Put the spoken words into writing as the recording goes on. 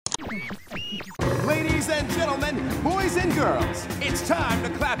Ladies and gentlemen, boys and girls, it's time to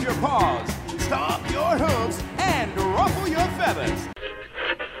clap your paws, stomp your hooves, and ruffle your feathers.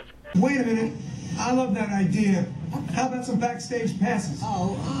 Wait a minute. I love that idea. How about some backstage passes?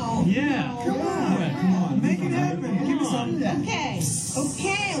 Oh. Yeah. Come on. Make it happen. Give me some. Okay,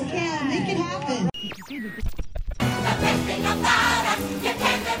 I'll make it happen. You can't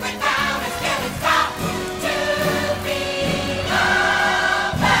live without it, still it's got to be over.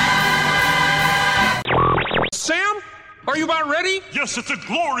 Sam, are you about ready? Yes, it's a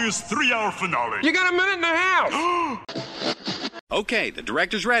glorious 3-hour finale. You got a minute and a half. Okay, the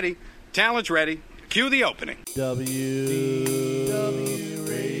director's ready. Talent's ready. Cue the opening. WDW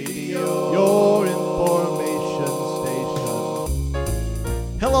Radio, your information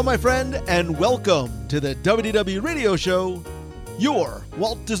station. Hello, my friend, and welcome to the WDW Radio Show, your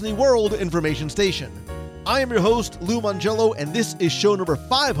Walt Disney World information station. I am your host, Lou Mangello, and this is show number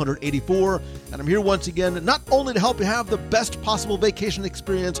 584, and I'm here once again not only to help you have the best possible vacation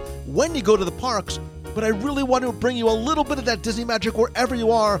experience when you go to the parks, but I really want to bring you a little bit of that Disney magic wherever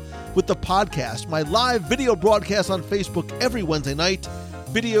you are with the podcast, my live video broadcast on Facebook every Wednesday night,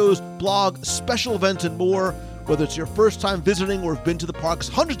 videos, blog, special events, and more. Whether it's your first time visiting or have been to the parks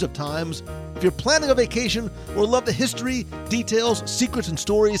hundreds of times, if you're planning a vacation or love the history, details, secrets, and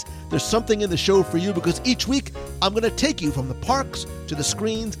stories, there's something in the show for you because each week I'm going to take you from the parks to the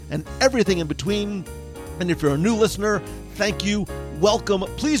screens and everything in between. And if you're a new listener, thank you. Welcome.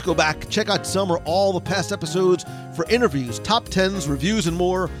 Please go back, check out some or all the past episodes for interviews, top 10s, reviews, and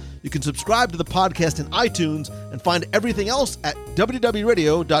more. You can subscribe to the podcast in iTunes and find everything else at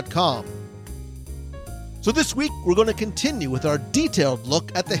wdwradio.com. So this week, we're going to continue with our detailed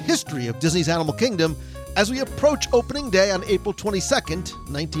look at the history of Disney's Animal Kingdom as we approach opening day on April 22nd,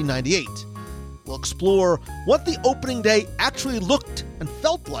 1998. We'll explore what the opening day actually looked and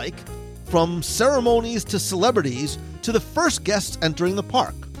felt like, from ceremonies to celebrities to the first guests entering the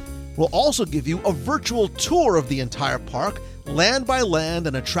park. We'll also give you a virtual tour of the entire park, land by land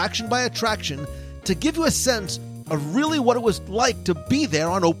and attraction by attraction, to give you a sense of really what it was like to be there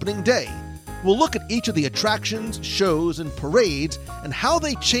on opening day. We'll look at each of the attractions, shows, and parades and how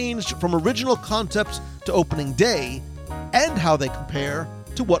they changed from original concepts to opening day and how they compare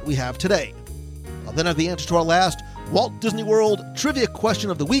to what we have today. I'll then have the answer to our last Walt Disney World trivia question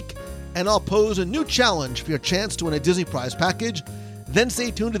of the week, and I'll pose a new challenge for your chance to win a Disney Prize package. Then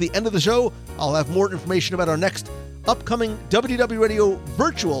stay tuned to the end of the show. I'll have more information about our next upcoming WDW Radio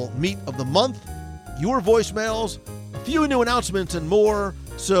virtual meet of the month, your voicemails, a few new announcements, and more.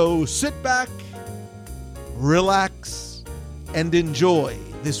 So sit back, relax, and enjoy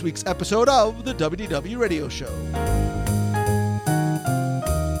this week's episode of the WDW Radio Show.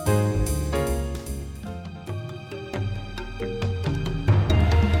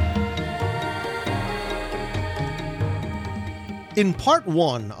 In part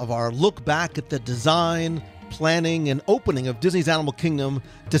one of our look back at the design, planning, and opening of Disney's Animal Kingdom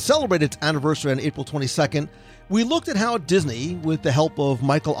to celebrate its anniversary on April 22nd, we looked at how Disney, with the help of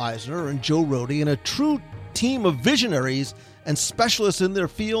Michael Eisner and Joe Rohde and a true team of visionaries and specialists in their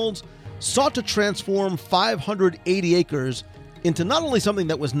fields, sought to transform 580 acres into not only something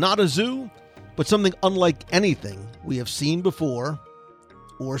that was not a zoo, but something unlike anything we have seen before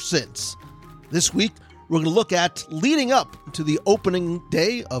or since. This week, we're going to look at leading up to the opening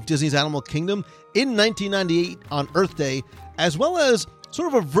day of Disney's Animal Kingdom in 1998 on Earth Day, as well as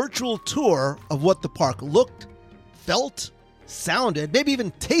sort of a virtual tour of what the park looked, felt, sounded, maybe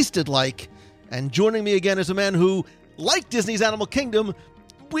even tasted like. And joining me again is a man who, like Disney's Animal Kingdom,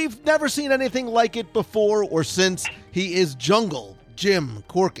 we've never seen anything like it before or since. He is Jungle Jim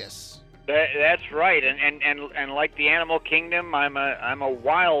Korkis. That's right, and like the Animal Kingdom, I'm a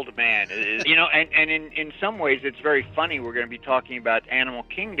wild man, you know. And in some ways, it's very funny. We're going to be talking about Animal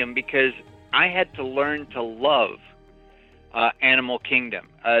Kingdom because I had to learn to love Animal Kingdom.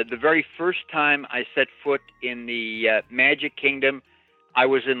 The very first time I set foot in the Magic Kingdom, I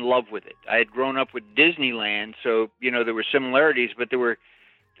was in love with it. I had grown up with Disneyland, so you know there were similarities, but there were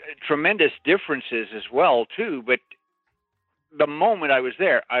tremendous differences as well too. But the moment I was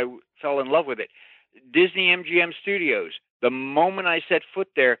there, I fell in love with it. Disney MGM Studios, the moment I set foot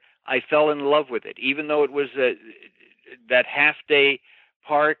there, I fell in love with it. Even though it was that half-day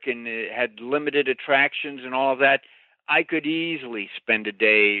park and it had limited attractions and all of that, I could easily spend a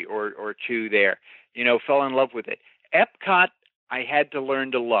day or two there. You know, fell in love with it. Epcot, I had to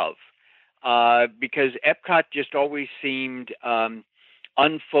learn to love because Epcot just always seemed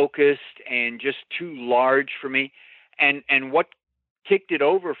unfocused and just too large for me. And what kicked it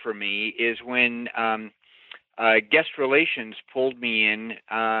over for me is when guest relations pulled me in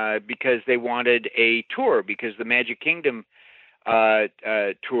because they wanted a tour, because the Magic Kingdom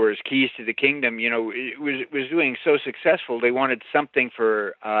tours, Keys to the Kingdom, it was doing so successful. They wanted something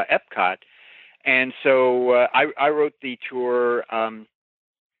for Epcot, and so I wrote the tour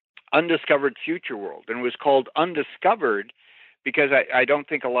Undiscovered Future World, and it was called Undiscovered because I don't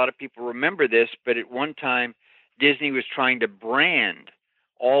think a lot of people remember this, but at one time Disney was trying to brand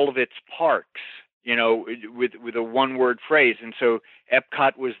all of its parks, with a one-word phrase, and so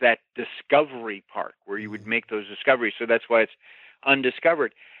Epcot was that discovery park where you would make those discoveries. So that's why it's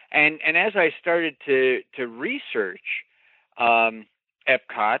Undiscovered. And as I started to research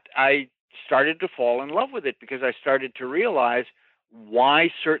Epcot, I started to fall in love with it because I started to realize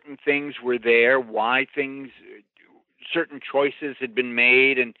why certain things were there, why certain choices had been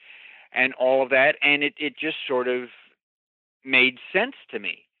made, and all of that, and it just sort of made sense to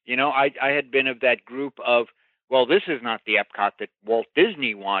me. I had been of that group of, well, this is not the Epcot that Walt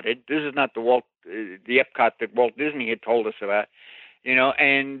Disney wanted. This is not the Epcot that Walt Disney had told us about,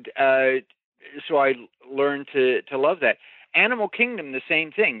 and so I learned to love that. Animal Kingdom, the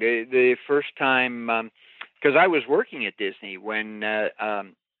same thing. The first time, because I was working at Disney when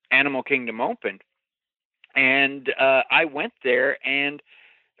Animal Kingdom opened, and I went there and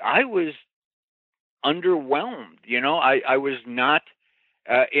I was underwhelmed. I was not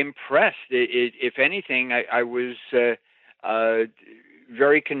impressed. If anything, I was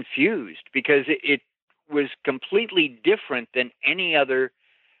very confused because it was completely different than any other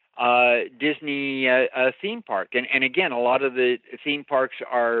Disney theme park. And again, a lot of the theme parks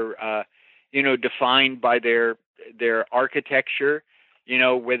are defined by their architecture.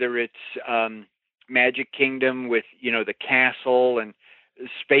 Whether it's Magic Kingdom with the castle and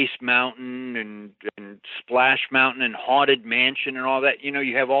Space Mountain and Splash Mountain and Haunted Mansion and all that.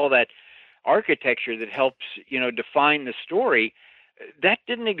 You have all that architecture that helps define the story. That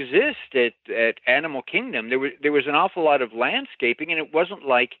didn't exist at Animal Kingdom. There was an awful lot of landscaping, and it wasn't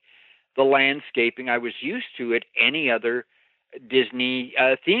like the landscaping I was used to at any other Disney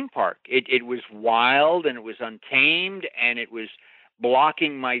theme park. It was wild, and it was untamed, and it was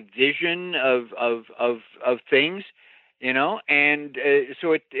blocking my vision of things. And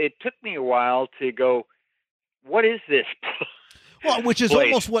so it took me a while to go, what is this? Well, which is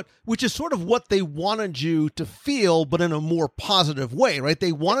which is sort of what they wanted you to feel, but in a more positive way, right?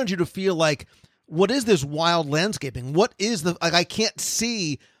 They wanted you to feel like, what is this wild landscaping? What is I can't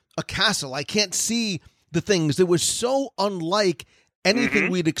see a castle. I can't see the things. It was so unlike anything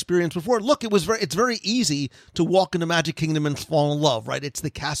we'd experienced before. Look, it's very easy to walk into Magic Kingdom and fall in love, right? It's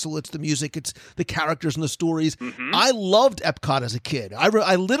the castle, it's the music, it's the characters and the stories. I loved Epcot as a kid.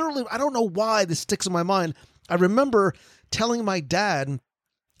 I literally, I don't know why this sticks in my mind. I remember telling my dad,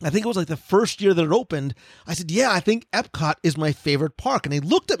 I think it was like the first year that it opened, I said, yeah, I think Epcot is my favorite park. And he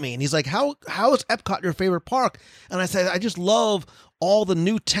looked at me and he's like, how is Epcot your favorite park? And I said, I just love all the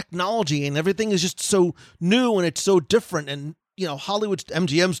new technology and everything is just so new and it's so different. And Hollywood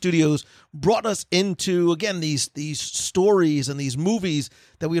MGM Studios brought us into, again, these stories and these movies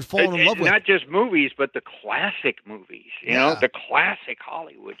that we had fallen in love with. Not just movies, but the classic movies, the classic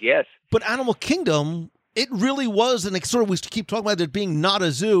Hollywood, yes. But Animal Kingdom, it really was, and we keep talking about it being not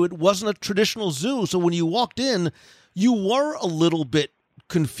a zoo. It wasn't a traditional zoo. So when you walked in, you were a little bit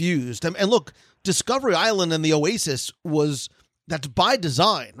confused. And look, Discovery Island and the Oasis that's by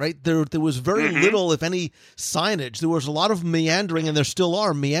design, right? There was very little, if any, signage. There was a lot of meandering, and there still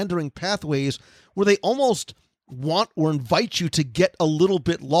are meandering pathways where they almost want or invite you to get a little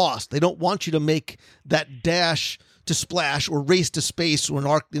bit lost. They don't want you to make that dash to Splash or race to space,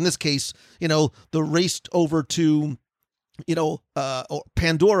 or in this case, the race over to, or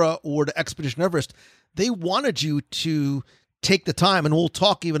Pandora or to Expedition Everest. They wanted you to take the time, and we'll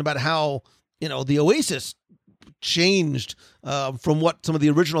talk even about how, the Oasis changed from what some of the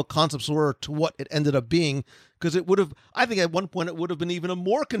original concepts were to what it ended up being, because I think at one point it would have been even a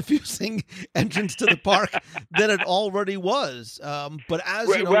more confusing entrance to the park than it already was. But as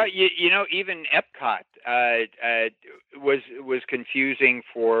even Epcot was confusing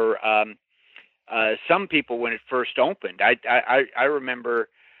for some people when it first opened. I remember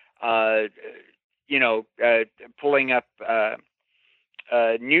pulling up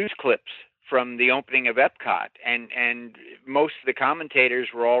news clips from the opening of Epcot, and most of the commentators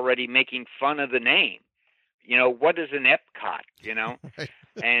were already making fun of the name. What is an Epcot? Right.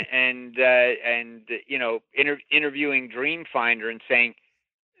 and interviewing Dreamfinder and saying,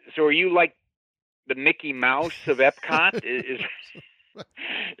 so are you like the Mickey Mouse of Epcot?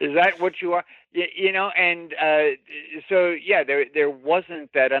 Is that what you are? You know, and so yeah, there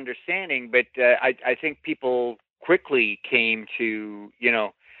wasn't that understanding, but I think people quickly came to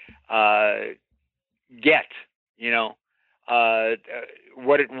get you know uh,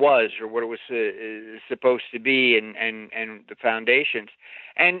 what it was or what it was supposed to be, and the foundations,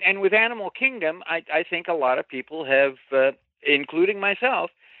 and with Animal Kingdom, I think a lot of people have, including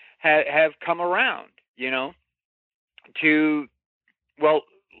myself, have come around, to well,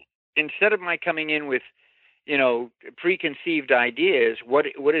 instead of my coming in with preconceived ideas, what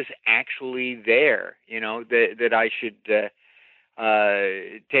is actually there, that I should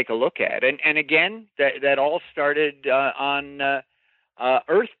take a look at. And again, that all started on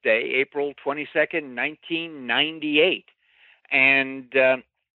Earth Day, April 22nd, 1998. And,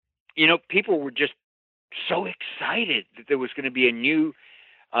 people were just so excited that there was going to be a new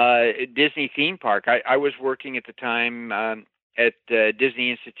Disney theme park. I was working at the time at Disney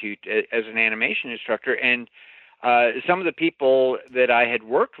Institute as an animation instructor, and some of the people that I had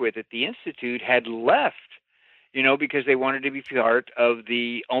worked with at the Institute had left, because they wanted to be part of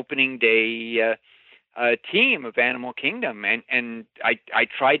the opening day team of Animal Kingdom, and I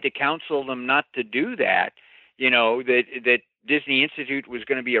tried to counsel them not to do that, that Disney Institute was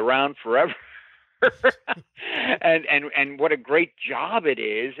going to be around forever. and what a great job it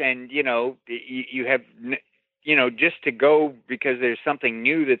is, and you have just to go because there's something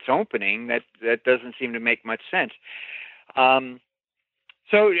new that's opening, that doesn't seem to make much sense. So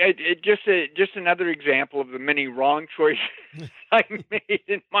just another example of the many wrong choices I made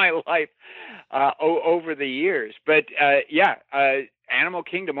in my life over the years. But Animal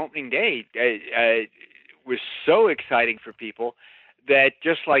Kingdom opening day was so exciting for people that,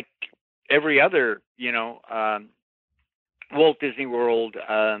 just like every other Walt Disney World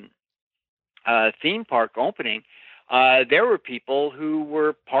theme park opening, there were people who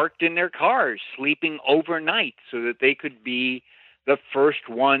were parked in their cars sleeping overnight so that they could be the first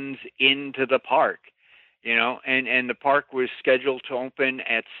ones into the park, and the park was scheduled to open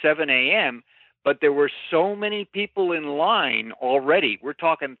at 7 a.m., but there were so many people in line already. We're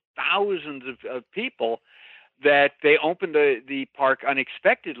talking thousands of people, that they opened the park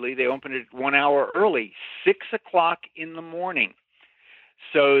unexpectedly. They opened it 1 hour early, 6 o'clock in the morning,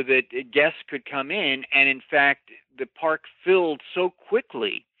 so that guests could come in. And in fact, the park filled so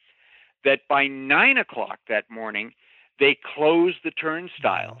quickly that by 9 o'clock that morning, they closed the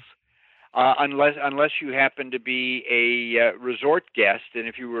turnstiles, unless you happen to be a resort guest. And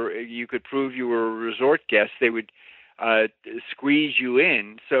if you could prove you were a resort guest, they would squeeze you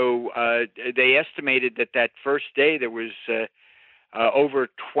in. So they estimated that first day there was over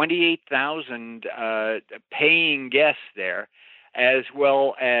 28,000 paying guests there, as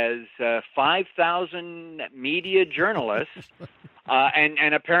well as 5,000 media journalists.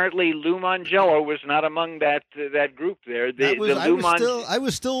 And apparently Lou Mangello was not among that group there. I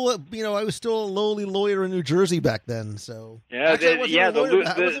was still a lowly lawyer in New Jersey back then. So yeah,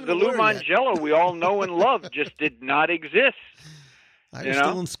 the Lou Mangello we all know and love just did not exist. I was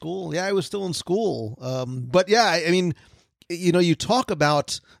still in school. Yeah, I was still in school. But yeah, I mean, you talk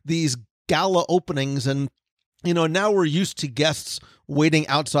about these gala openings, and now we're used to guests waiting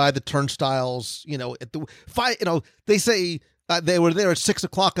outside the turnstiles. At the they say. They were there at 6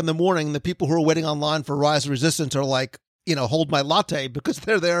 o'clock in the morning. The people who are waiting online for Rise of Resistance are like, hold my latte, because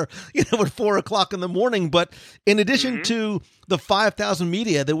they're there, at 4 o'clock in the morning. But in addition to the 5,000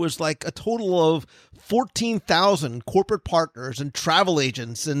 media, there was like a total of 14,000 corporate partners and travel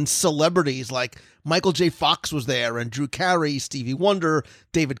agents and celebrities. Like Michael J. Fox was there, and Drew Carey, Stevie Wonder,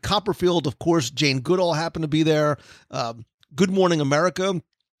 David Copperfield, of course, Jane Goodall happened to be there. Good Morning America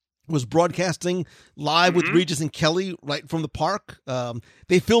was broadcasting live with Regis and Kelly right from the park.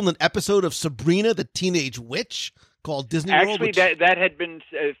 They filmed an episode of Sabrina the Teenage Witch called Disney World. Actually, that had been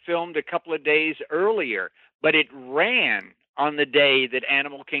filmed a couple of days earlier, but it ran on the day that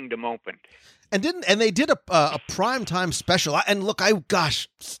Animal Kingdom opened. And they did a primetime special. And look, I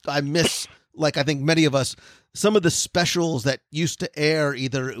miss, like I think many of us, some of the specials that used to air,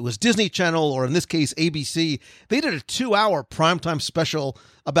 either it was Disney Channel or in this case ABC. They did a 2-hour primetime special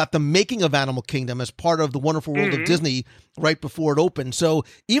about the making of Animal Kingdom as part of the Wonderful World of Disney right before it opened. So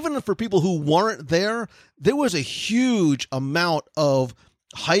even for people who weren't there, there was a huge amount of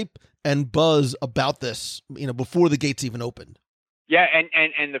hype and buzz about this, before the gates even opened. Yeah,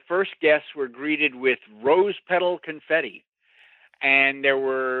 and the first guests were greeted with rose petal confetti, and there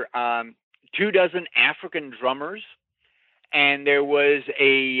were 24 African drummers, and there was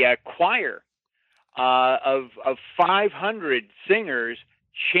a choir of 500 singers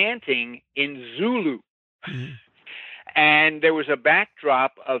chanting in Zulu. And there was a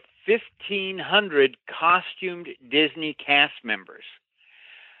backdrop of 1,500 costumed Disney cast members.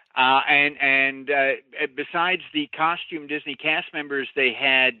 And besides the costume Disney cast members, they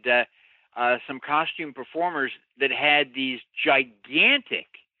had some costume performers that had these gigantic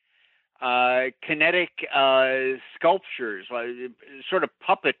kinetic sculptures, sort of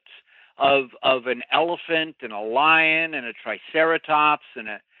puppets of an elephant and a lion and a triceratops and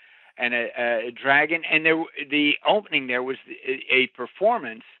a dragon. And the opening there was a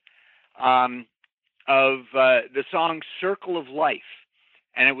performance of the song "Circle of Life."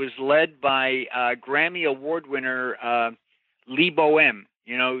 And it was led by Grammy Award winner Lee Boehm,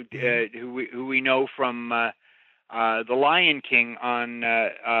 who we know from The Lion King on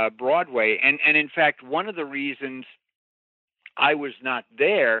Broadway. And in fact, one of the reasons I was not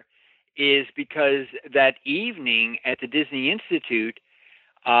there is because that evening at the Disney Institute,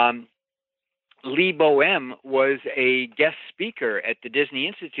 Lee Boehm was a guest speaker at the Disney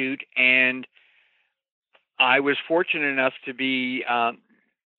Institute, and I was fortunate enough to be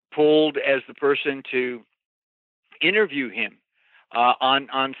pulled as the person to interview him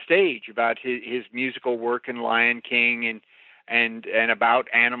on stage about his musical work in Lion King and about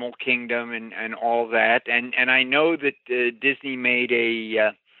Animal Kingdom and all that. And I know that Disney made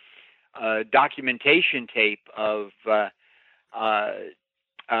a documentation tape of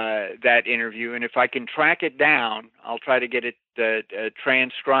that interview, and if I can track it down, I'll try to get it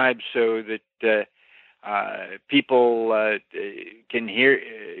transcribed so that people can hear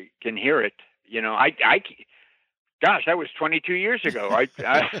it. Gosh, that was 22 years ago. I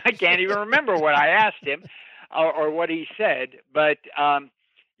can't even remember what I asked him or what he said. But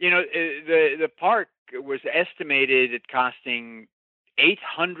the park was estimated at costing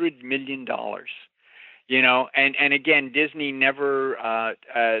 $800 million. And again, Disney never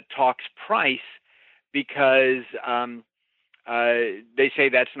talks price because they say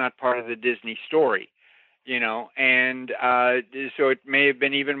that's not part of the Disney story. And so it may have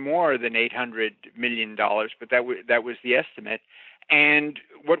been even more than $800 million, but that was the estimate. And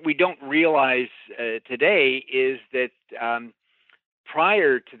what we don't realize today is that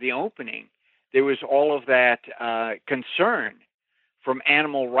prior to the opening, there was all of that concern from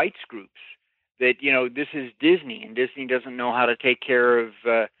animal rights groups that, this is Disney, and Disney doesn't know how to take care of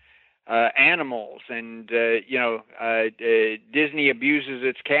animals, and Disney abuses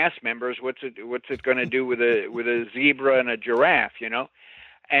its cast members. What's it going to do with a zebra and a giraffe?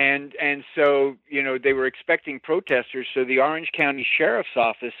 And so they were expecting protesters. So the Orange County Sheriff's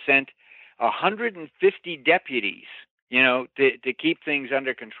Office sent 150 deputies, to keep things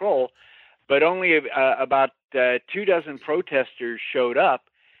under control. But only about 24 protesters showed up,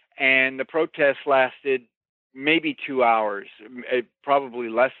 and the protest lasted maybe 2 hours, probably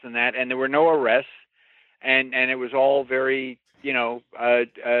less than that, and there were no arrests, and it was all very,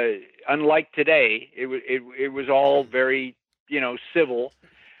 unlike today. It was all very, civil,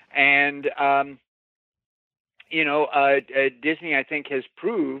 and Disney, I think, has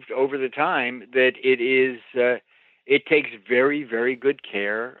proved over the time that it takes very, very good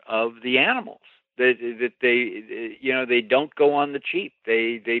care of the animals. That they don't go on the cheap.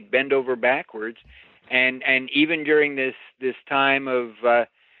 They bend over backwards. And even during this time of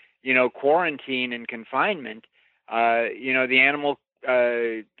quarantine and confinement, the animal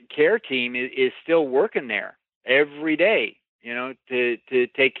care team is still working there every day, to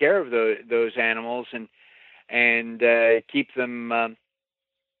take care of those animals and keep them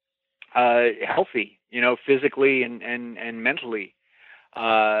healthy, physically and mentally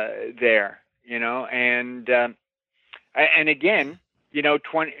there, and again.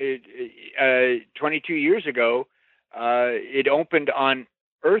 22 years ago, it opened on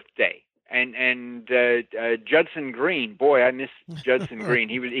Earth Day, and Judson Green. Boy, I miss Judson Green.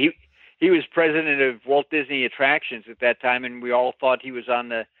 He was president of Walt Disney Attractions at that time, and we all thought he was on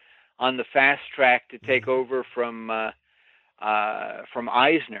the fast track to take over from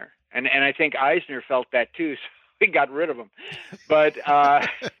Eisner, and I think Eisner felt that too. So we got rid of him, but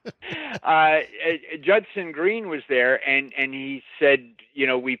Judson Green was there, and he said,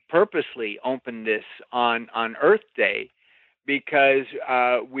 we purposely opened this on Earth Day because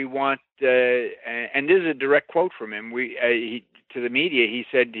we want, and this is a direct quote from him. To the media, he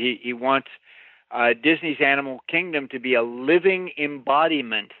said he wants Disney's Animal Kingdom to be a living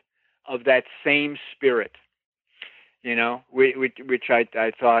embodiment of that same spirit, which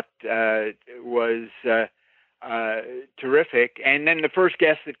I thought was. Terrific. And then the first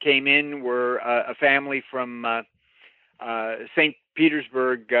guests that came in were a family from St.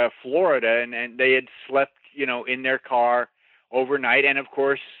 Petersburg, Florida, and they had slept, in their car overnight. And of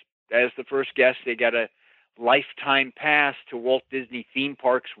course, as the first guest, they got a lifetime pass to Walt Disney theme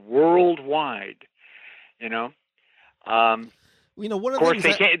parks worldwide. You know, um, One of of the course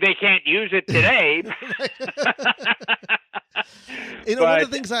things they can't use it today. One of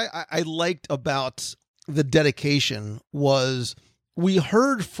the things I liked about the dedication was we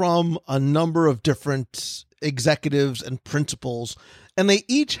heard from a number of different executives and principals, and they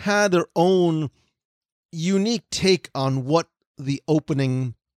each had their own unique take on what the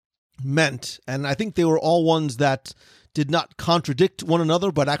opening meant. And I think they were all ones that did not contradict one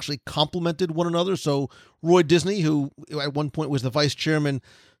another, but actually complemented one another. So Roy Disney, who at one point was the vice chairman,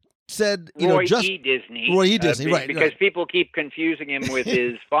 said, Roy E. Disney, right? Because people keep confusing him with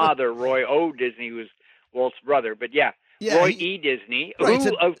his father, Roy O. Disney, who was Walt's brother. But Roy E. Disney,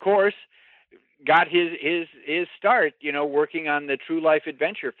 who, of course, got his start, working on the True Life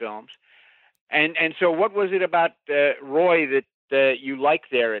adventure films. And so what was it about Roy that you liked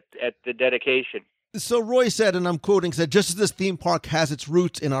there at the dedication? So Roy said, and I'm quoting, said, just as this theme park has its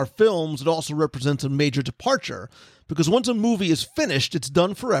roots in our films, it also represents a major departure, because once a movie is finished, it's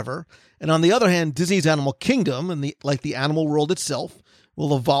done forever. And on the other hand, Disney's Animal Kingdom, and like the animal world itself,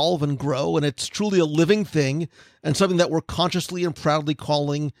 will evolve and grow, and it's truly a living thing and something that we're consciously and proudly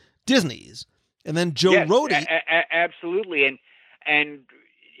calling Disney's. And then Joe Rohde... Absolutely. And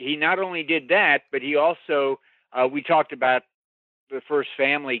he not only did that, but he also, we talked about the first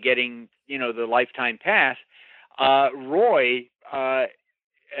family getting, the lifetime pass. Roy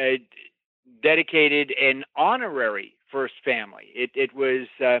dedicated an honorary first family. It was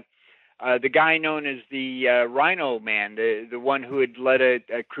the guy known as the Rhino Man, the one who had led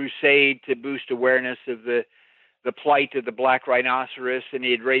a crusade to boost awareness of the plight of the black rhinoceros, and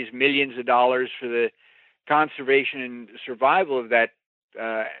he had raised millions of dollars for the conservation and survival of that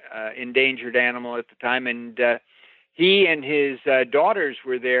endangered animal at the time. And he and his daughters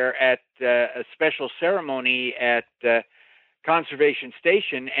were there at a special ceremony at Conservation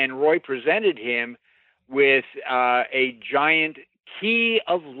Station, and Roy presented him with a giant key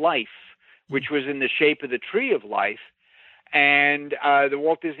of life, which was in the shape of the tree of life. And the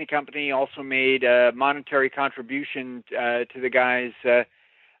Walt Disney Company also made a monetary contribution to the guy's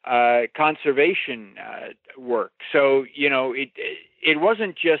conservation work. So, it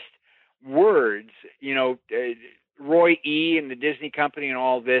wasn't just words. Roy E. and the Disney Company and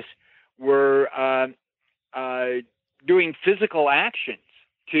all this were doing physical actions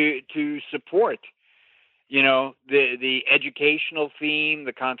to support, the educational theme,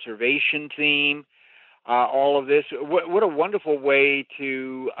 the conservation theme, all of this. What a wonderful way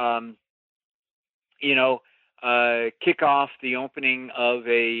to, kick off the opening of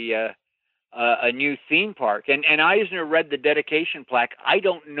a new theme park. And Eisner read the dedication plaque. I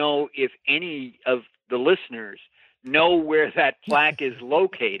don't know if any of the listeners know where that plaque is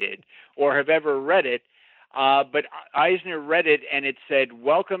located or have ever read it. But Eisner read it, and it said,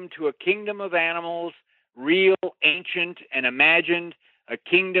 "Welcome to a kingdom of animals, real, ancient, and imagined, a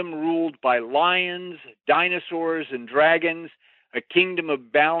kingdom ruled by lions, dinosaurs, and dragons, a kingdom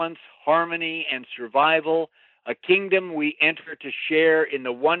of balance, harmony, and survival, a kingdom we enter to share in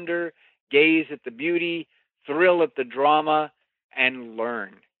the wonder, gaze at the beauty, thrill at the drama, and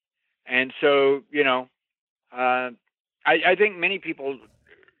learn." And so, I think many people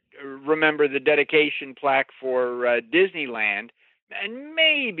remember the dedication plaque for Disneyland and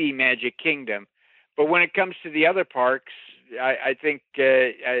maybe Magic Kingdom. But when it comes to the other parks, I think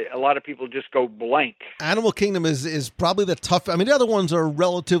a lot of people just go blank. Animal Kingdom is probably the tough. I mean, the other ones are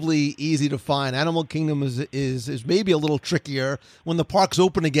relatively easy to find. Animal Kingdom is maybe a little trickier. When the parks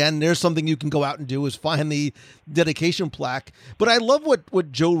open again, there's something you can go out and do, is find the dedication plaque. But I love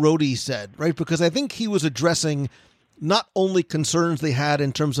what Joe Rohde said, right? Because I think he was addressing not only concerns they had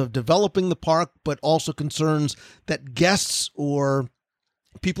in terms of developing the park, but also concerns that guests or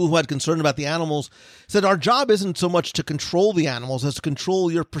people who had concern about the animals said, our job isn't so much to control the animals as to control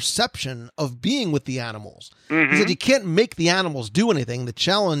your perception of being with the animals. Mm-hmm. He said, you can't make the animals do anything. The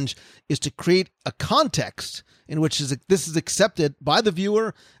challenge is to create a context in which this is accepted by the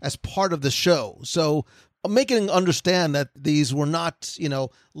viewer as part of the show. So making understand that these were not,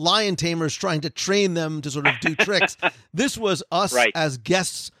 lion tamers trying to train them to sort of do tricks. This was us as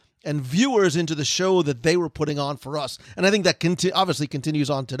guests and viewers into the show that they were putting on for us. And I think that obviously continues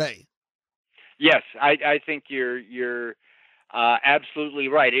on today. Yes, I think you're absolutely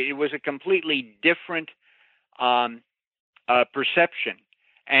right. It was a completely different perception.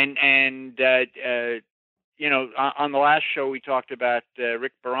 And on the last show we talked about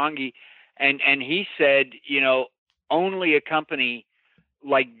Rick Barangi, and he said, only a company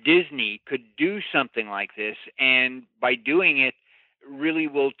like Disney could do something like this. And by doing it, really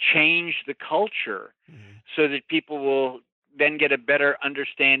will change the culture so that people will then get a better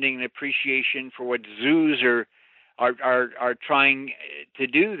understanding and appreciation for what zoos are trying to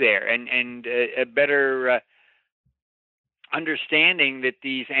do there, and a better understanding that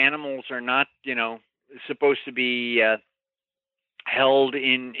these animals are not, supposed to be held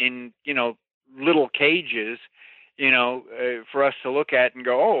in little cages, for us to look at and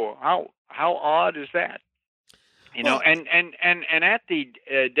go, oh, how odd is that? And at the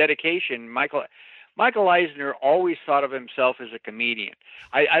dedication, Michael Eisner always thought of himself as a comedian.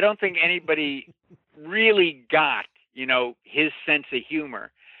 I don't think anybody really got, his sense of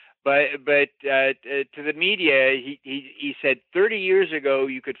humor. But to the media, he said 30 years ago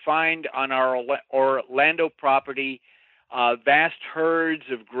you could find on our Orlando property vast herds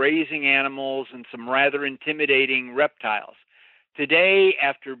of grazing animals and some rather intimidating reptiles. Today,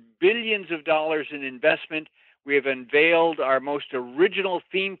 after billions of dollars in investment, we have unveiled our most original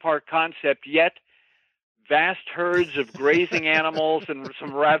theme park concept yet: vast herds of grazing animals and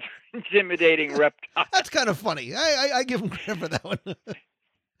some rather intimidating reptiles. That's kind of funny. I give him credit for that one.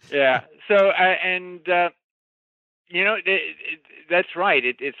 Yeah. So, that's right.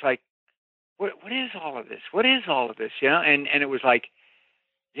 It's like, what is all of this? What is all of this? And it was like,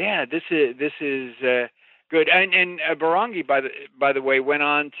 yeah, this is good. And Barangi, by the way, went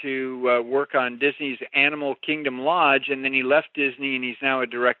on to work on Disney's Animal Kingdom Lodge, and then he left Disney, and he's now a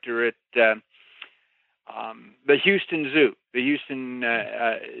director at the Houston Zoo,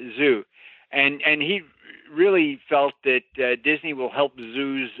 Zoo, and he really felt that Disney will help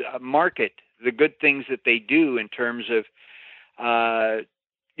zoos market the good things that they do in terms of,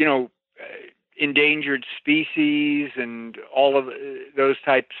 endangered species and all of those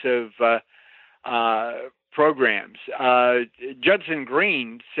types of programs. Judson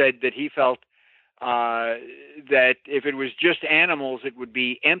Green said that he felt that if it was just animals, it would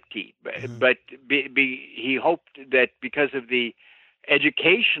be empty. But he hoped that because of the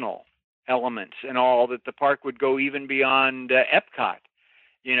educational elements and all, that the park would go even beyond Epcot,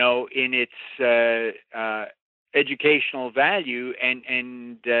 in its educational value.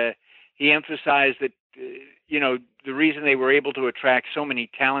 And he emphasized that, the reason they were able to attract so many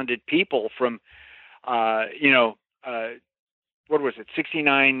talented people from, what was it,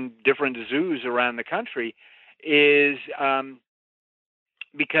 69 different zoos around the country, is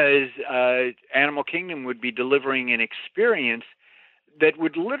because Animal Kingdom would be delivering an experience that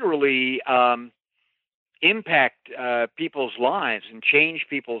would literally impact people's lives and change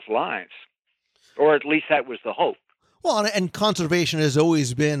people's lives, or at least that was the hope. Well, and conservation has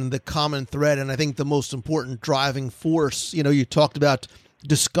always been the common thread, and I think the most important driving force. You talked about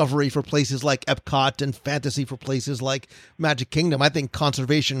discovery for places like Epcot and fantasy for places like Magic Kingdom. I think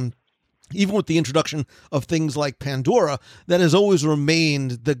conservation, even with the introduction of things like Pandora, that has always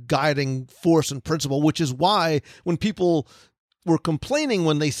remained the guiding force and principle, which is why when people were complaining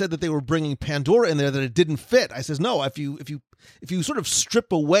when they said that they were bringing Pandora in there, that it didn't fit, I says, no, if you sort of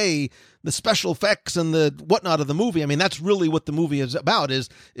strip away the special effects and the whatnot of the movie, I mean, that's really what the movie is about, is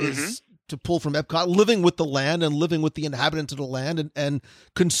to pull from Epcot, living with the land and living with the inhabitants of the land and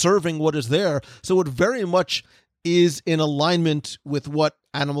conserving what is there. So it very much is in alignment with what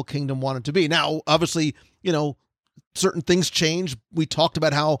Animal Kingdom wanted to be. Now, obviously, certain things change. We talked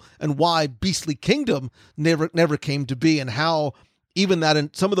about how and why Beastly Kingdom never came to be, and how even that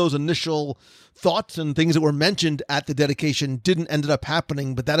and some of those initial thoughts and things that were mentioned at the dedication didn't ended up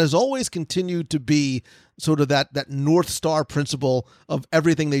happening, but that has always continued to be sort of that North Star principle of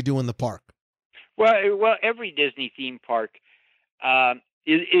everything they do in the park. Well, every Disney theme park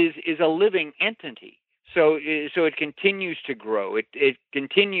is a living entity. So it continues to grow. It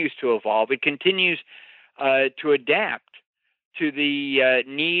continues to evolve. It continues to adapt to the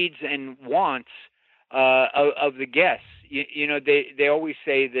needs and wants of the guests. They always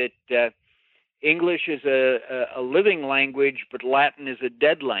say that English is a living language, but Latin is a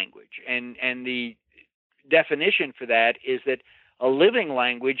dead language. And the definition for that is that a living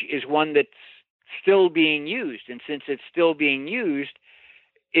language is one that's still being used. And since it's still being used,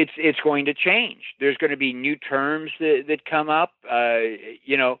 it's going to change. There's going to be new terms that come up,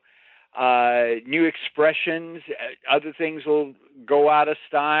 new expressions, other things will go out of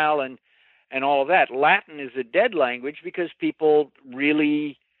style and all of that. Latin is a dead language because people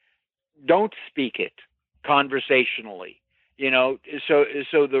really don't speak it conversationally, so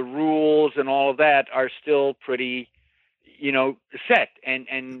the rules and all of that are still pretty, set and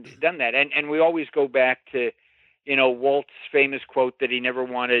done that. And we always go back to, Walt's famous quote that he never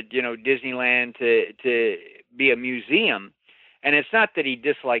wanted, Disneyland to be a museum. And it's not that he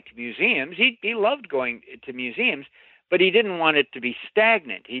disliked museums. He loved going to museums, but he didn't want it to be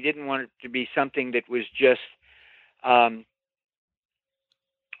stagnant. He didn't want it to be something that was just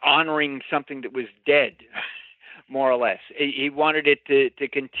honoring something that was dead, more or less. He wanted it to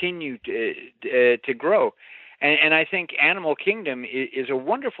continue to grow. And I think Animal Kingdom is a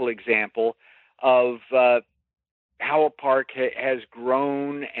wonderful example of how a park has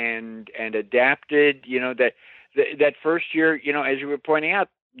grown and adapted. You know, that first year, you know, as you were pointing out,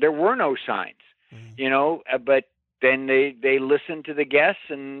 there were no signs, you know, but then they listened to the guests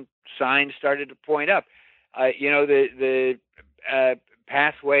and signs started to point up. You know, the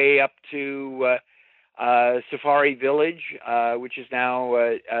pathway up to Safari Village, which is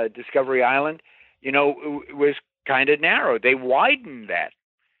now Discovery Island, you know, was kind of narrow. They widened that,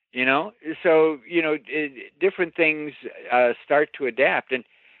 you know. So, you know, different things start to adapt.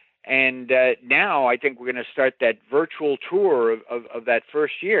 And now I think we're going to start that virtual tour of that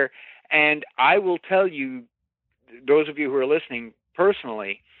first year. And I will tell you, those of you who are listening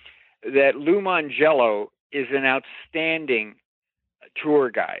personally, that Lou Mongello is an outstanding tour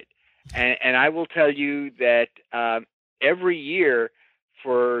guide. And I will tell you that every year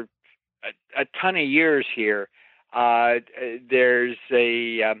for a ton of years here, there's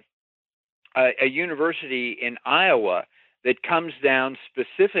a university in Iowa that comes down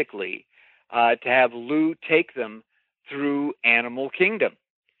specifically to have Lou take them through Animal Kingdom,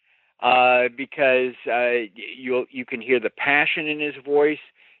 because you can hear the passion in his voice,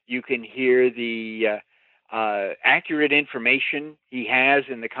 you can hear the accurate information he has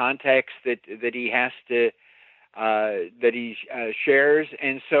in the context that he has to that he shares,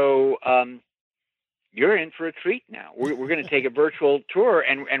 and so you're in for a treat now. We're going to take a virtual tour,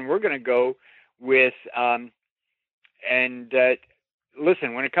 and we're going to go with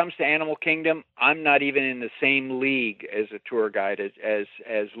listen, when it comes to Animal Kingdom, I'm not even in the same league as a tour guide as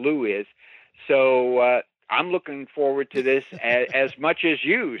Lou is. So I'm looking forward to this as much as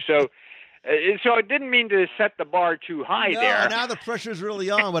you. So I didn't mean to set the bar too high there. Now the pressure's really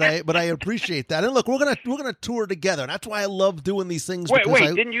on, but I appreciate that. And look, we're gonna tour together, and that's why I love doing these things. Wait,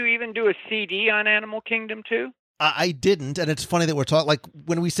 didn't you even do a CD on Animal Kingdom too? I didn't, and it's funny that we're talking, like,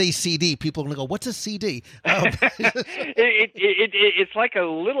 when we say CD, people are going to go, what's a CD? It's like a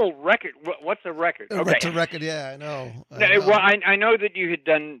little record. What's a record? Okay. It's a record, yeah, I know. Well, I know that you had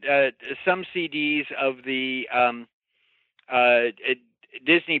done some CDs of the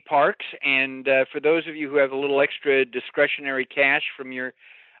Disney parks, and for those of you who have a little extra discretionary cash from your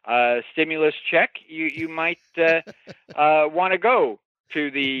stimulus check, you might want to go to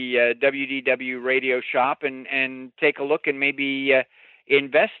the WDW radio shop and take a look and maybe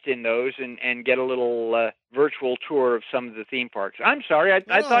invest in those and get a little virtual tour of some of the theme parks. I'm sorry, I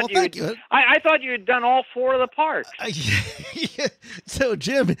thought you had done all four of the parks. So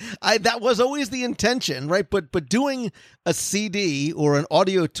Jim, that was always the intention, right? But doing a CD or an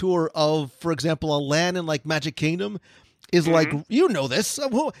audio tour of, for example, a land in like Magic Kingdom is like, you know this,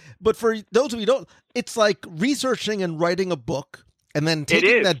 but for those of you who don't, it's like researching and writing a book, and then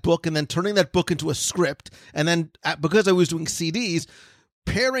taking that book and then turning that book into a script. And then because I was doing CDs,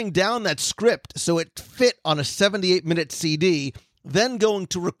 paring down that script so it fit on a 78-minute CD, then going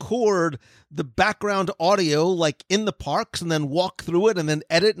to record the background audio like in the parks and then walk through it and then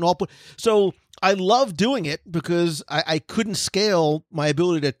edit and all. So I love doing it because I couldn't scale my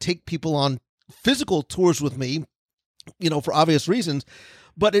ability to take people on physical tours with me, you know, for obvious reasons.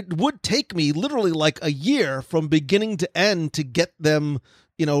 But it would take me literally like a year from beginning to end to get them,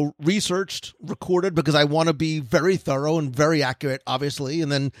 you know, researched, recorded, because I want to be very thorough and very accurate, obviously.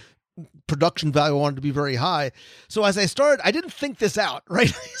 And then production value, I wanted to be very high. So as I started, I didn't think this out,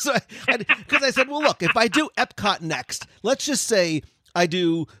 right? So because I said, well, look, if I do Epcot next, let's just say I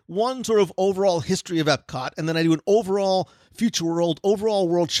do one sort of overall history of Epcot, and then I do an overall Future World, overall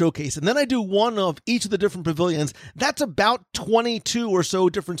World Showcase, and then I do one of each of the different pavilions. That's about 22 or so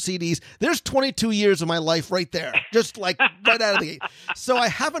different CDs. There's 22 years of my life right there, just like right out of the gate. So I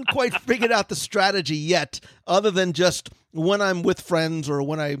haven't quite figured out the strategy yet, other than just when I'm with friends or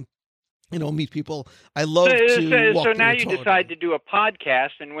when I, you know, meet people. I love to walk So now you tour. decide to do a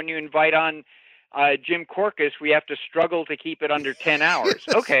podcast, and when you invite on Jim Korkis, we have to struggle to keep it under 10 hours.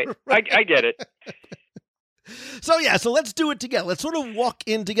 Okay, right. I get it. So let's do it together. Let's sort of walk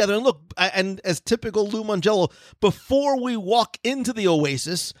in together. And look, and as typical Lou Mongello, before we walk into the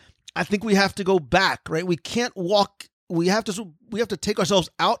Oasis, I think we have to go back, right? We can't walk. We have to take ourselves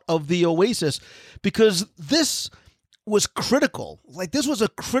out of the Oasis, because this was critical. Like, this was a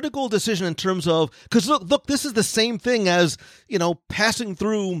critical decision in terms of, because look, this is the same thing as, you know, passing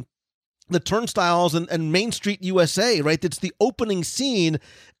through the turnstiles and Main Street USA, right? It's the opening scene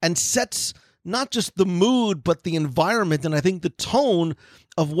and sets not just the mood, but the environment, and I think the tone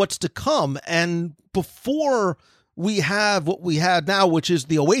of what's to come. And before we have what we had now, which is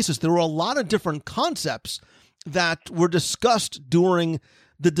the Oasis, there were a lot of different concepts that were discussed during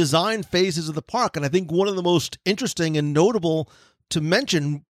the design phases of the park. And I think one of the most interesting and notable to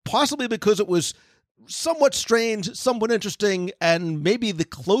mention, possibly because it was somewhat strange, somewhat interesting, and maybe the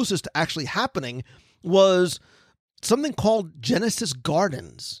closest to actually happening, was something called Genesis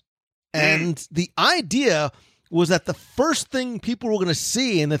Gardens. And the idea was that the first thing people were going to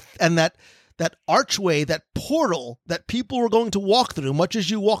see, and that archway, that portal that people were going to walk through, much as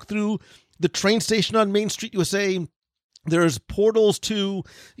you walk through the train station on Main Street USA, there's portals to,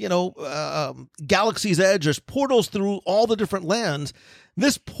 Galaxy's Edge, there's portals through all the different lands.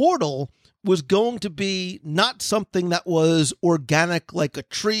 This portal was going to be not something that was organic like a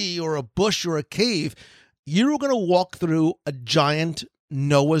tree or a bush or a cave. You were going to walk through a giant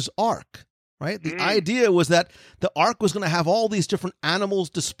Noah's Ark, right? The idea was that the Ark was going to have all these different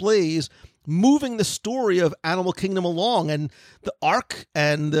animals displays moving the story of Animal Kingdom along. And the Ark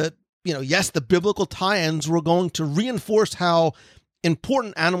and the biblical tie-ins were going to reinforce how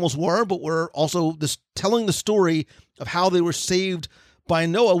important animals were, but were also telling the story of how they were saved by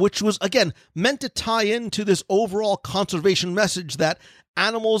Noah, which was, again, meant to tie into this overall conservation message that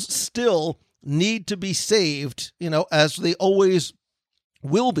animals still need to be saved, as they always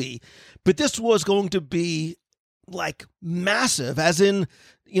will be. But this was going to be like massive, as in,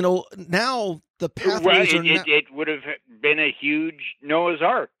 now the pathways are... It would have been a huge Noah's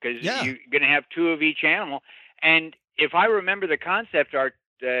Ark, because you're going to have two of each animal. And if I remember the concept art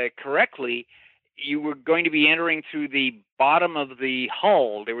correctly, you were going to be entering through the bottom of the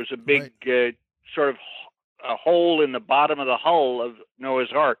hull. There was a big sort of a hole in the bottom of the hull of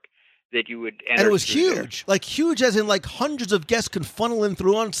Noah's Ark that you would enter. And it was huge, huge as in like hundreds of guests can funnel in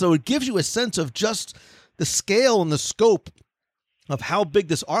through on. So it gives you a sense of just the scale and the scope of how big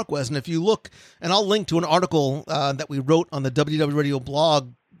this ark was. And if you look, and I'll link to an article that we wrote on the WDW Radio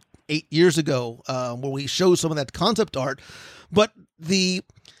blog 8 years ago, where we show some of that concept art. But the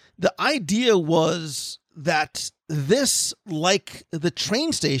idea was that this, like the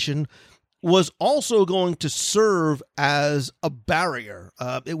train station, was also going to serve as a barrier.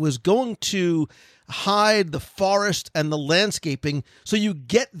 It was going to hide the forest and the landscaping, so you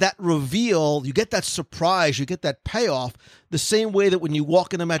get that reveal, you get that surprise, you get that payoff, the same way that when you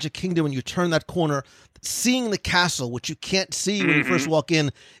walk into Magic Kingdom and you turn that corner, seeing the castle, which you can't see when you first walk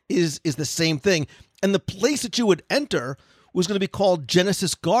in, is the same thing. And the place that you would enter was going to be called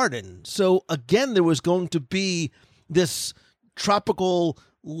Genesis Garden. So again, there was going to be this tropical,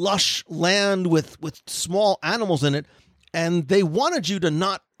 lush land with small animals in it, and they wanted you to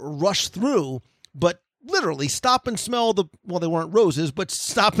not rush through, but literally stop and smell they weren't roses, but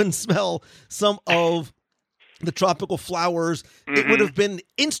stop and smell some of the tropical flowers. It would have been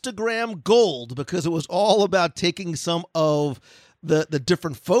Instagram gold, because it was all about taking some of the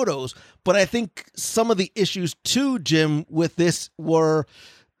different photos. But I think some of the issues too, Jim, with this were,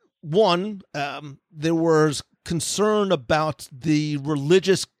 one, there was concern about the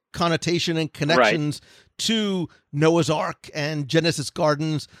religious connotation and connections to Noah's Ark and Genesis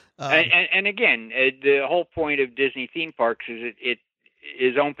Gardens. And again, the whole point of Disney theme parks is it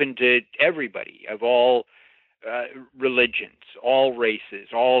is open to everybody of all religions, all races,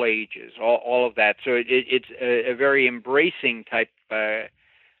 all ages, all of that. So it's a very embracing type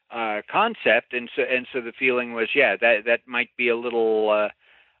concept, and so the feeling was, that might be a little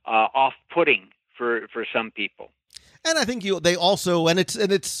off-putting for some people. And I think they also, and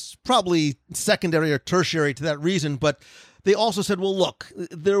it's probably secondary or tertiary to that reason, but they also said, well, look,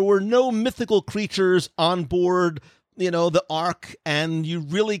 there were no mythical creatures on board, the Ark, and you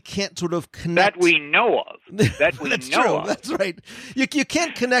really can't sort of connect. That we know of. That we That's know true. of. That's right. You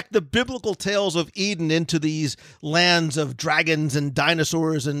can't connect the biblical tales of Eden into these lands of dragons and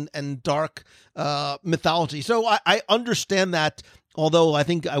dinosaurs and dark mythology. So I understand that, although I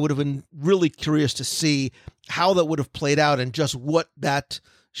think I would have been really curious to see how that would have played out and just what that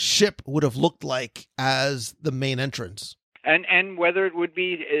ship would have looked like as the main entrance. And whether it would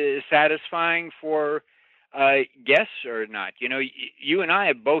be satisfying for guests or not. You and I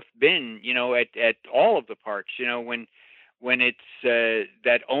have both been, at all of the parks, when it's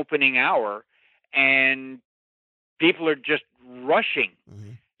that opening hour and people are just rushing,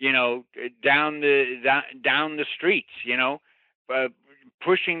 down the streets,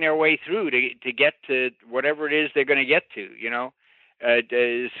 pushing their way through to get to whatever it is they're going to get to,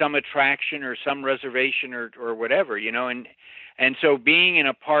 some attraction or some reservation or whatever, and so being in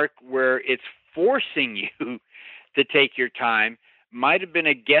a park where it's forcing you to take your time, might have been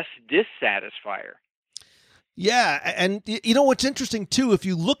a guest dissatisfier. Yeah, and you know what's interesting too, if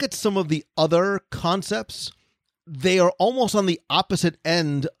you look at some of the other concepts, they are almost on the opposite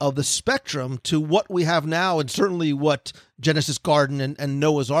end of the spectrum to what we have now, and certainly what Genesis Garden and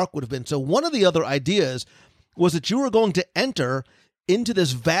Noah's Ark would have been. So one of the other ideas was that you were going to enter into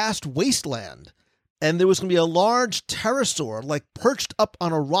this vast wasteland, and there was going to be a large pterosaur, like perched up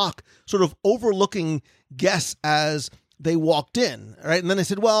on a rock, sort of overlooking guests as they walked in, right? And then I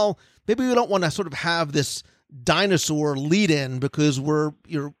said, well, maybe we don't want to sort of have this dinosaur lead in because where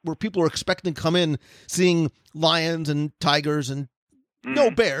people are expecting to come in seeing lions and tigers and no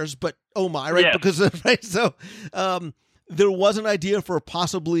bears, but oh my, right? Yes. Because right, so there was an idea for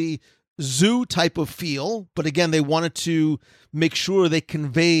possibly zoo type of feel, but again, they wanted to make sure they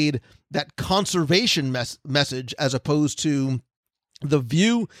conveyed that conservation message as opposed to the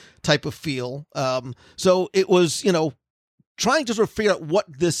view type of feel. So it was, trying to sort of figure out what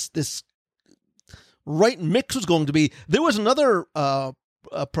this right mix was going to be. There was another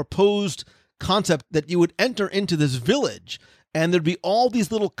proposed concept that you would enter into this village and there'd be all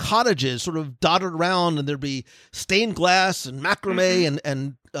these little cottages sort of dotted around, and there'd be stained glass and macrame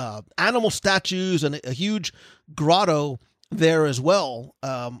and animal statues and a huge grotto there as well.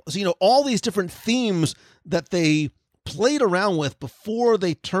 So, all these different themes that they played around with before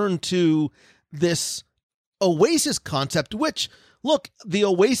they turned to this Oasis concept, which, look, the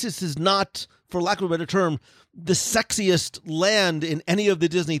Oasis is not, for lack of a better term, the sexiest land in any of the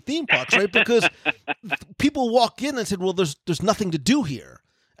Disney theme parks, right? Because people walk in and said, well, there's nothing to do here.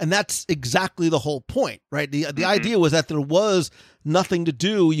 And that's exactly the whole point, right? The idea was that there was nothing to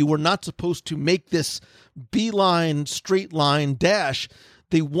do. You were not supposed to make this beeline, straight line dash.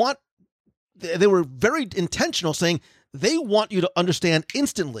 They were very intentional, saying they want you to understand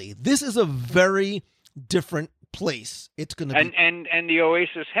instantly, this is a very different place. It's going to be, and the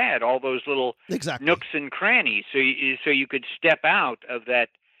Oasis had all those little nooks and crannies, so you could step out of that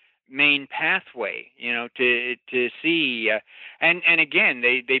main pathway, to see. And again,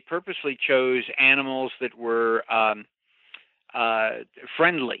 they purposely chose animals that were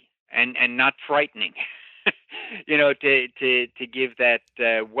friendly and not frightening, to give that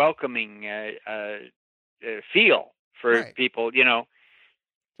welcoming feel for people,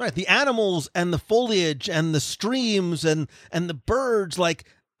 Right, the animals and the foliage and the streams and the birds, like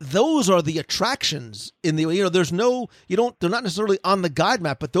those are the attractions in the, they're not necessarily on the guide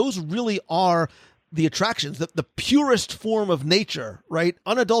map, but those really are the attractions, the purest form of nature, right?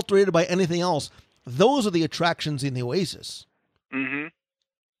 Unadulterated by anything else. Those are the attractions in the Oasis. Mm-hmm.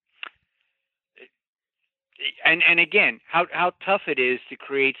 And again, how tough it is to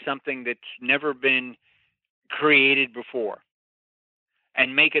create something that's never been created before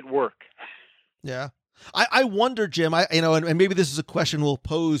and make it work. Yeah. I wonder, Jim, and maybe this is a question we'll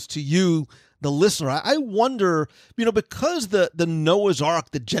pose to you, the listener. I wonder, because the Noah's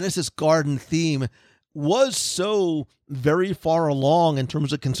Ark, the Genesis Garden theme was so very far along in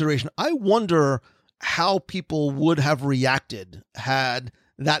terms of consideration, I wonder how people would have reacted had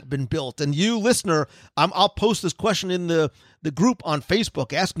that been built. And you, listener, I'll post this question in the group on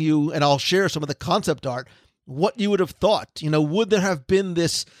Facebook asking you, and I'll share some of the concept art, what you would have thought. Would there have been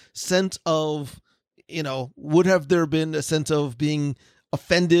this sense of, would have there been a sense of being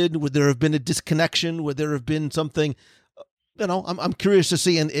offended? Would there have been a disconnection? Would there have been something, I'm curious to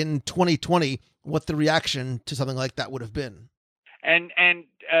see in 2020 what the reaction to something like that would have been. And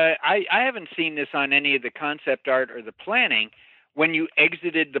I haven't seen this on any of the concept art or the planning. When you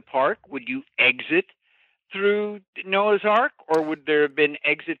exited the park, would you exit through Noah's Ark, or would there have been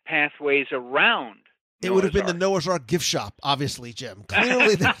exit pathways around? It would have been the Noah's Ark gift shop, obviously, Jim.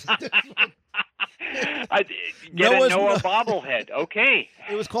 Clearly, get a Noah bobblehead. Okay.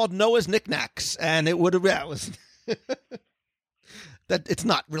 It was called Noah's Knickknacks, and it would have. Yeah, it was. That it's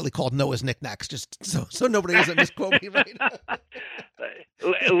not really called Noah's Knickknacks, just so nobody doesn't misquote me, right?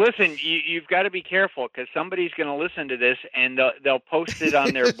 Listen, you've got to be careful because somebody's going to listen to this and they'll post it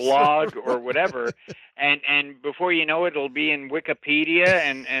on their blog or whatever, and before you know it, it'll be in Wikipedia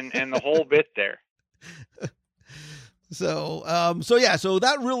and the whole bit there. So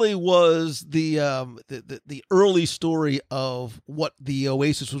that really was the early story of what the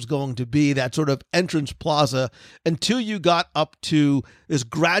Oasis was going to be, that sort of entrance plaza, until you got up to this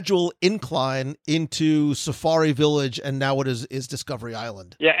gradual incline into Safari Village, and now it is Discovery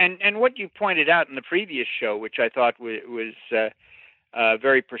Island. Yeah, and what you pointed out in the previous show, which I thought was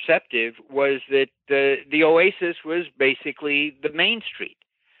very perceptive, was that the Oasis was basically the main street.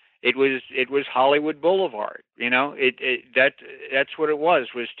 It was Hollywood Boulevard, that's what it was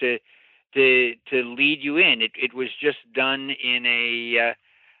to to lead you in. It was just done in a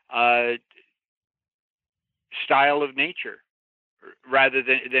style of nature rather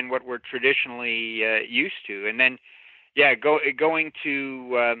than what we're traditionally used to. And then, going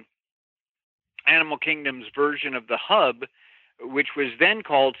to Animal Kingdom's version of the hub, which was then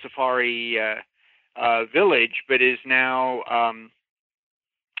called Safari Village, but is now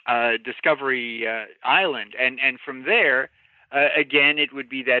Discovery Island. And from there, again, it would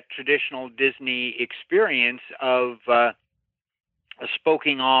be that traditional Disney experience of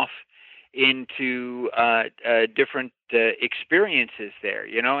spoking off into different experiences there,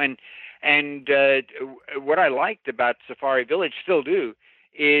 and what I liked about Safari Village, still do,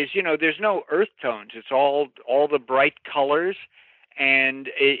 is there's no earth tones. It's all the bright colors, and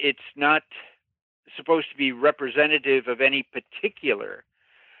it's not supposed to be representative of any particular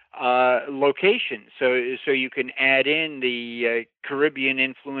location. So you can add in the Caribbean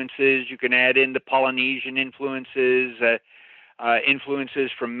influences, you can add in the Polynesian influences,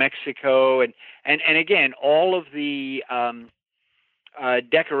 influences from Mexico, and again, all of the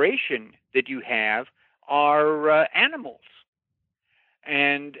decoration that you have are animals.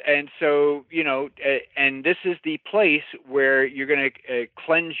 And so and this is the place where you're going to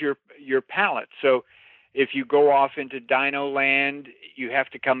cleanse your palate. So if you go off into Dino Land, you have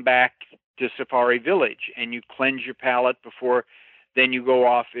to come back to Safari Village and you cleanse your palate before then you go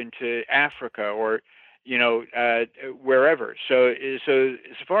off into Africa or wherever. So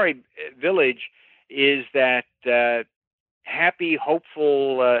Safari Village is that happy,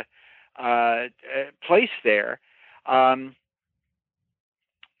 hopeful place there. And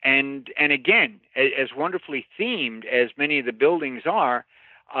again, as wonderfully themed as many of the buildings are,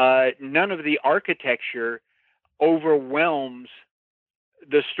 none of the architecture overwhelms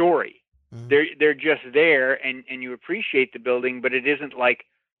the story. Mm-hmm. They're just there, and you appreciate the building, but it isn't like,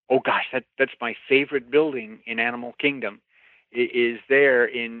 oh gosh, that's my favorite building in Animal Kingdom. It is there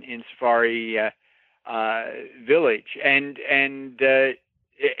in Safari Village, and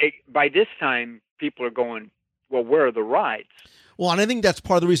by this time people are going, well, where are the rides? Well, and I think that's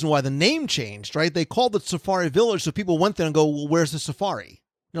part of the reason why the name changed, right? They called it Safari Village, so people went there and go, well, where's the safari?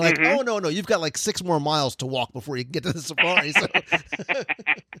 They're like, mm-hmm. Oh, no, you've got like 6 more miles to walk before you can get to the safari. So.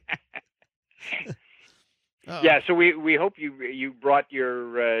 Yeah, so we hope you brought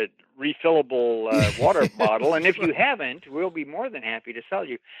your refillable water bottle, and if you haven't, we'll be more than happy to sell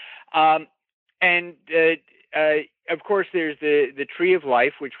you. And of course, there's the Tree of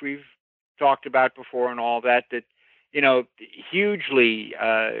Life, which we've talked about before, and all that hugely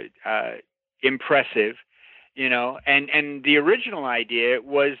impressive, and the original idea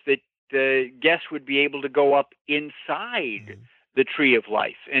was that the guests would be able to go up inside the Tree of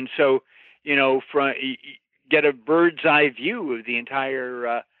Life, and so get a bird's eye view of the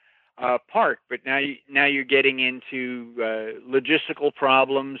entire park. But now you're getting into logistical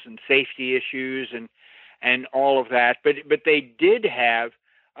problems and safety issues and all of that. But they did have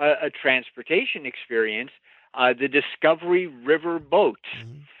a transportation experience, the Discovery River boats,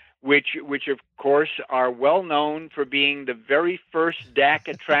 which of course are well known for being the very first DAC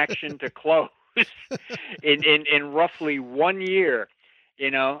attraction to close in roughly 1 year.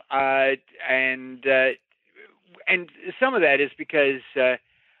 And some of that is because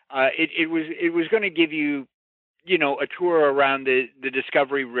it was going to give you a tour around the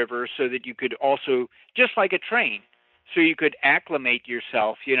Discovery River, so that you could also, just like a train, so you could acclimate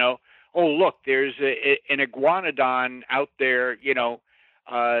yourself. Oh, look, there's an iguanodon out there,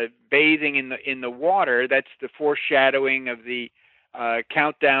 bathing in the water. That's the foreshadowing of the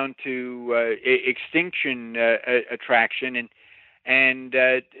countdown to extinction attraction. And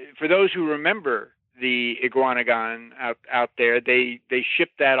for those who remember the iguanodon out there, they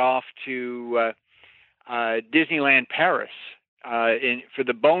shipped that off to Disneyland Paris for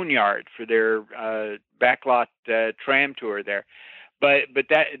the Boneyard, for their backlot tram tour there. But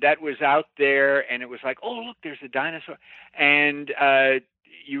that was out there, and it was like, oh, look, there's a dinosaur. And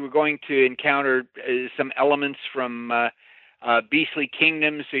you were going to encounter some elements from Beastly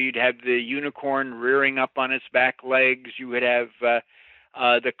Kingdom, so you'd have the unicorn rearing up on its back legs. You would have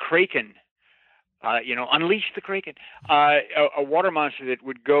the Kraken, Unleash the Kraken, a water monster that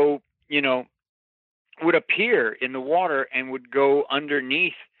would go, would appear in the water and would go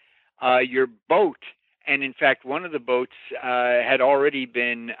underneath your boat. And in fact, one of the boats had already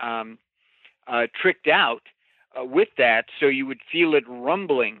been tricked out with that, so you would feel it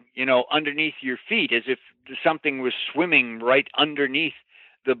rumbling, underneath your feet, as if something was swimming right underneath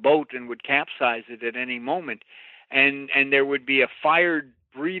the boat and would capsize it at any moment. And there would be a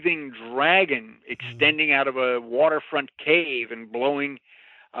fire-breathing dragon extending out of a waterfront cave and blowing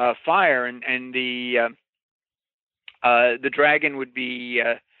fire, and the dragon would be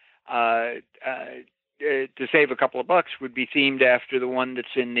to save a couple of bucks would be themed after the one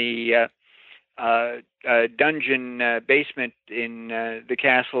that's in the dungeon basement in the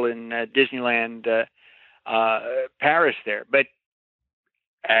castle in Disneyland Paris there. But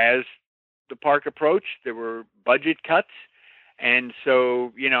as the park approached, there were budget cuts, and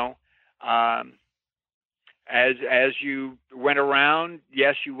so as you went around,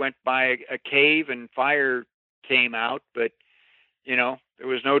 yes, you went by a cave and fire came out, but there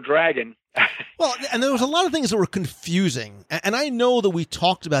was no dragon. Well, and there was a lot of things that were confusing, and I know that we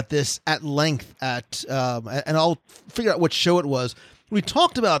talked about this at length and I'll figure out what show it was. We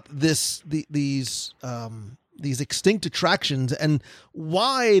talked about these extinct attractions and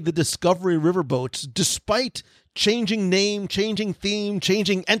why the Discovery riverboats, despite changing name, changing theme,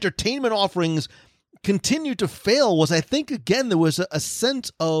 changing entertainment offerings, continue to fail. Was, I think, again, there was a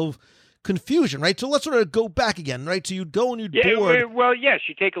sense of confusion, right? So let's sort of go back again, right? So you'd go and you'd board. Well, yes,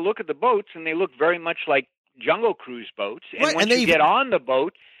 you take a look at the boats, and they look very much like Jungle Cruise boats. And right, once you get on the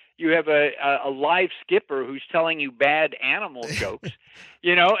boat, you have a live skipper who's telling you bad animal jokes,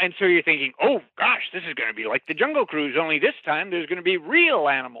 and so you're thinking, oh, gosh, this is going to be like the Jungle Cruise, only this time there's going to be real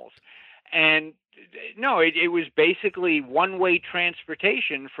animals. And no, it was basically one-way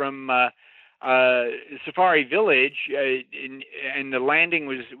transportation from Safari Village, and the landing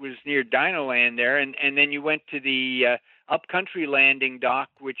was near Dino Land there, and then you went to the upcountry landing dock,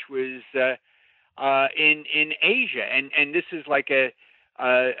 which was in Asia, and this is like a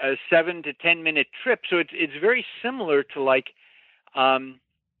 7 to 10 minute trip, so it's very similar to like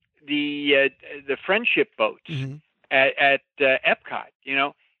the friendship boats at Epcot.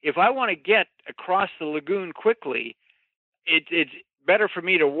 If I want to get across the lagoon quickly, it's better for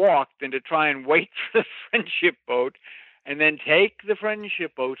me to walk than to try and wait for the friendship boat and then take the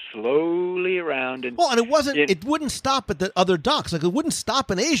friendship boat slowly around. And it wouldn't stop at the other docks. Like, it wouldn't stop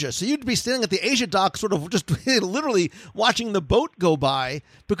in Asia. So you'd be standing at the Asia dock sort of just literally watching the boat go by,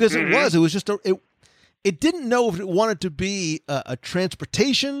 because it was just it didn't know if it wanted to be a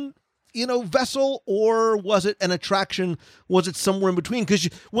transportation vessel, or was it an attraction? Was it somewhere in between? Because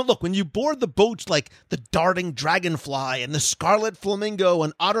when you board the boats like the Darting Dragonfly and the Scarlet Flamingo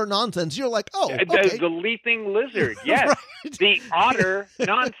and Otter Nonsense, you're like, oh, okay. The Leaping Lizard, yes, right. The Otter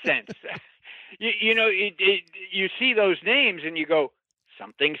Nonsense. You see those names and you go,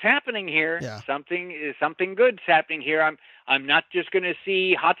 something's happening here. Yeah. Something good's happening here. I'm not just going to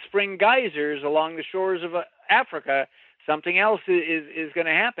see hot spring geysers along the shores of Africa. Something else is going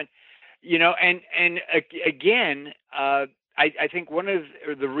to happen. And again, I think one of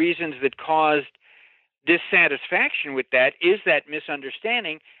the reasons that caused dissatisfaction with that is that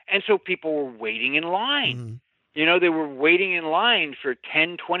misunderstanding, and so people were waiting in line. They were waiting in line for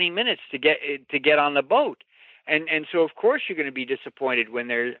 10, 20 minutes to get on the boat, and so of course you're going to be disappointed when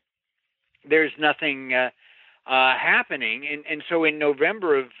there's nothing happening. And so in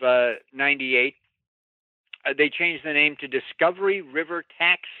November of '98, they changed the name to Discovery River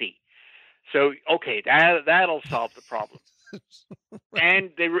Taxi. So, okay, that'll solve the problem. Right.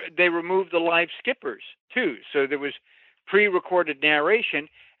 And they removed the live skippers, too. So there was pre-recorded narration.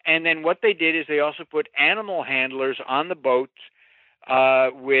 And then what they did is they also put animal handlers on the boats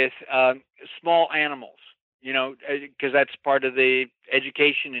with small animals, because that's part of the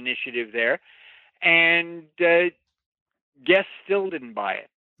education initiative there. And guests still didn't buy it.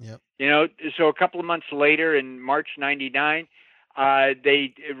 Yep. So a couple of months later, in March '99,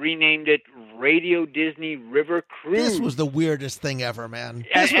 they renamed it Radio Disney River Cruise. This was the weirdest thing ever, man.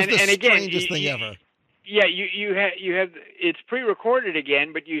 This was the strangest thing ever. Yeah, you have it's pre-recorded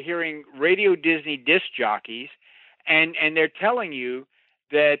again, but you're hearing Radio Disney disc jockeys, and they're telling you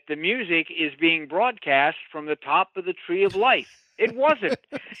that the music is being broadcast from the top of the Tree of Life. It wasn't.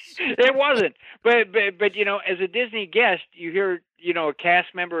 It wasn't. But as a Disney guest, you hear a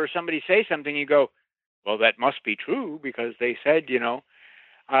cast member or somebody say something, you go, well, that must be true because they said,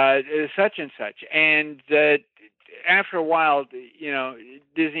 such and such. And after a while,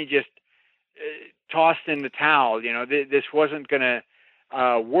 Disney just tossed in the towel. This wasn't going to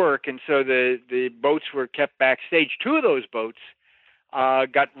work. And so the boats were kept backstage. Two of those boats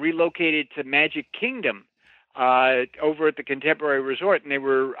got relocated to Magic Kingdom over at the Contemporary Resort, and they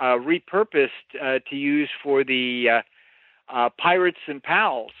were repurposed to use for the Pirates and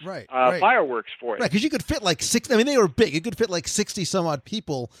Pals right. fireworks for it. Right, because you could fit like six. I mean, they were big. You could fit like 60 some odd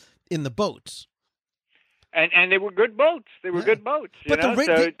people in the boats. And they were good boats. They were good boats. But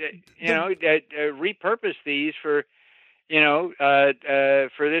repurpose these for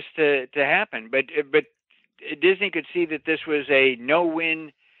for this to happen. But Disney could see that this was a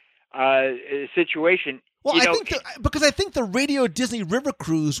no-win situation. Well, because I think the Radio Disney River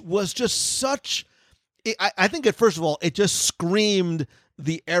Cruise was just such. I think first of all, it just screamed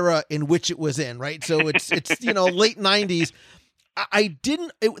the era in which it was in, right? So it's late 90s.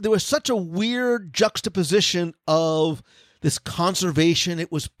 There was such a weird juxtaposition of this conservation.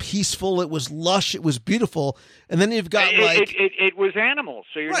 It was peaceful. It was lush. It was beautiful. And then you've got it was animals.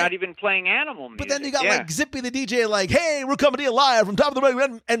 So you're Right. not even playing animal music. But then you got like Zippy the DJ, like, hey, we're coming to you live from top of the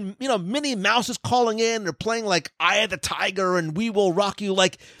road. And Minnie Mouse is calling in. They're playing like Eye of the Tiger and We Will Rock You.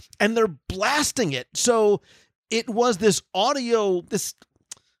 And they're blasting it. So it was this audio,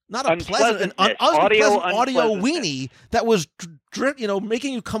 not a pleasant, an unpleasant audio weenie that was,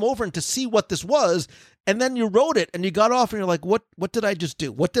 making you come over and to see what this was. And then you wrote it and you got off and you're like, what did I just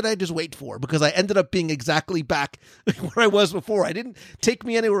do? What did I just wait for? Because I ended up being exactly back where I was before. I didn't take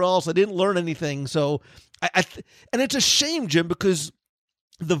me anywhere else. I didn't learn anything. So and it's a shame, Jim, because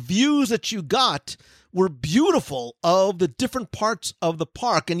the views that you got were beautiful of the different parts of the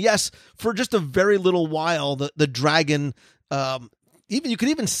park. And yes, for just a very little while, the dragon, even you could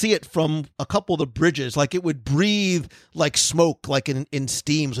even see it from a couple of the bridges, like it would breathe like smoke, like in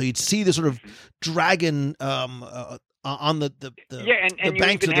steam. So you'd see the sort of dragon on the and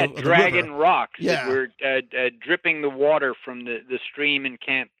banks you even of had the dragon river. rocks Yeah. that were dripping the water from the stream in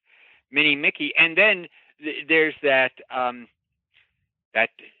Camp Minnie Mickey. And then there's that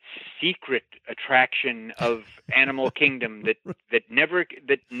secret attraction of Animal Kingdom that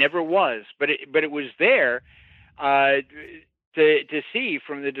never was, but it was there to see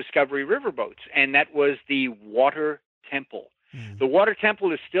from the Discovery riverboats, and that was the Water Temple. The Water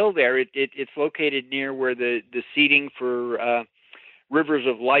Temple is still there. It's located near where the seating for Rivers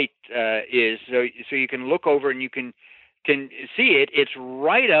of Light is, so you can look over and you can see it. It's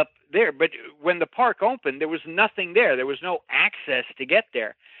right up there. But when the park opened, there was nothing there. There was no access to get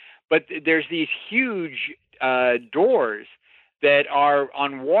there. But there's these huge doors that are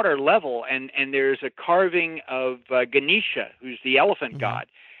on water level, and there's a carving of Ganesha, who's the elephant god.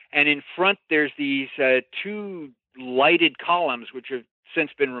 And in front, there's these two lighted columns, which have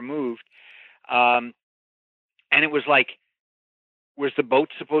since been removed. And it was like, was the boat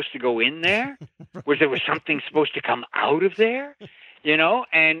supposed to go in there? Was something supposed to come out of there? And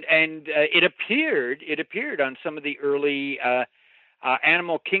it appeared on some of the early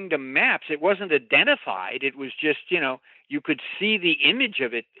Animal Kingdom maps. It wasn't identified. It was just, you could see the image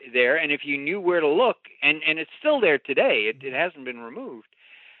of it there, and if you knew where to look, and it's still there today, it hasn't been removed.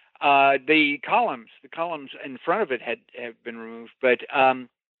 The columns in front of it have been removed, but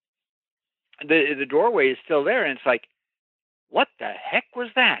the doorway is still there, and it's like, what the heck was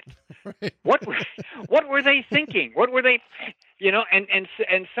that? Right. What were they thinking? What were they,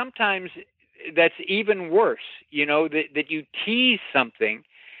 and sometimes that's even worse, that you tease something,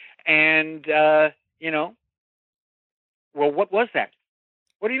 and well, what was that?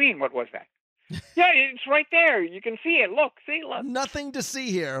 What do you mean, what was that? Yeah, it's right there. You can see it. Look. Nothing to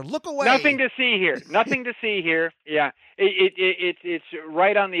see here. Look away. Nothing to see here. Nothing to see here. Yeah, it's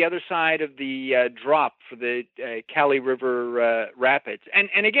right on the other side of the drop for the Cali River Rapids.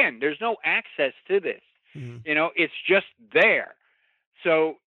 And again, there's no access to this. It's just there.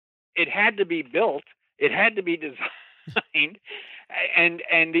 So it had to be built. It had to be designed.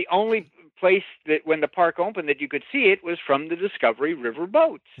 And the only place that when the park opened that you could see it was from the Discovery River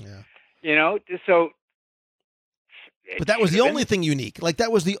boats. Yeah. So. But that was the only thing unique. Like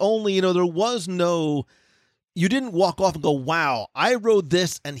that was the only, there was no, you didn't walk off and go, wow, I rode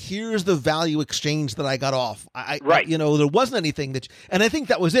this and here's the value exchange that I got off. Right. There wasn't anything and I think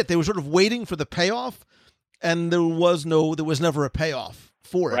that was it. They were sort of waiting for the payoff, and there was never a payoff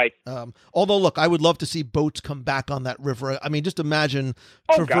for it. Right. Although, look, I would love to see boats come back on that river. I mean, just imagine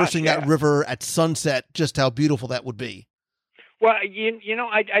traversing that river at sunset, just how beautiful that would be. Well,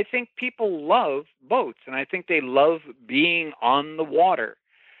 I think people love boats, and I think they love being on the water,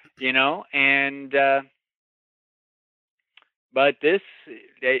 and but this,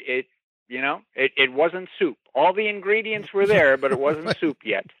 it wasn't soup. All the ingredients were there, but it wasn't soup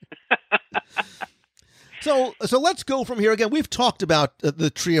yet. So let's go from here. Again, we've talked about the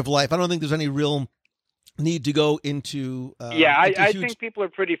Tree of Life. I don't think there's any real need to go into. I think people are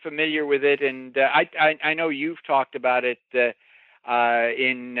pretty familiar with it, and I know you've talked about it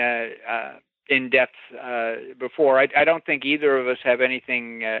in depth before. I don't think either of us have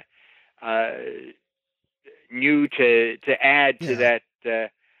anything new to add to that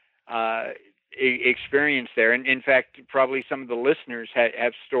experience there. And in fact, probably some of the listeners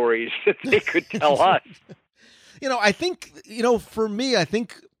have stories that they could tell us. I think, for me, I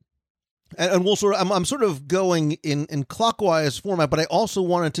think And we'll sort of, I'm sort of going in clockwise format, but I also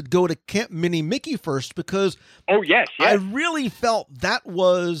wanted to go to Camp Mini Mickey first because I really felt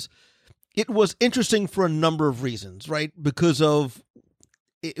it was interesting for a number of reasons, right? Because of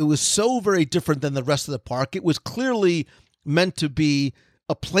it was so very different than the rest of the park. It was clearly meant to be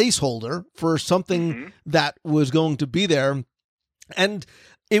a placeholder for something that was going to be there. And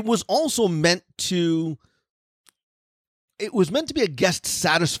it was also meant to be a guest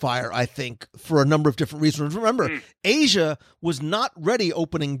satisfier, I think, for a number of different reasons. Remember, Asia was not ready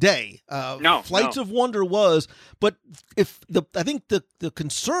opening day. Flights of Wonder was, but I think the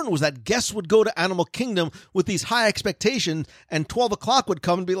concern was that guests would go to Animal Kingdom with these high expectations, and 12 o'clock would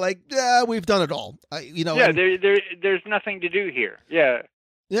come and be like, "Yeah, we've done it all." There's nothing to do here. Yeah.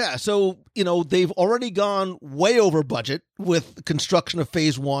 Yeah, so, they've already gone way over budget with construction of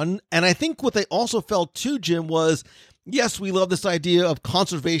Phase 1, and I think what they also felt too, Jim, was, yes, we love this idea of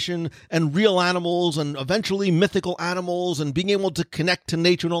conservation and real animals and eventually mythical animals and being able to connect to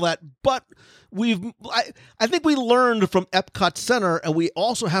nature and all that, but I think we learned from Epcot Center, and we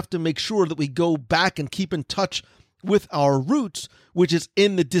also have to make sure that we go back and keep in touch with our roots, which is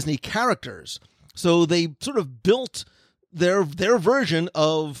in the Disney characters. So they sort of built their version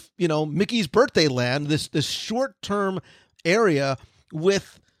of, Mickey's Birthday Land, this short-term area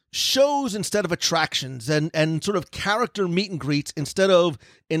with shows instead of attractions and sort of character meet and greets instead of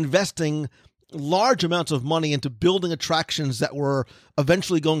investing large amounts of money into building attractions that were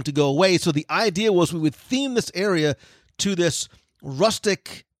eventually going to go away. So the idea was we would theme this area to this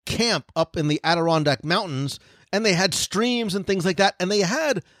rustic camp up in the Adirondack Mountains, and they had streams and things like that, and they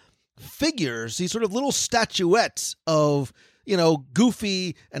had figures, these sort of little statuettes of,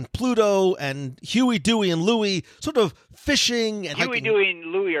 Goofy and Pluto and Huey, Dewey, and Louie sort of fishing. And Huey, Dewey, and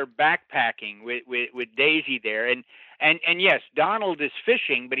Louie are backpacking with Daisy there. And yes, Donald is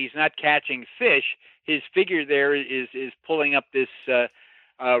fishing, but he's not catching fish. His figure there is pulling up this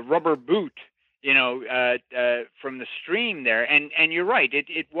rubber boot, from the stream there. And you're right,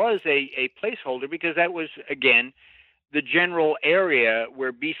 it was a placeholder because that was, again, the general area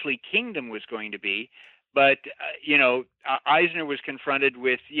where Beastly Kingdom was going to be. But, Eisner was confronted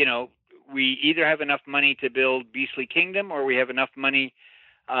with, we either have enough money to build Beastly Kingdom or we have enough money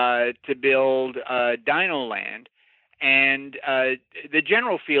to build Dino Land. And the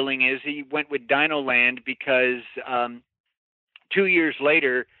general feeling is he went with Dino Land because 2 years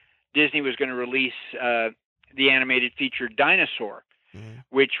later, Disney was going to release the animated feature Dinosaur,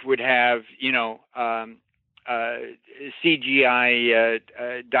 which would have, CGI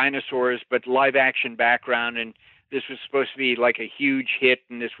dinosaurs, but live action background, and this was supposed to be like a huge hit,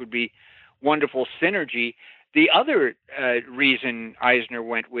 and this would be wonderful synergy. The other reason Eisner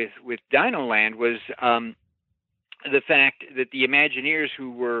went with Dino Land was the fact that the Imagineers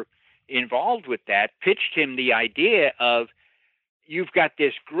who were involved with that pitched him the idea of, you've got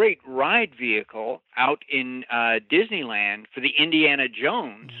this great ride vehicle out in Disneyland for the Indiana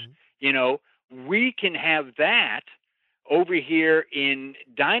Jones, we can have that over here in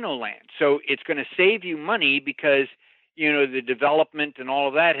Dino Land. So it's going to save you money because, the development and all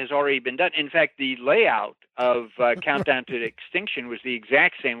of that has already been done. In fact, the layout of Countdown to Extinction was the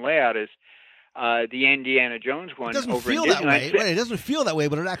exact same layout as the Indiana Jones one. It doesn't over feel in that Disneyland. way. Right? It doesn't feel that way,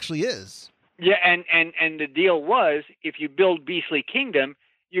 but it actually is. Yeah, and the deal was, if you build Beastly Kingdom,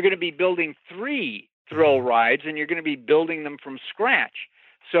 you're going to be building 3 thrill rides, and you're going to be building them from scratch.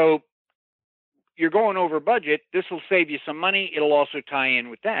 So you're going over budget. This will save you some money. It'll also tie in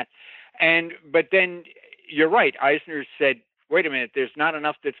with that. But then you're right. Eisner said, wait a minute, there's not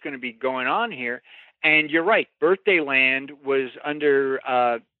enough that's going to be going on here. And you're right. Birthday Land was under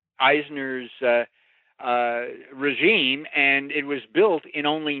Eisner's regime, and it was built in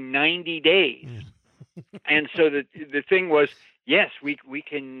only 90 days. And so the thing was, yes, we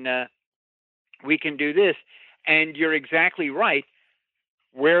can do this. And you're exactly right.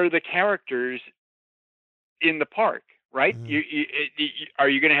 Where are the characters in the park, right? Are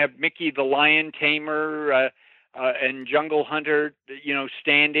you going to have Mickey the Lion Tamer and Jungle Hunter,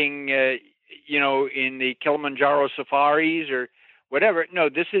 standing, in the Kilimanjaro safaris or whatever? No,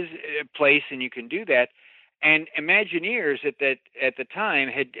 this is a place, and you can do that. And Imagineers at the time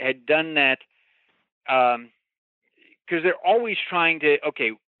had done that because they're always trying to,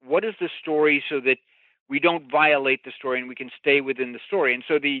 okay, what is the story so that we don't violate the story and we can stay within the story? And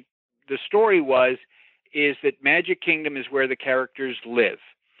so the story is that Magic Kingdom is where the characters live.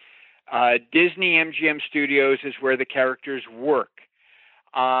 Disney MGM Studios is where the characters work.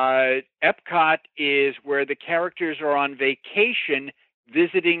 Epcot is where the characters are on vacation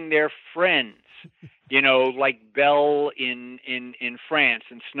visiting their friends. like Belle in France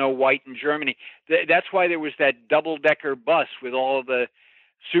and Snow White in Germany. That's why there was that double-decker bus with all the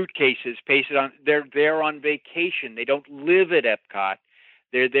suitcases pasted on. They're there on vacation. They don't live at Epcot.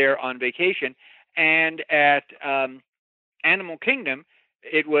 They're there on vacation. And at Animal Kingdom,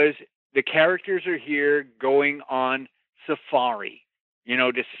 it was the characters are here going on safari,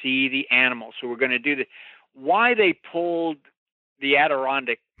 to see the animals. So we're going to do this. Why they pulled the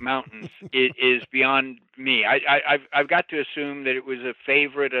Adirondack Mountains is beyond me. I've got to assume that it was a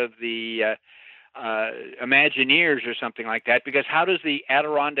favorite of the Imagineers or something like that, because how does the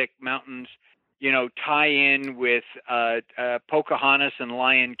Adirondack Mountains tie in with Pocahontas and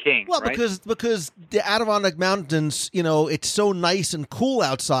Lion King? Well, right? because the Adirondack Mountains, it's so nice and cool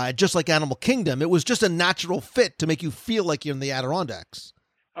outside, just like Animal Kingdom. It was just a natural fit to make you feel like you're in the Adirondacks.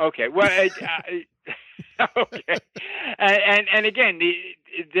 Okay. Well, okay. And again,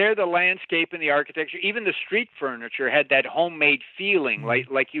 they're the landscape and the architecture. Even the street furniture had that homemade feeling,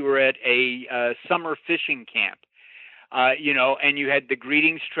 like you were at a summer fishing camp. And you had the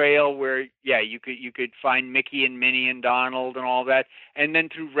greetings trail where, you could find Mickey and Minnie and Donald and all that. And then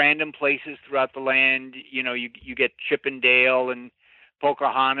through random places throughout the land, you get Chip and Dale and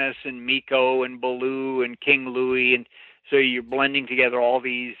Pocahontas and Meeko and Baloo and King Louie. And so you're blending together all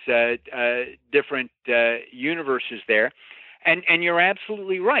these different universes there. And you're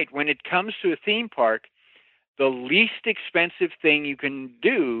absolutely right. When it comes to a theme park, the least expensive thing you can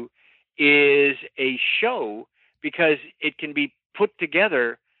do is a show, because it can be put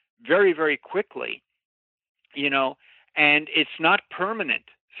together very, very quickly, and it's not permanent.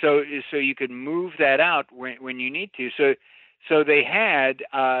 So you can move that out when you need to. So they had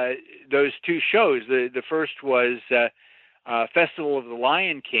those two shows. The first was Festival of the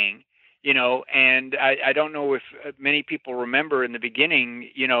Lion King, and I don't know if many people remember in the beginning,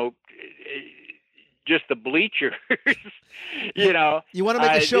 just the bleachers, You want to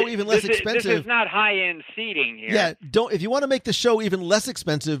make the show even less expensive. This is not high-end seating here. Yeah, if you want to make the show even less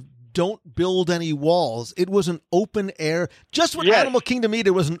expensive, don't build any walls. It was an open air. Just what Animal Kingdom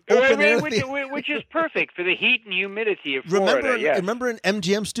needed was an open air which is perfect for the heat and humidity of Florida. Remember in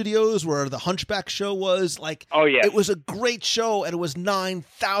MGM Studios where the Hunchback show was? Oh, yes. It was a great show, and it was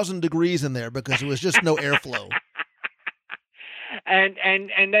 9,000 degrees in there because it was just no airflow. And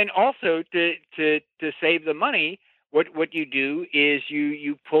then also to save the money, what you do is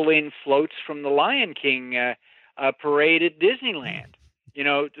you pull in floats from the Lion King parade at Disneyland,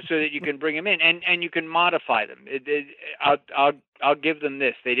 so that you can bring them in, and you can modify them. I'll give them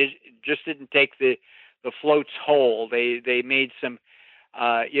this: they just didn't take the floats whole. They made some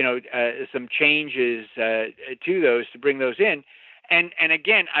some changes to those to bring those in, and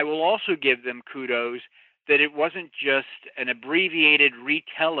again, I will also give them kudos that it wasn't just an abbreviated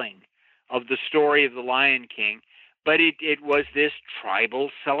retelling of the story of the Lion King, but it was this tribal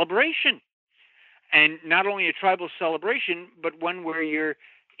celebration. And not only a tribal celebration, but one where you're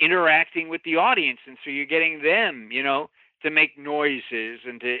interacting with the audience. And so you're getting them, to make noises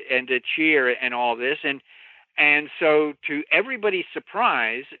and to cheer and all this. And so to everybody's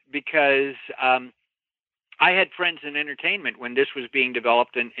surprise, because I had friends in entertainment when this was being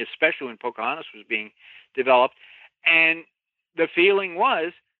developed, and especially when Pocahontas was being developed, and the feeling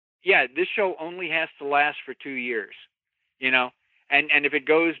was, this show only has to last for 2 years, and if it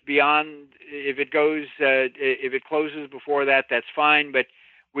goes beyond, if it closes before that, that's fine, but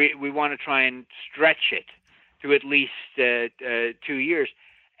we want to try and stretch it to at least 2 years.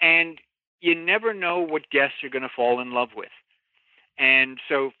 And you never know what guests are going to fall in love with. And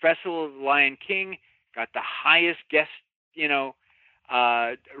so Festival of the Lion King got the highest guest,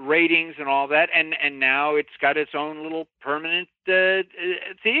 ratings and all that, and now it's got its own little permanent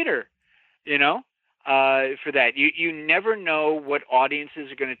theater, for that. You never know what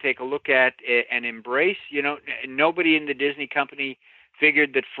audiences are going to take a look at and embrace. Nobody in the Disney company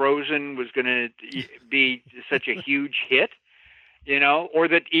figured that Frozen was going to be such a huge hit, or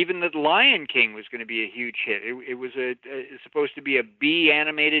that even the Lion King was going to be a huge hit. It was supposed to be a B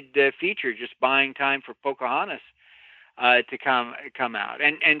animated feature, just buying time for Pocahontas to come out.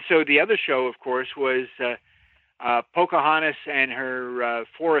 And so the other show, of course, was Pocahontas and her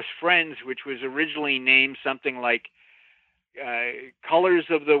forest friends, which was originally named something like Colors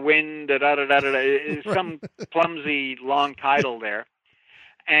of the Wind, some clumsy long title there.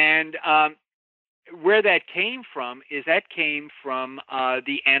 And where that came from is that came from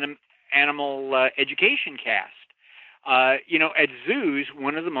the animal education cast. At zoos,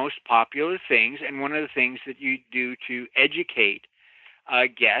 one of the most popular things, and one of the things that you do to educate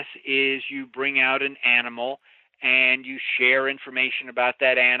guests, is you bring out an animal and you share information about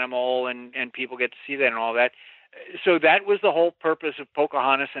that animal, and people get to see that and all that. So that was the whole purpose of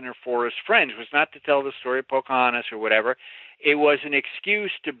Pocahontas and her forest friends, was not to tell the story of Pocahontas or whatever. It was an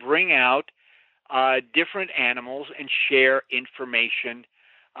excuse to bring out different animals and share information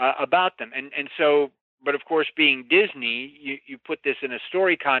about them. And so, but of course, being Disney, you put this in a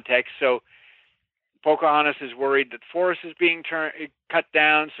story context. So Pocahontas is worried that the forest is being cut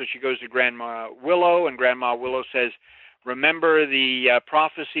down, so she goes to Grandma Willow, and Grandma Willow says, remember the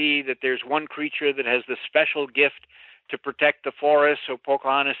prophecy that there's one creature that has the special gift to protect the forest. So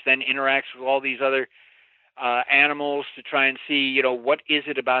Pocahontas then interacts with all these other animals to try and see, what is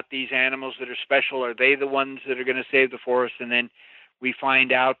it about these animals that are special? Are they the ones that are going to save the forest? And then we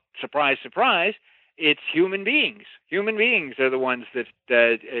find out, surprise, surprise, it's human beings. Human beings are the ones that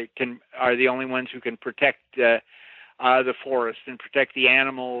are the only ones who can protect the forest and protect the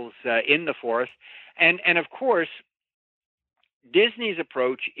animals in the forest. And of course, Disney's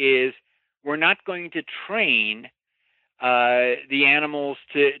approach is we're not going to train the animals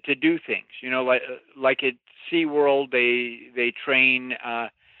to do things. Like at SeaWorld, they train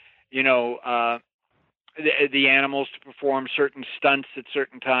the animals to perform certain stunts at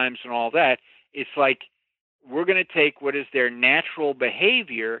certain times and all that. It's like we're going to take what is their natural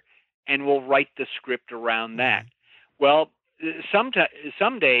behavior and we'll write the script around that. Well, some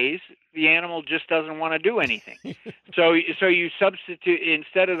days the animal just doesn't want to do anything. So you substitute,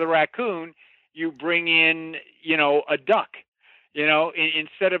 instead of the raccoon, you bring in, a duck.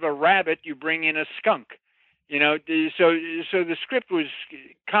 Instead of a rabbit, you bring in a skunk. So the script was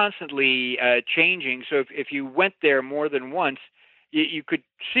constantly changing. So if you went there more than once, you could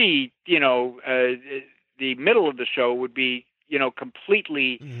see, the middle of the show would be,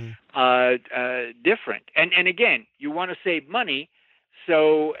 completely different. And again, you want to save money.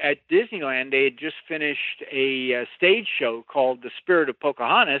 So at Disneyland, they had just finished a stage show called The Spirit of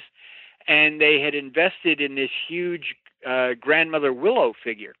Pocahontas, and they had invested in this huge Grandmother Willow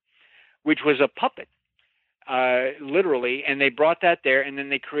figure, which was a puppet, literally. And they brought that there, and then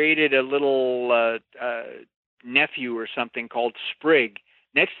they created a little nephew or something called Sprig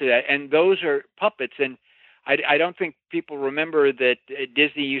next to that. And those are puppets. And I don't think people remember that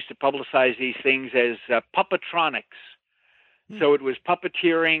Disney used to publicize these things as puppetronics. So it was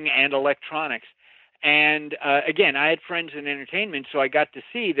puppeteering and electronics. And again, I had friends in entertainment, so I got to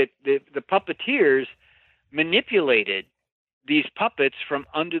see that the puppeteers manipulated these puppets from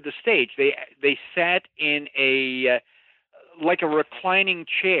under the stage. They sat in like a reclining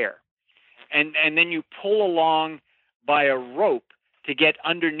chair, and then you pull along by a rope to get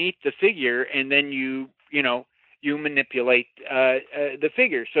underneath the figure, and then you manipulate the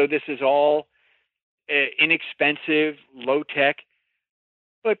figure. So this is all inexpensive, low tech,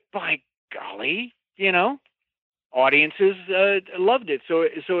 but by golly, audiences loved it.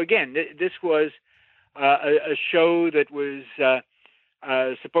 So again, this was a show that was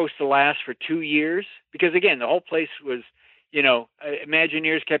supposed to last for 2 years, because again, the whole place was,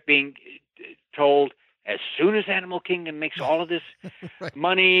 Imagineers kept being told, as soon as Animal Kingdom makes all of this Right.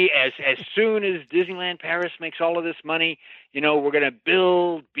 money, as soon as Disneyland Paris makes all of this money, we're going to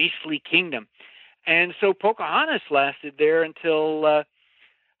build Beastly Kingdom. And so Pocahontas lasted there until,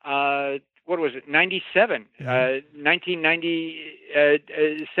 what was it, 97,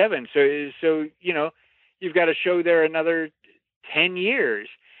 1997. So you've got a show there another 10 years.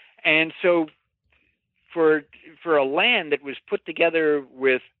 And so for a land that was put together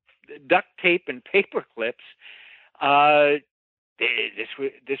with duct tape and paper clips,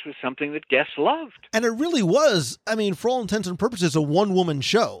 this was something that guests loved. And it really was, for all intents and purposes, a one-woman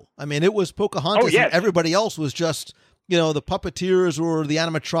show. It was Pocahontas, Oh, yes. and everybody else was just, the puppeteers or the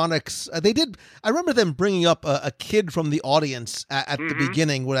animatronics. I remember them bringing up a kid from the audience at the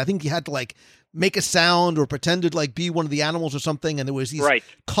beginning, where I think he had to, make a sound or pretend to, be one of the animals or something, and there was these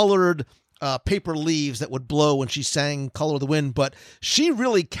colored paper leaves that would blow when she sang Color of the Wind. But she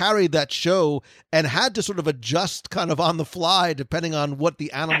really carried that show and had to sort of adjust kind of on the fly depending on what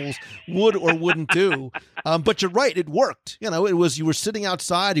the animals would or wouldn't do. But you're right, it worked. It was, you were sitting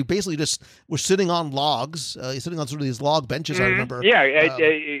outside, you basically just were sitting on logs, sitting on sort of these log benches, I remember. Yeah,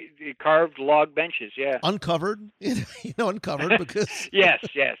 carved log benches, yeah. Uncovered, uncovered because... Yes.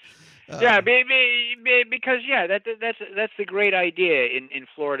 Because that's the great idea in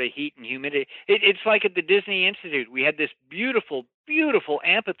Florida, heat and humidity. It's like at the Disney Institute. We had this beautiful, beautiful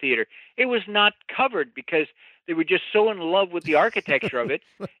amphitheater. It was not covered because they were just so in love with the architecture of it.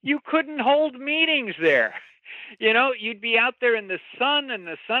 You couldn't hold meetings there. You'd be out there in the sun, and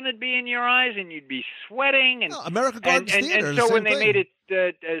the sun would be in your eyes, and you'd be sweating. And America Gardens Theater. And so when they made it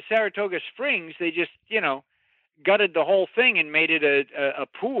Saratoga Springs, they just gutted the whole thing and made it a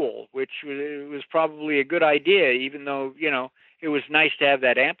pool, which was probably a good idea, even though, it was nice to have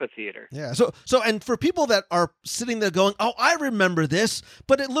that amphitheater. Yeah. So, and for people that are sitting there going, "Oh, I remember this,"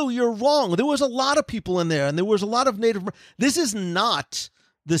 but Lou, you're wrong. There was a lot of people in there, and there was a lot of Native. This is not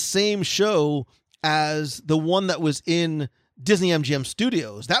the same show as the one that was in Disney MGM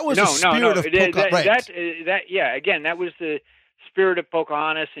Studios. That was the spirit of Pocahontas. Right. Again, that was the spirit of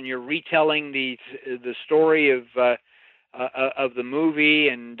Pocahontas, and you're retelling the story of the movie,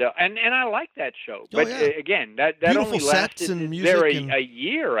 and I like that show. But again, that beautiful only lasted there a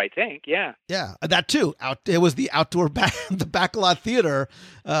year, I think. Yeah, that too. It was the outdoor the Backlot Theater,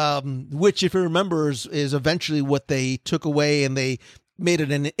 which, if you remember, is eventually what they took away, and they made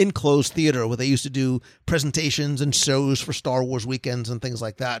it an enclosed theater where they used to do presentations and shows for Star Wars weekends and things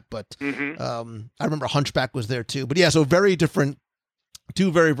like that. But I remember Hunchback was there too. But yeah, so very different.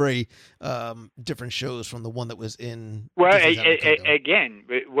 Two very, very different shows from the one that was in. Well, again,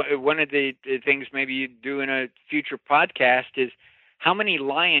 one of the things maybe you do in a future podcast is how many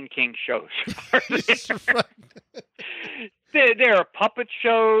Lion King shows are there? There are puppet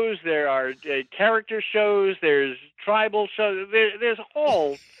shows, there are character shows, there's tribal shows, there's a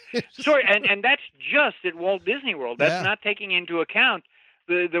whole story, and that's just at Walt Disney World. That's not taking into account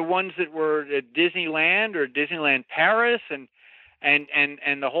the ones that were at Disneyland or Disneyland Paris and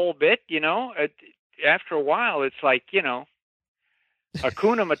the whole bit, after a while, it's like, Hakuna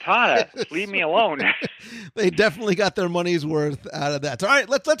Matata, leave me alone. They definitely got their money's worth out of that. All right,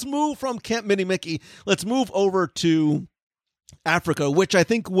 let's move from Camp Minnie Mickey. Let's move over to Africa, which I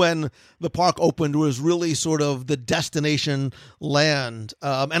think when the park opened was really sort of the destination land.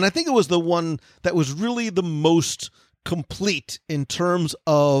 And I think it was the one that was really the most complete in terms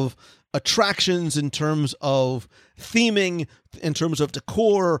of attractions, in terms of theming, in terms of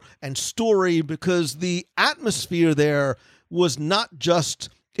decor and story, because the atmosphere there was not just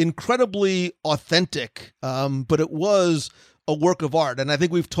incredibly authentic, but it was a work of art. And I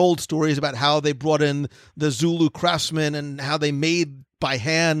think we've told stories about how they brought in the Zulu craftsmen and how they made by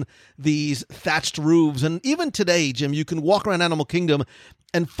hand these thatched roofs. And even today, Jim, you can walk around Animal Kingdom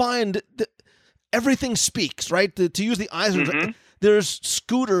and find that everything speaks, right? To use the eyes of there's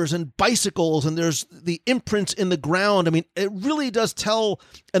scooters and bicycles, and there's the imprints in the ground. I mean, it really does tell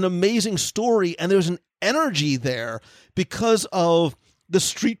an amazing story, and there's an energy there because of the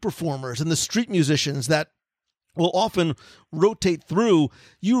street performers and the street musicians that will often rotate through.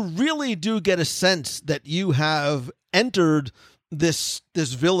 You really do get a sense that you have entered this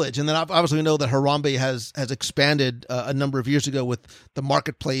village. And then obviously we know that Harambe has expanded a number of years ago with the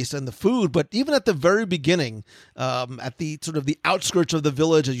marketplace and the food. But even at the very beginning, at the sort of the outskirts of the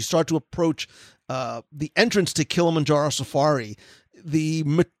village, as you start to approach the entrance to Kilimanjaro Safari, the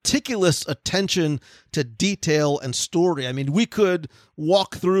meticulous attention to detail and story. I mean, we could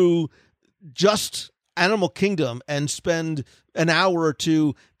walk through just Animal Kingdom and spend an hour or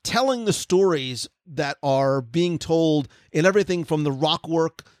two telling the stories that are being told in everything from the rock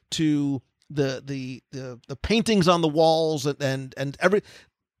work to the paintings on the walls, and every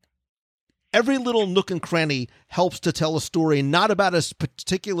little nook and cranny helps to tell a story, not about a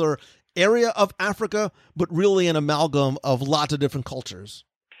particular area of Africa, but really an amalgam of lots of different cultures.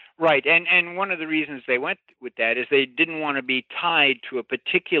 Right, and one of the reasons they went with that is they didn't want to be tied to a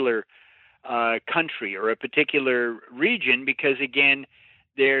particular country or a particular region, because again,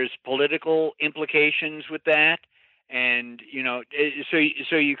 there's political implications with that, and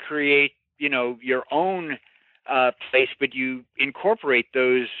so you create your own place, but you incorporate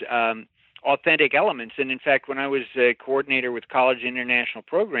those authentic elements. And in fact, when I was a coordinator with college international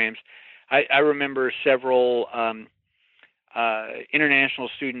programs, I remember several international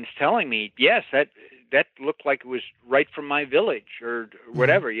students telling me, yes, that looked like it was right from my village or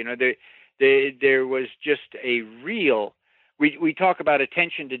whatever. There was just a real. We talk about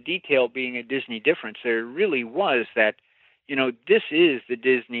attention to detail being a Disney difference. There really was that. This is the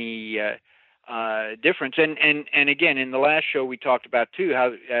Disney difference. And again, in the last show we talked about too how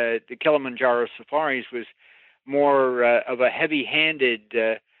the Kilimanjaro Safaris was more of a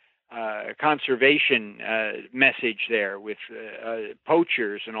heavy-handed conservation message there with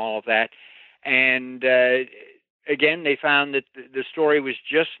poachers and all of that. And again, they found that the story was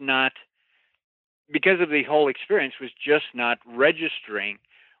just not, because of the whole experience, was just not registering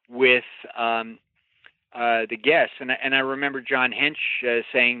with the guests. And I remember John Hench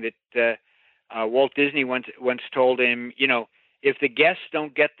saying that Walt Disney once told him, if the guests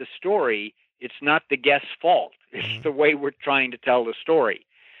don't get the story, it's not the guest's fault. It's the way we're trying to tell the story.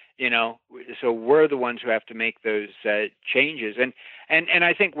 So we're the ones who have to make those changes. And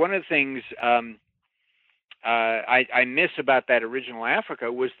I think one of the things I miss about that original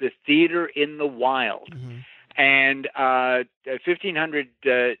Africa was the theater in the wild, and a 1,500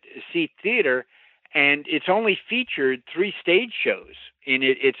 seat theater, and it's only featured 3 stage shows in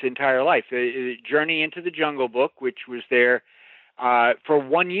its entire life. Journey into the Jungle Book, which was there for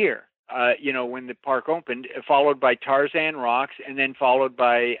 1 year, when the park opened, followed by Tarzan Rocks, and then followed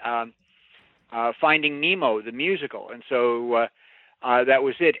by Finding Nemo, the musical. And so that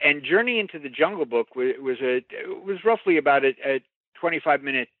was it. And Journey into the Jungle Book was roughly about a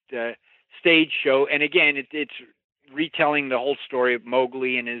 25-minute stage show. And again, it's retelling the whole story of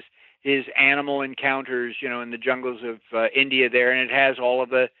Mowgli and his animal encounters, in the jungles of India there. And it has all of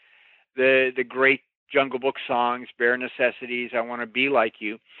the great Jungle Book songs, Bare Necessities, I Want to Be Like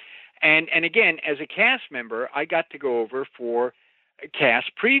You. And again, as a cast member, I got to go over for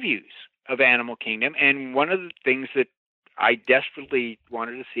cast previews of Animal Kingdom. And one of the things that I desperately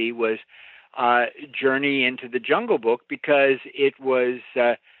wanted to see was Journey into the Jungle Book, because it was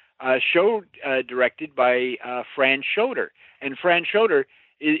a show directed by Fran Schroeder. And Fran Schroeder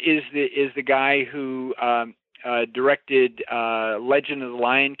is the guy who directed Legend of the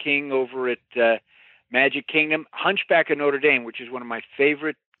Lion King over at Magic Kingdom, Hunchback of Notre Dame, which is one of my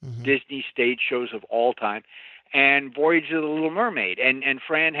favorite Disney stage shows of all time, and Voyage of the Little Mermaid. And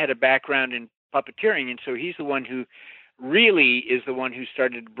Fran had a background in puppeteering, and so he's the one who really is the one who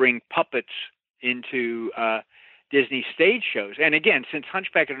started to bring puppets into Disney stage shows. And again, since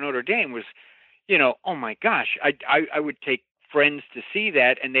Hunchback of Notre Dame was, oh my gosh, I would take friends to see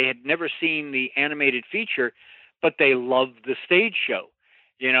that, and they had never seen the animated feature, but they loved the stage show,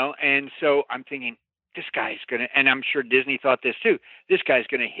 and so I'm thinking, this guy's going to, and I'm sure Disney thought this too, this guy's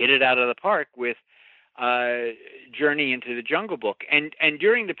going to hit it out of the park with Journey into the Jungle Book. And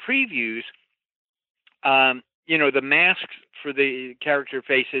during the previews, the masks for the character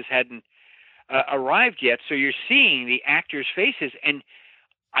faces hadn't arrived yet, so you're seeing the actors' faces, and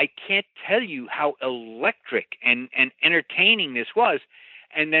I can't tell you how electric and entertaining this was.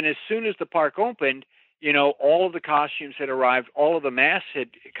 And then as soon as the park opened, all of the costumes had arrived, all of the masks had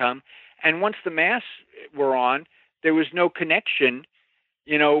come, and once the masks were on, there was no connection,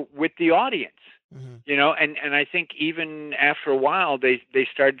 with the audience. And I think even after a while, they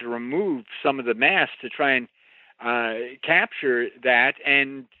started to remove some of the masks to try and capture that.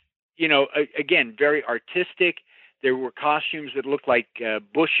 And, again, very artistic. There were costumes that looked like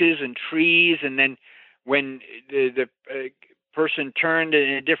bushes and trees. And then when the person turned in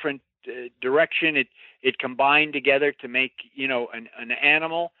a different direction, it combined together to make, an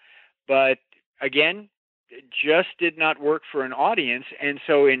animal. But again, it just did not work for an audience. And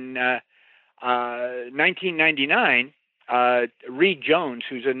so in 1999, Reed Jones,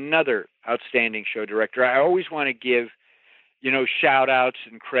 who's another outstanding show director, I always want to give, shout outs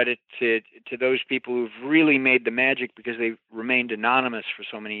and credit to those people who've really made the magic, because they've remained anonymous for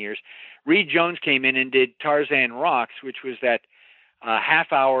so many years. Reed Jones came in and did Tarzan Rocks, which was that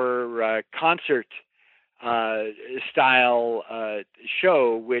half-hour concert style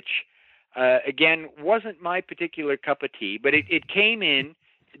show, which again wasn't my particular cup of tea, but it came in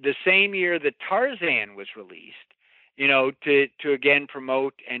the same year that Tarzan was released, to again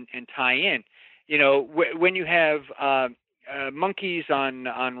promote and tie in. When you have monkeys on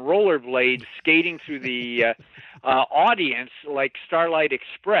rollerblades skating through the audience like Starlight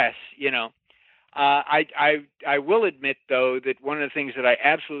Express, I will admit, though, that one of the things that I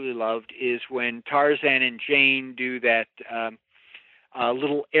absolutely loved is when Tarzan and Jane do that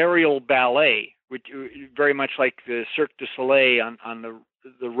little aerial ballet, which very much like the Cirque du Soleil on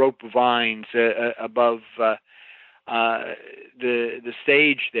the rope vines above the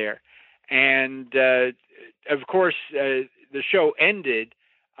stage there. And of course, the show ended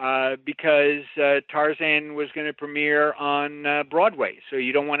because Tarzan was going to premiere on Broadway. So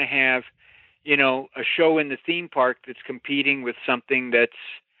you don't want to have, a show in the theme park that's competing with something that's,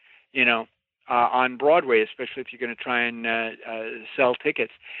 on Broadway, especially if you're going to try and sell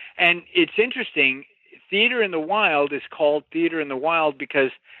tickets. And it's interesting, Theater in the Wild is called Theater in the Wild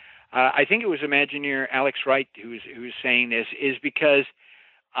because I think it was Imagineer Alex Wright who was saying this, is because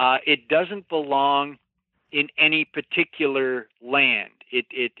it doesn't belong in any particular land.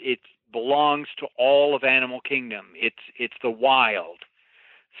 It belongs to all of Animal Kingdom. It's the wild.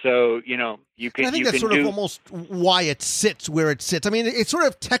 So, you can. I think that's sort of almost why it sits where it sits. I mean, it's sort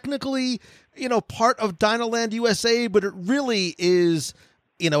of technically, part of Dinoland USA, but it really is,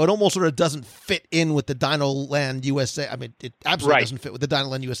 it almost sort of doesn't fit in with the Dinoland USA. I mean, it absolutely doesn't fit with the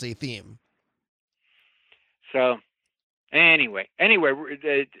Dinoland USA theme. So, anyway,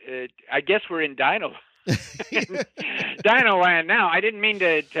 I guess we're in Dino Dino Land. Now, I didn't mean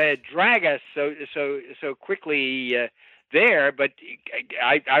to drag us so quickly there, but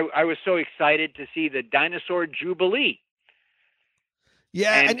I was so excited to see the Dinosaur Jubilee.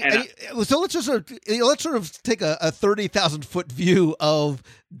 Yeah, and so let's just sort of take a 30,000-foot view of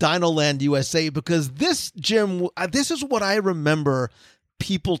Dinoland USA, because this, Jim, this is what I remember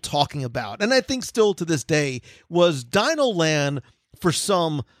people talking about, and I think still to this day, was Dinoland for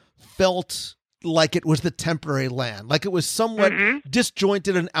some felt like it was the temporary land, like it was somewhat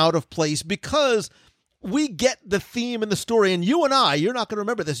disjointed and out of place, because we get the theme and the story, and you and I, you're not going to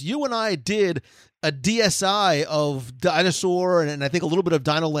remember this, you and I did a DSI of Dinosaur and I think a little bit of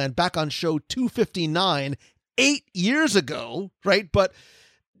Dinoland back on show 259 8 years ago, right? But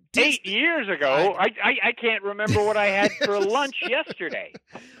 8 years ago, I can't remember what I had for lunch yesterday.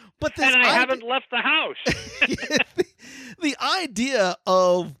 But and I haven't left the house. The idea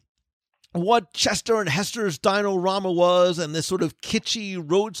of what Chester and Hester's Dino-Rama was and this sort of kitschy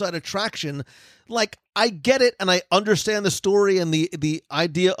roadside attraction, like, I get it and I understand the story and the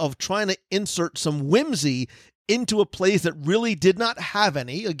idea of trying to insert some whimsy into a place that really did not have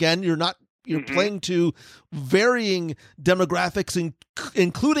any. Again, you're playing to varying demographics,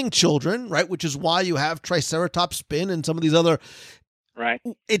 including children, right? Which is why you have Triceratops Spin and some of these other. Right.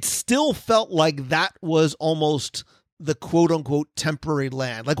 It still felt like that was almost the quote-unquote temporary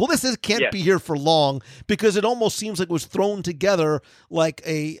land. Like, well, can't be here for long, because it almost seems like it was thrown together like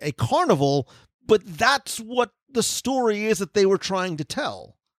a carnival, but that's what the story is that they were trying to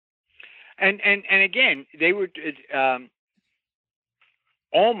tell. And again, they were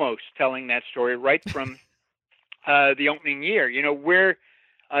almost telling that story right from the opening year. You know, where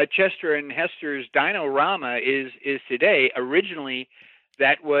Chester and Hester's Dino-Rama is today, originally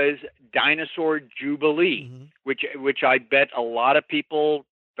that was Dinosaur Jubilee, which I bet a lot of people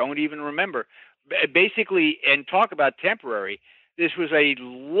don't even remember. Basically, and talk about temporary, this was a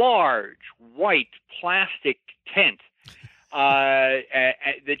large white plastic tent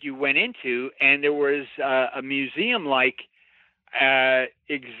that you went into, and there was a museum-like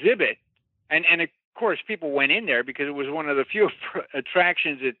exhibit, and of course people went in there because it was one of the few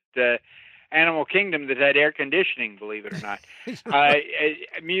attractions at Animal Kingdom that had air conditioning, believe it or not.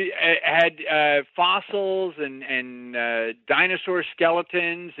 Had fossils and dinosaur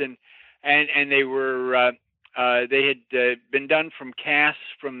skeletons, and they were they had been done from casts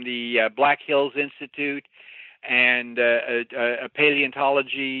from the Black Hills Institute and a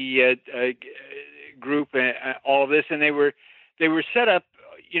paleontology group, all of this, and they were set up,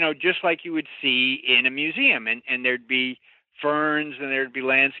 you know, just like you would see in a museum, and there'd be ferns and there'd be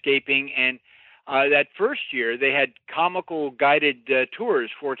landscaping. And that first year they had comical guided tours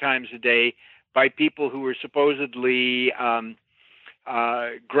 4 times a day by people who were supposedly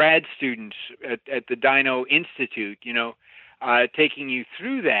grad students at the Dino Institute, you know, taking you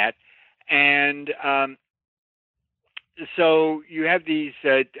through that. And so you have these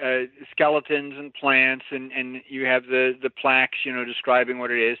skeletons and plants, and you have the plaques, you know, describing what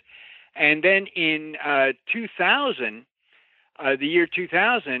it is. And then in 2000, the year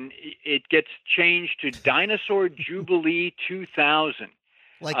 2000, it gets changed to Dinosaur Jubilee 2000,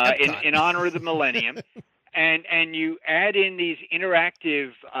 like in honor of the millennium. And you add in these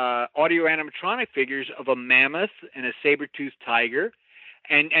interactive audio animatronic figures of a mammoth and a saber-toothed tiger,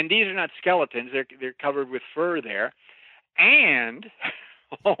 and these are not skeletons; they're covered with fur there. And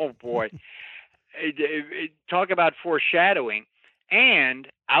oh boy, talk about foreshadowing! And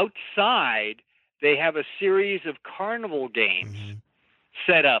outside, they have a series of carnival games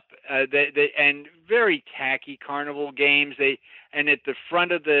set up, and very tacky carnival games. And at the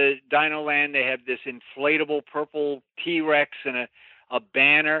front of the Dinoland, they have this inflatable purple T-Rex and a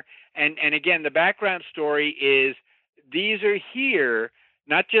banner. And again, the background story is these are here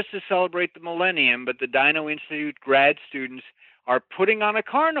not just to celebrate the millennium, but the Dino Institute grad students are putting on a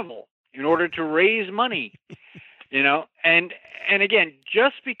carnival in order to raise money. You know, and again,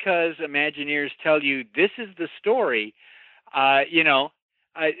 just because Imagineers tell you this is the story, you know,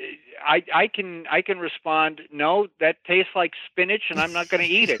 I can respond, no, that tastes like spinach, and I'm not going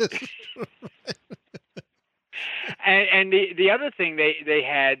to eat it. and the other thing they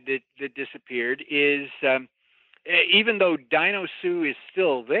had that disappeared is, even though Dino Zoo is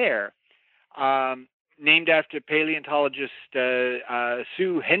still there, named after paleontologist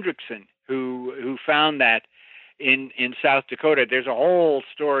Sue Hendrickson, who found that in South Dakota. There's a whole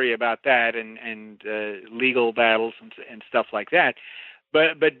story about that and legal battles and stuff like that.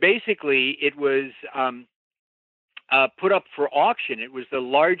 But basically, it was put up for auction. It was the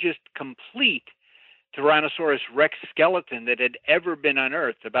largest complete Tyrannosaurus Rex skeleton that had ever been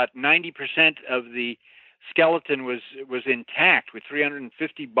unearthed. About 90% of the skeleton was intact, with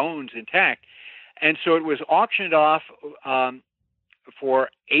 350 bones intact. And so it was auctioned off for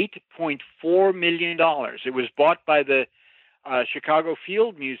 $8.4 million. It was bought by the Chicago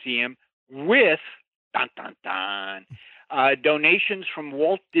Field Museum with donations from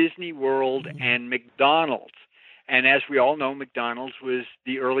Walt Disney World and McDonald's. And as we all know, McDonald's was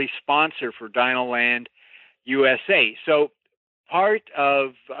the early sponsor for Dinoland USA. So part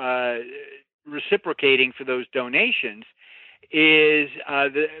of reciprocating for those donations is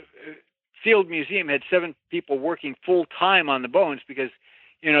the Field Museum had 7 people working full time on the bones because,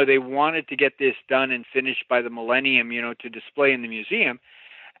 they wanted to get this done and finished by the millennium, to display in the museum.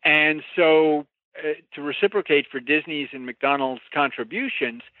 And so to reciprocate for Disney's and McDonald's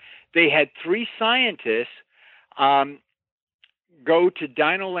contributions, they had 3 scientists go to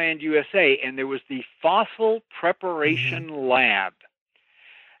Dinoland USA, and there was the Fossil Preparation Lab.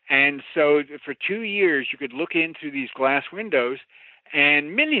 And so for 2 years, you could look in through these glass windows,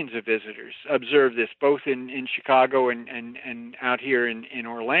 and millions of visitors observed this, both in Chicago and out here in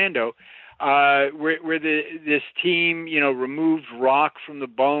Orlando, where this team, removed rock from the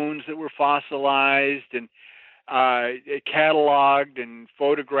bones that were fossilized and cataloged and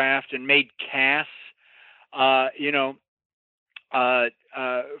photographed and made casts,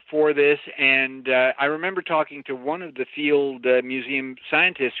 for this. And I remember talking to one of the Field Museum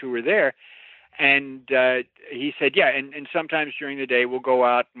scientists who were there, and he said, yeah, and sometimes during the day we'll go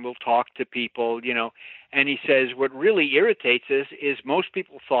out and we'll talk to people, and he says, what really irritates us is most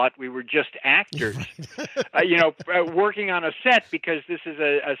people thought we were just actors, working on a set, because this is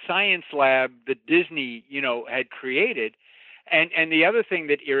a science lab that Disney, had created. And the other thing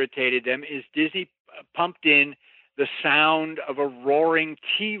that irritated them is Disney pumped in the sound of a roaring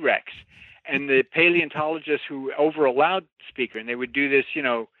T-Rex, and the paleontologists who over a loudspeaker, and they would do this,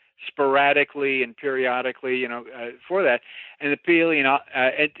 sporadically and periodically, for that. And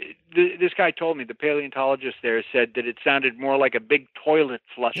this guy told me, the paleontologist there said that it sounded more like a big toilet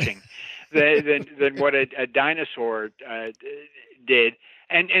flushing than what a dinosaur did.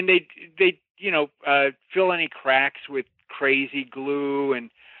 And they fill any cracks with crazy glue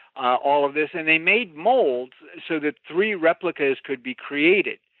and all of this, and they made molds so that 3 replicas could be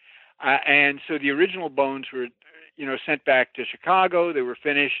created. And so the original bones were, sent back to Chicago. They were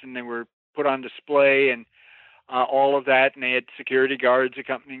finished and they were put on display and all of that. And they had security guards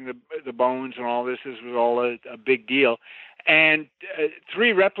accompanying the bones and all this. This was all a big deal. And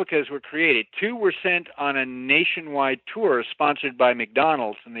 3 replicas were created. 2 were sent on a nationwide tour sponsored by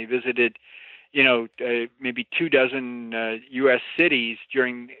McDonald's, and they visited maybe 24 U.S. cities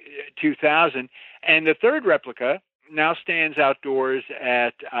during 2000. And the 3rd replica now stands outdoors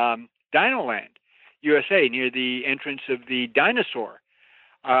at Dinoland USA, near the entrance of the dinosaur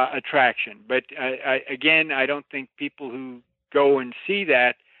attraction. But again, I don't think people who go and see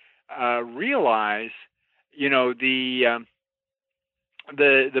that realize, the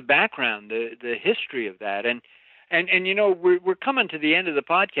background, the history of that. And we're coming to the end of the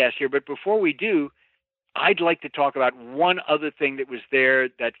podcast here, but before we do, I'd like to talk about one other thing that was there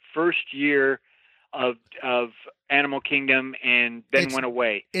that first year of Animal Kingdom and then went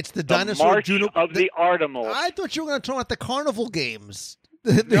away. It's the dinosaur March of the Artimals. I thought you were going to talk about the carnival games.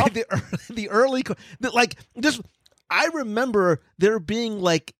 The early, I remember there being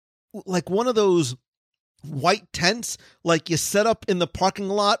like one of those white tents, like you set up in the parking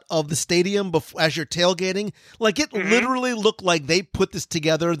lot of the stadium as you're tailgating. Like it literally looked like they put this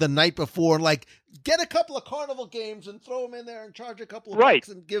together the night before, and like get a couple of carnival games and throw them in there and charge a couple of bucks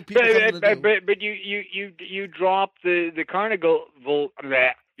and give people something to do. But you drop the carnival,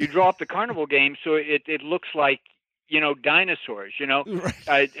 you drop the carnival game, so it looks like dinosaurs.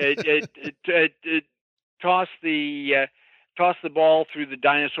 Toss the ball through the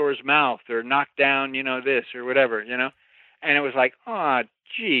dinosaur's mouth, or knock down, this or whatever, and it was like, oh,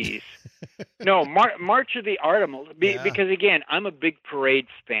 geez. No, March of the Artimals, because again, I'm a big parade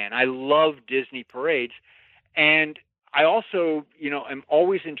fan. I love Disney parades, and I also, am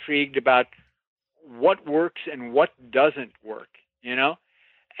always intrigued about what works and what doesn't work,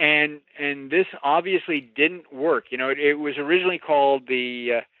 and this obviously didn't work. It was originally called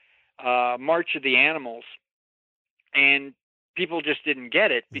the March of the Animals, and people just didn't get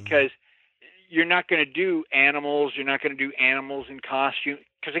it because you're not going to do animals. You're not going to do animals in costume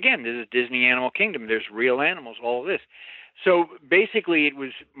because, again, this is Disney Animal Kingdom. There's real animals, all of this. So basically it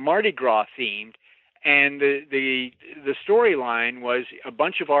was Mardi Gras themed, and the storyline was a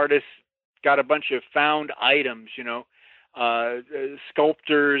bunch of artists got a bunch of found items,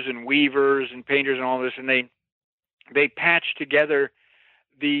 sculptors and weavers and painters and all this, and they patched together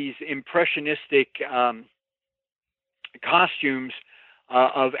these impressionistic costumes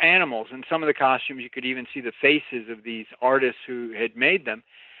of animals. And some of the costumes, you could even see the faces of these artists who had made them.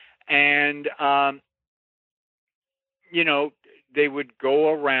 And, they would go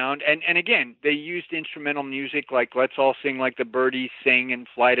around, and again, they used instrumental music like Let's All Sing Like the Birdies Sing and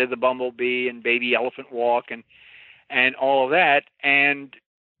Flight of the Bumblebee and Baby Elephant Walk and all of that. And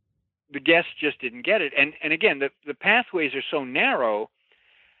the guests just didn't get it. And again, the pathways are so narrow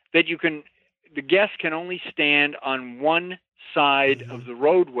that the guests can only stand on one side of the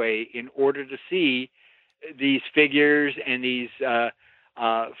roadway in order to see these figures and these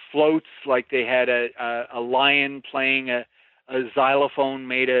floats, like they had a lion playing a xylophone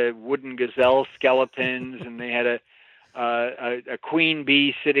made of wooden gazelle skeletons, and they had a queen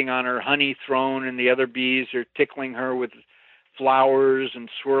bee sitting on her honey throne, and the other bees are tickling her with flowers and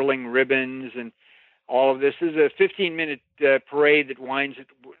swirling ribbons and all of this. This is a 15-minute parade that winds its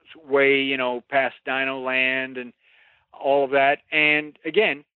way, past Dino Land and all of that. And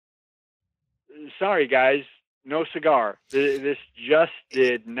again, sorry guys, no cigar. This just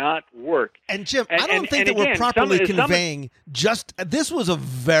did not work. And Jim, I don't think that we're properly conveying this was a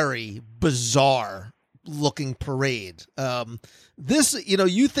very bizarre looking parade. This,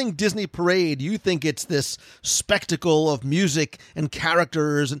 you think Disney parade, you think it's this spectacle of music and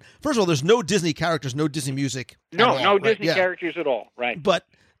characters. And first of all, there's no Disney characters, no Disney music. No Disney characters at all. Right. But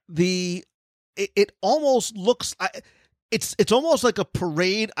it almost looks, it's almost like a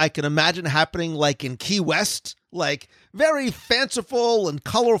parade I can imagine happening like in Key West, like very fanciful and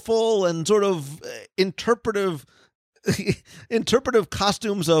colorful and sort of interpretive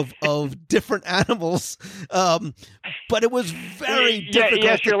costumes of different animals, but it was very difficult.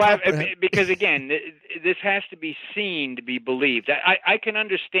 Yes, you're laughing because again, this has to be seen to be believed. I can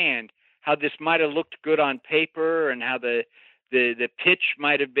understand how this might have looked good on paper and how the pitch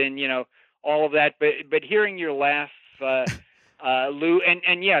might have been, all of that. But hearing your laugh, Lou,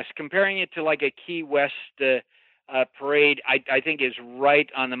 and yes, comparing it to like a Key West parade, I think is right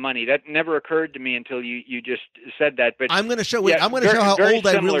on the money. That never occurred to me until you just said that. But I'm going to show. I'm going to show how old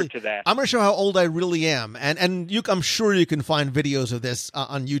I really. To that. I'm going to show how old I really am, and I'm sure you can find videos of this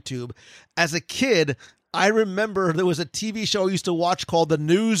on YouTube. As a kid, I remember there was a TV show I used to watch called The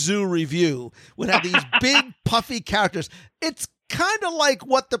New Zoo Review, which had these big puffy characters. It's kind of like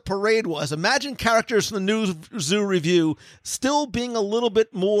what the parade was. Imagine characters from the New Zoo Review still being a little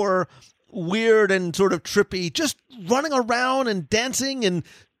bit more weird and sort of trippy, just running around and dancing, and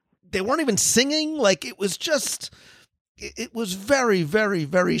they weren't even singing. Like, it was just, it was very, very,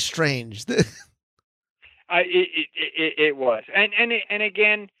 very strange. It was, and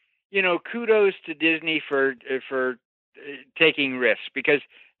again, kudos to Disney for taking risks, because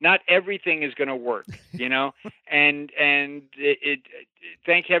not everything is going to work, and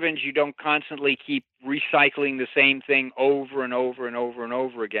thank heavens you don't constantly keep recycling the same thing over and over and over and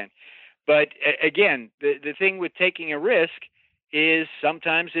over again. But again, the thing with taking a risk is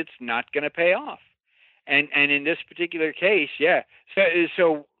sometimes it's not going to pay off. And in this particular case, yeah.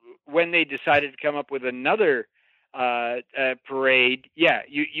 So when they decided to come up with another parade, yeah,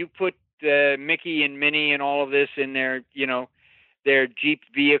 you put Mickey and Minnie and all of this in their Jeep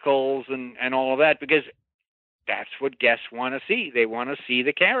vehicles and all of that, because that's what guests want to see. They want to see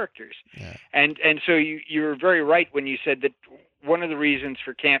the characters. Yeah. And so you're very right when you said that one of the reasons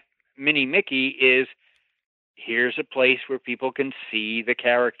for Camp Mini Mickey is here's a place where people can see the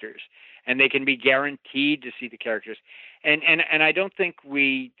characters and they can be guaranteed to see the characters. And I don't think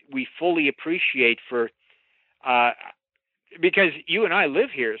we fully appreciate because you and I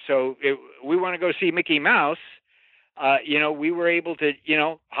live here. So we want to go see Mickey Mouse. We were able to,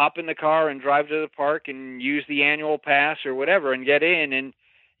 hop in the car and drive to the park and use the annual pass or whatever and get in, and,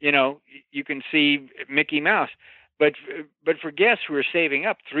 you can see Mickey Mouse. But for guests who are saving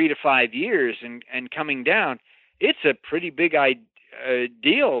up 3 to 5 years and coming down, it's a pretty big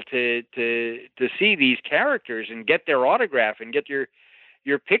deal to see these characters and get their autograph and get your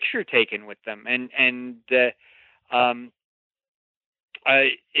picture taken with them. And in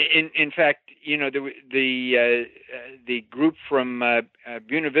fact, the group from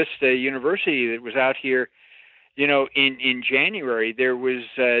Buena Vista University that was out here, in January, there was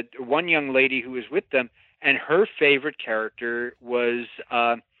one young lady who was with them, and her favorite character was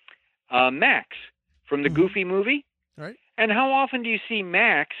Max from the Goofy movie. Right. And how often do you see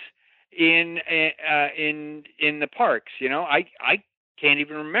Max in the parks? I can't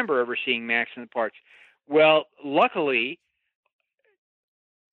even remember ever seeing Max in the parks. Well, luckily,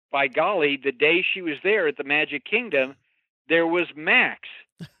 by golly, the day she was there at the Magic Kingdom, there was Max,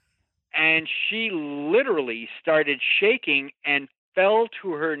 and she literally started shaking and fell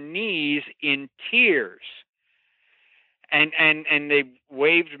to her knees in tears. And they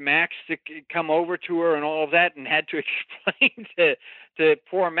waved Max to come over to her and all of that, and had to explain to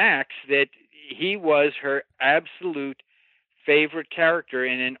poor Max that he was her absolute favorite character.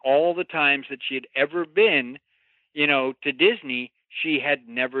 And in all the times that she had ever been, to Disney, she had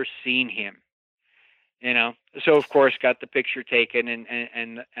never seen him. So of course got the picture taken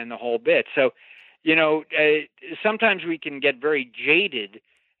and the whole bit. So, sometimes we can get very jaded,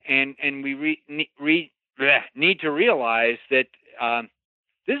 and we need to realize that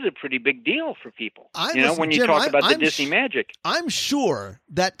this is a pretty big deal for people. When you Jim, talk about the I'm Disney magic. I'm sure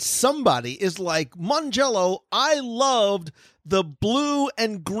that somebody is like, Mongello, I loved the blue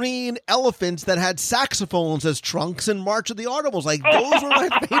and green elephants that had saxophones as trunks in March of the Audibles. Like, those were my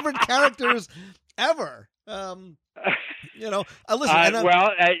favorite characters ever. Listen.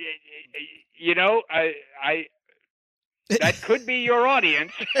 That could be your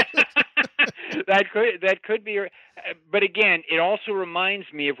audience. that could be your. But again, it also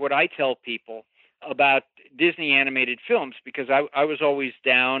reminds me of what I tell people about Disney animated films, because I was always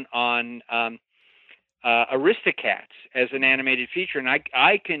down on Aristocats as an animated feature, and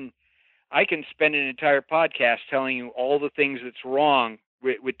I can spend an entire podcast telling you all the things that's wrong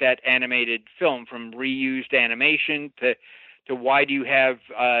with that animated film, from reused animation to why do you have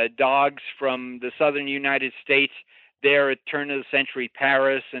dogs from the southern United States there at turn of the century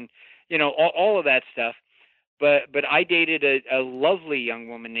Paris, and all of that stuff. But I dated a lovely young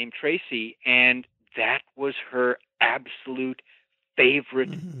woman named Tracy, and that was her absolute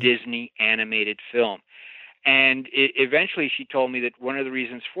favorite Disney animated film. And eventually she told me that one of the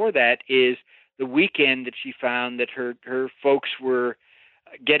reasons for that is the weekend that she found that her folks were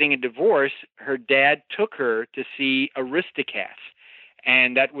getting a divorce, her dad took her to see Aristocats.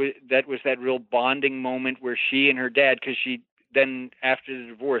 And that was that real bonding moment where she and her dad, because she then, after the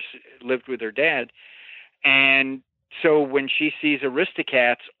divorce, lived with her dad. And so when she sees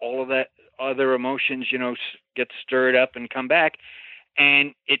Aristocats, all of that other emotions, get stirred up and come back.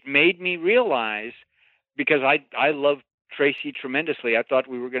 And it made me realize, because I love Tracy tremendously. I thought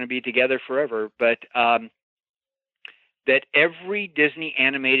we were going to be together forever, but that every Disney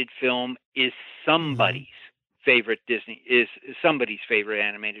animated film is somebody's favorite somebody's favorite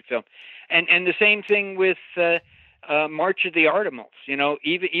animated film. And the same thing with March of the Artimals.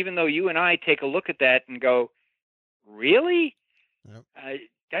 Even though you and I take a look at that and go, really? Yep.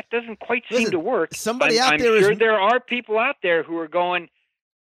 That doesn't quite seem to work. I'm sure there are people out there who are going,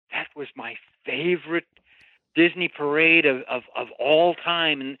 that was my favorite Disney parade of all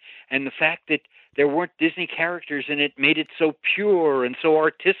time, and the fact that there weren't Disney characters in it made it so pure and so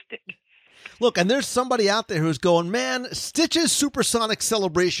artistic. Look, and there's somebody out there who's going, man, Stitch's Supersonic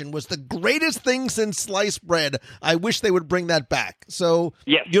Celebration was the greatest thing since sliced bread. I wish they would bring that back. So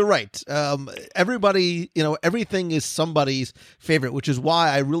yes. You're right. Everybody, everything is somebody's favorite, which is why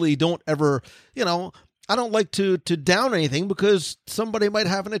I really don't ever, I don't like to down anything, because somebody might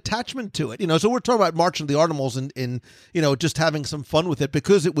have an attachment to it. So we're talking about March of the Artimals and just having some fun with it,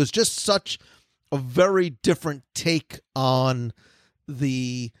 because it was just such a very different take on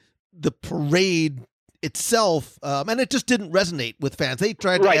the parade itself, and it just didn't resonate with fans. They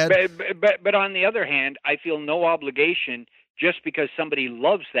tried to add... but on the other hand, I feel no obligation just because somebody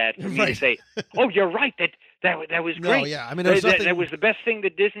loves that for me to say, "Oh, you're right. That was great." No, yeah, I mean, that was the best thing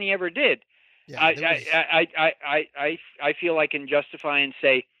that Disney ever did. Yeah, I feel I can justify and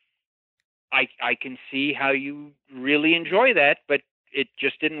say, I can see how you really enjoy that, but it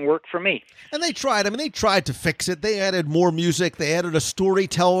just didn't work for me. And they tried. They tried to fix it. They added more music. They added a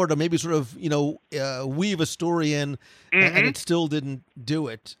storyteller to maybe sort of, weave a story in, and it still didn't do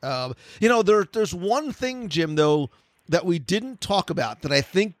it. There's one thing, Jim, though, that we didn't talk about that I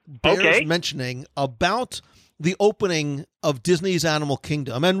think bears mentioning about the opening of Disney's Animal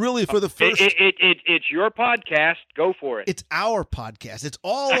Kingdom. And really for the first... It's your podcast. Go for it. It's our podcast. It's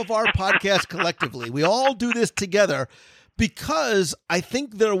all of our podcasts collectively. We all do this together, because I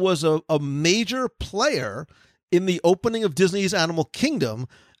think there was a major player in the opening of Disney's Animal Kingdom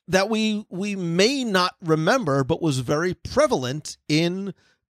that we may not remember, but was very prevalent in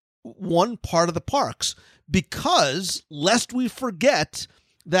one part of the parks. Because, lest we forget,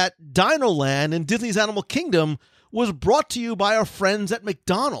 that Dinoland in Disney's Animal Kingdom was brought to you by our friends at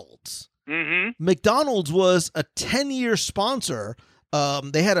McDonald's. Mm-hmm. McDonald's was a 10-year sponsor.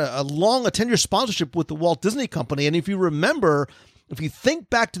 They had a 10-year sponsorship with the Walt Disney Company. And if you remember, if you think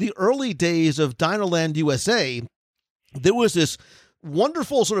back to the early days of Dinoland USA, there was this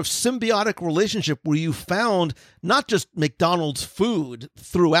wonderful sort of symbiotic relationship where you found not just McDonald's food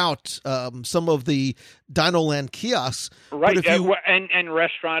throughout some of the Dinoland kiosks, Right, but if you, and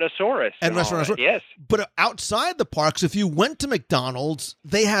Restaurantosaurus. and all that, yes. But outside the parks, if you went to McDonald's,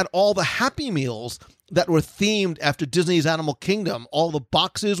 they had all the Happy Meals that were themed after Disney's Animal Kingdom. All the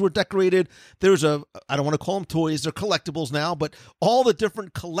boxes were decorated. There's I don't want to call them toys, they're collectibles now, but all the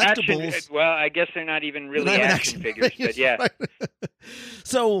different collectibles. Well, I guess they're not even really action figures, but yeah. Right.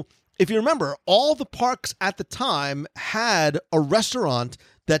 So if you remember, all the parks at the time had a restaurant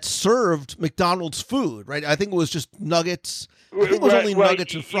that served McDonald's food, right? I think it was just nuggets. I think it was only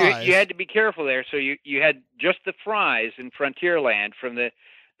nuggets and fries. You had to be careful there. So you had just the fries in Frontierland from the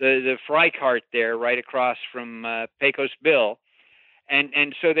fry cart there right across from Pecos Bill.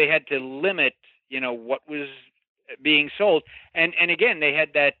 And so they had to limit, what was being sold. And again, they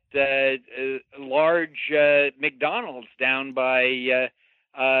had that large McDonald's down by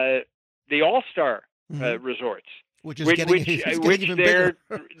the All-Star resorts. Which getting even they're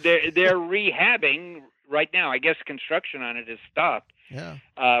bigger. rehabbing right now. I guess construction on it has stopped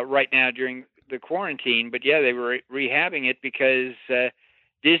right now during the quarantine. But yeah, they were rehabbing it because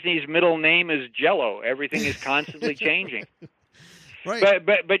Disney's middle name is Jell-O. Everything is constantly changing. Right.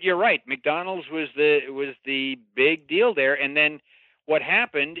 But you're right. McDonald's was the big deal there. And then what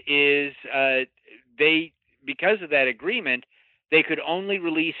happened is because of that agreement, they could only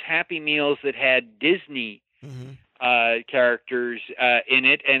release Happy Meals that had Disney characters in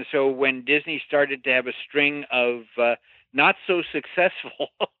it. And so when Disney started to have a string of not so successful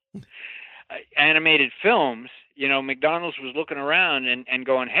animated films, McDonald's was looking around and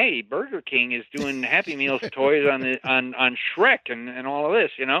going, "Hey, Burger King is doing Happy Meals toys on Shrek and all of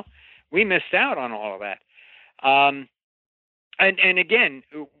this." We missed out on all of that. And again,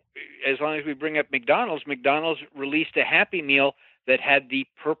 as long as we bring up McDonald's released a Happy Meal that had the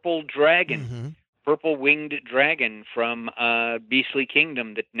purple dragon, purple winged dragon from Beastly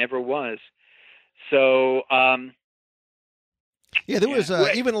Kingdom that never was. So. Yeah, there was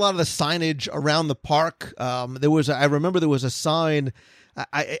even a lot of the signage around the park. I remember there was a sign.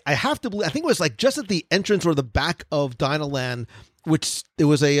 I have to believe. I think it was like just at the entrance or the back of Dinoland, which it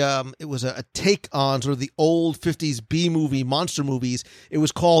was a take on sort of the old 50s B movie monster movies. It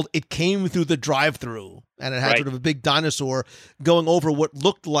was called "It Came Through the Drive-Thru," and it had sort of a big dinosaur going over what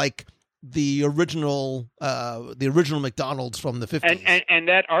looked like the original McDonald's from the 50s. And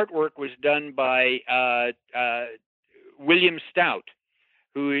that artwork was done by William Stout,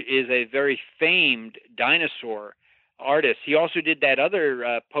 who is a very famed dinosaur artist. He also did that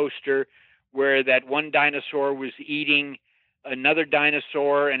other poster where that one dinosaur was eating another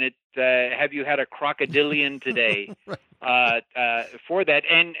dinosaur, and it have you had a crocodilian today? For that,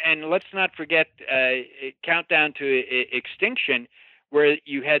 and let's not forget Countdown to Extinction, where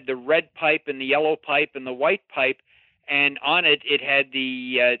you had the red pipe and the yellow pipe and the white pipe, and on it had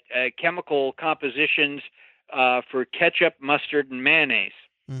the chemical compositions for ketchup, mustard, and mayonnaise.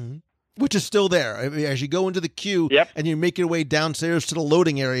 Mm-hmm. Which is still there. I mean, as you go into the queue and you make your way downstairs to the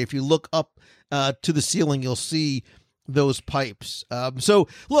loading area, if you look up to the ceiling, you'll see those pipes. So,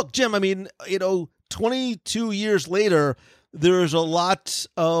 look, Jim, I mean, 22 years later, there's a lot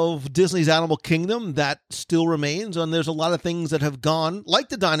of Disney's Animal Kingdom that still remains, and there's a lot of things that have gone, like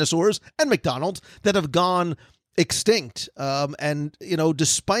the dinosaurs and McDonald's, that have gone extinct. And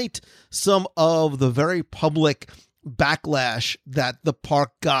despite some of the very public backlash that the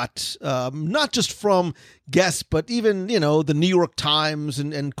park got, not just from guests, but even, the New York Times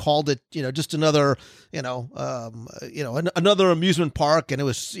and called it, just another, another amusement park. And it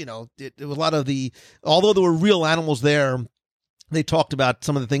was, it was a lot of although there were real animals there, they talked about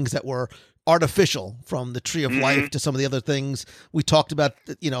some of the things that were artificial, from the Tree of Life to some of the other things. We talked about,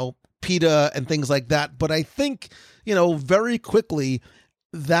 PETA and things like that. But I think, very quickly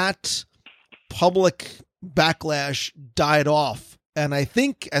that public backlash died off. And I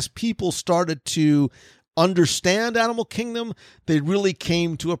think as people started to understand Animal Kingdom, they really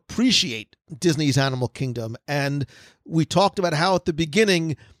came to appreciate Disney's Animal Kingdom. And we talked about how at the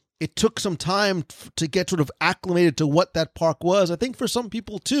beginning, it took some time to get sort of acclimated to what that park was. I think for some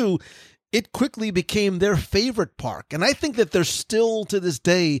people too, it quickly became their favorite park. And I think that there's still to this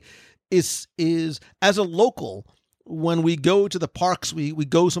day is as a local, when we go to the parks, we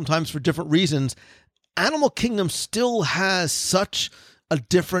go sometimes for different reasons. Animal Kingdom still has such a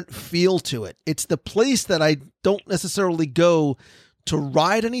different feel to it. It's the place that I don't necessarily go to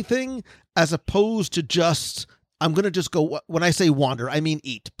ride anything, as opposed to just, I'm going to just go, when I say wander, I mean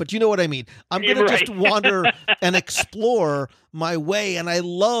eat, but you know what I mean. I'm going to just wander and explore my way. And I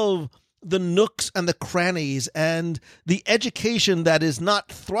love the nooks and the crannies and the education that is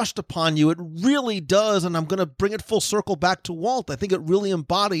not thrust upon you. It really does, and I'm going to bring it full circle back to Walt. I think it really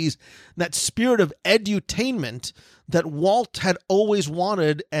embodies that spirit of edutainment that Walt had always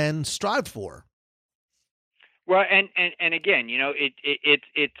wanted and strived for. Well, and again,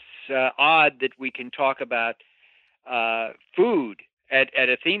 it's odd that we can talk about food at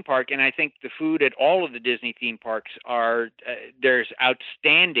a theme park, and I think the food at all of the Disney theme parks there's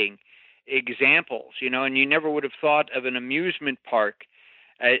outstanding examples, and you never would have thought of an amusement park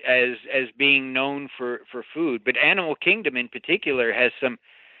as being known for food, but Animal Kingdom in particular has some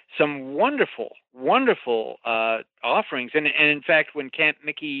wonderful offerings, and in fact, when Camp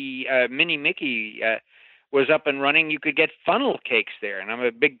Mickey, Mini Mickey was up and running, you could get funnel cakes there, and I'm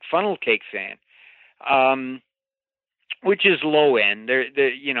a big funnel cake fan. Which is low end.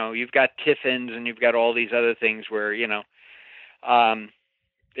 You've got tiffins and you've got all these other things where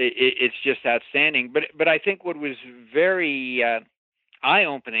it's just outstanding. But I think what was very eye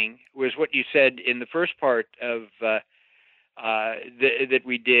opening was what you said in the first part of that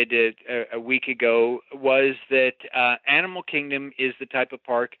we did a week ago, was that Animal Kingdom is the type of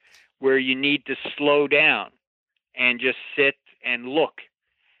park where you need to slow down and just sit and look,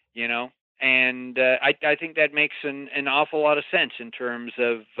 And I think that makes an awful lot of sense in terms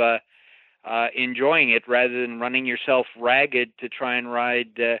of enjoying it rather than running yourself ragged to try and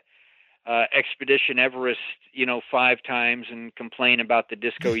ride Expedition Everest, 5 times and complain about the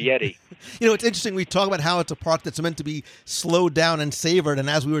Disco Yeti. It's interesting. We talk about how it's a park that's meant to be slowed down and savored. And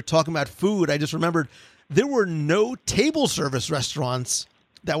as we were talking about food, I just remembered there were no table service restaurants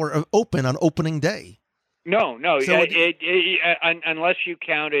that were open on opening day. No. So unless you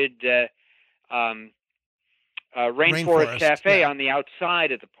counted Rainforest Cafe on the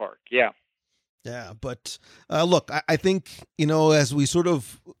outside of the park. Yeah. Yeah. But look, I think, as we sort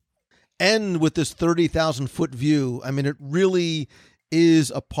of end with this 30,000-foot view, I mean, it really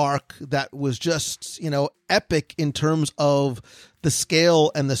is a park that was just, epic in terms of the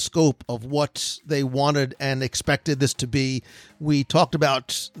scale and the scope of what they wanted and expected this to be. We talked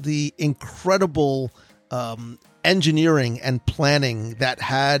about the incredible engineering and planning that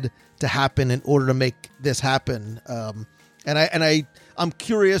had to happen in order to make this happen. I'm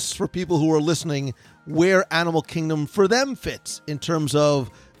curious for people who are listening where Animal Kingdom for them fits in terms of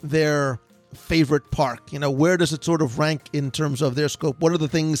their favorite park. Where does it sort of rank in terms of their scope? What are the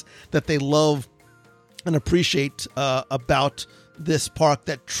things that they love and appreciate about this park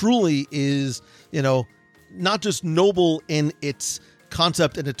that truly is, not just noble in its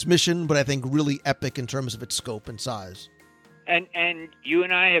concept and its mission, but I think really epic in terms of its scope and size. And you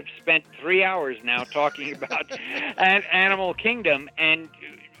and I have spent 3 hours now talking about Animal Kingdom, and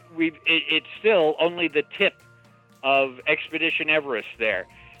it's still only the tip of Expedition Everest there.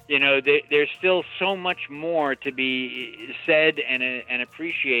 There's still so much more to be said and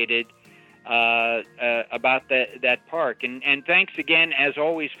appreciated about that park. And thanks again, as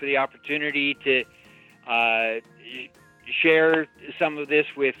always, for the opportunity to share some of this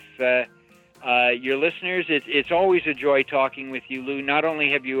with your listeners. It's always a joy talking with you, Lou. Not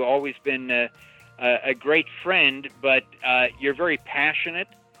only have you always been a great friend, but you're very passionate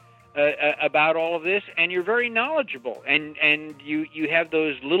about all of this, and you're very knowledgeable, and you have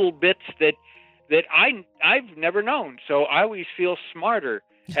those little bits that I've never known. So I always feel smarter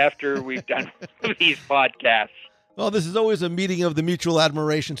after we've done these podcasts. Well, this is always a meeting of the Mutual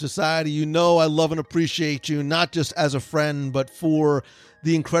Admiration Society. I love and appreciate you, not just as a friend, but for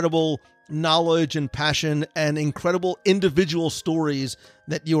the incredible knowledge and passion and incredible individual stories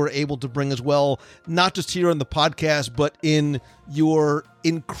that you are able to bring as well, not just here on the podcast, but in your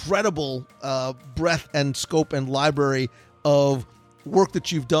incredible breadth and scope and library of work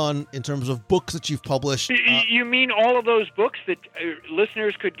that you've done in terms of books that you've published. You mean all of those books that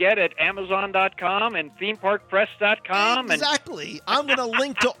listeners could get at Amazon.com and ThemeParkPress.com? Exactly. I'm going to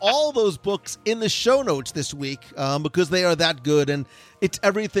link to all those books in the show notes this week because they are that good. And it's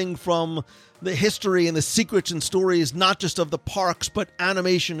everything from the history and the secrets and stories, not just of the parks, but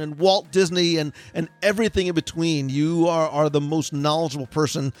animation and Walt Disney and everything in between. You are the most knowledgeable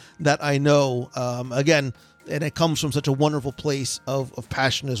person that I know. Again, and it comes from such a wonderful place of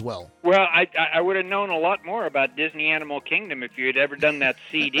passion as well. Well, I would have known a lot more about Disney Animal Kingdom if you had ever done that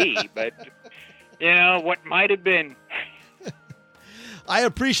CD, but, what might have been. I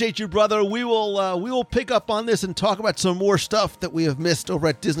appreciate you, brother. We will pick up on this and talk about some more stuff that we have missed over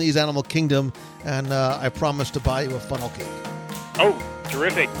at Disney's Animal Kingdom, and I promise to buy you a funnel cake. Oh,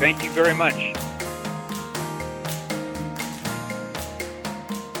 terrific. Thank you very much.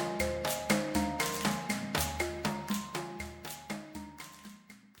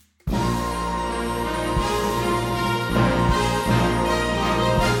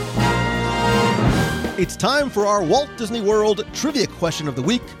 It's time for our Walt Disney World Trivia Question of the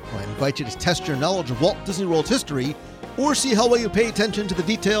Week, where I invite you to test your knowledge of Walt Disney World's history or see how well you pay attention to the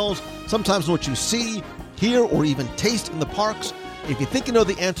details, sometimes what you see, hear, or even taste in the parks. If you think you know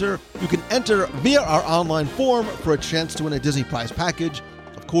the answer, you can enter via our online form for a chance to win a Disney Prize package.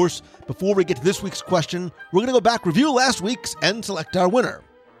 Of course, before we get to this week's question, we're going to go back, review last week's, and select our winner.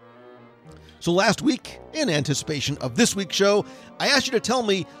 So last week, in anticipation of this week's show, I asked you to tell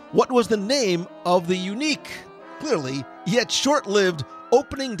me what was the name of the unique, clearly, yet short-lived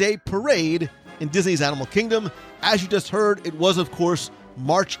opening day parade in Disney's Animal Kingdom. As you just heard, it was, of course,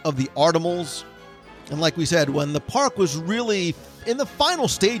 March of the Artimals. And like we said, when the park was really in the final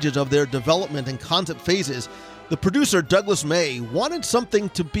stages of their development and concept phases, the producer, Douglas May, wanted something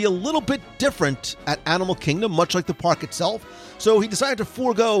to be a little bit different at Animal Kingdom, much like the park itself. So he decided to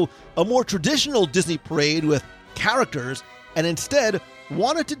forego a more traditional Disney parade with characters and instead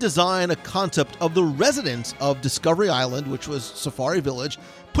wanted to design a concept of the residents of Discovery Island, which was Safari Village,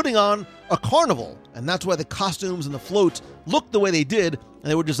 putting on a carnival. And that's why the costumes and the floats looked the way they did, and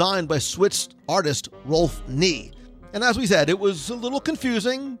they were designed by Swiss artist Rolf Nee. And as we said, it was a little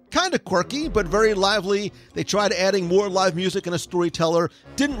confusing, kind of quirky, but very lively. They tried adding more live music and a storyteller,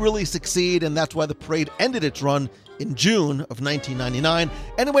 didn't really succeed, and that's why the parade ended its run in June of 1999.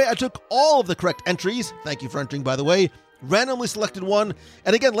 Anyway, I took all of the correct entries. Thank you for entering, by the way. Randomly selected one.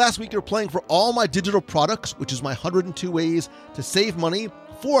 And again, last week you're playing for all my digital products, which is my 102 ways to save money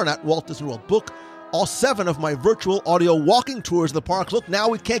for an at Walt Disney World book. All 7 of my virtual audio walking tours of the parks. Look, now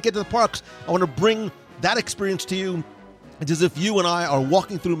we can't get to the parks. I want to bring that experience to you. It's as if you and I are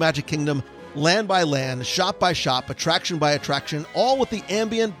walking through Magic Kingdom, land by land, shop by shop, attraction by attraction, all with the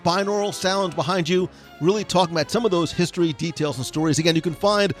ambient binaural sounds behind you, really talking about some of those history, details, and stories. Again, you can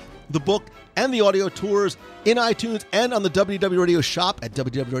find the book and the audio tours in iTunes and on the WDW Radio shop at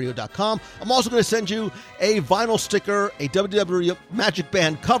WDWRadio.com. I'm also going to send you a vinyl sticker, a WDW Magic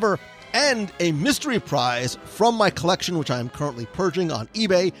Band cover, and a mystery prize from my collection, which I am currently purging on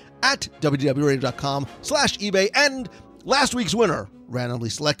eBay at WDWRadio.com/eBay. And last week's winner, randomly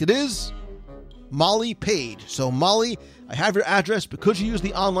selected, is Molly Page. So Molly, I have your address. Because you used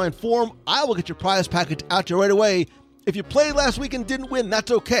the online form, I will get your prize package out to you right away. If you played last week and didn't win,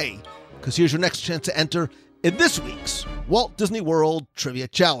 that's okay, because here's your next chance to enter in this week's Walt Disney World Trivia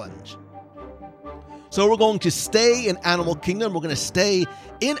Challenge. So we're going to stay in Animal Kingdom. We're going to stay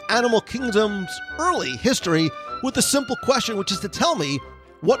in Animal Kingdom's early history with a simple question, which is to tell me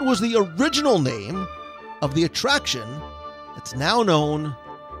what was the original name of the attraction that's now known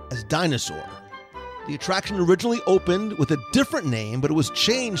as Dinosaur. The attraction originally opened with a different name, but it was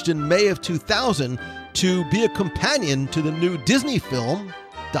changed in May of 2000 to be a companion to the new Disney film,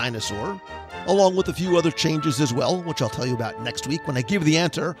 Dinosaur, along with a few other changes as well, which I'll tell you about next week when I give the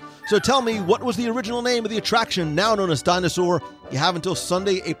answer. So tell me, what was the original name of the attraction now known as Dinosaur? You have until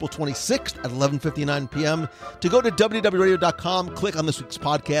Sunday, April 26th at 11:59 p.m. to go to WDWRadio.com, click on this week's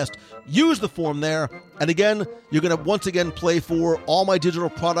podcast, use the form there, and again, you're going to once again play for all my digital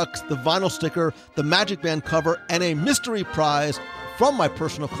products, the vinyl sticker, the Magic Band cover, and a mystery prize from my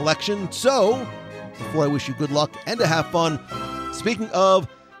personal collection. So, before I wish you good luck and to have fun, speaking of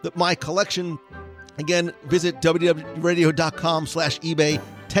my collection, again, visit WDWRadio.com/eBay.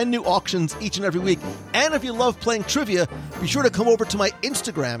 10 new auctions each and every week. And if you love playing trivia, be sure to come over to my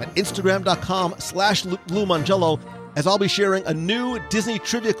Instagram at Instagram.com/Lou Mongello, as I'll be sharing a new Disney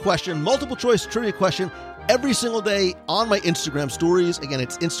trivia question, multiple choice trivia question, every single day on my Instagram stories. Again,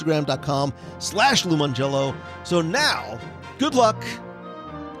 it's Instagram.com/Lou Mongello. So now, good luck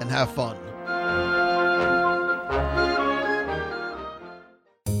and have fun.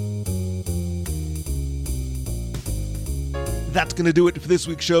 That's going to do it for this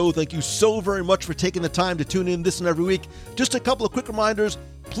week's show. Thank you so very much for taking the time to tune in this and every week. Just a couple of quick reminders.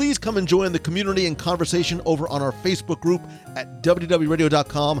 Please come and join the community and conversation over on our Facebook group at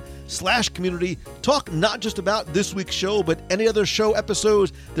www.radio.com/community. Talk not just about this week's show, but any other show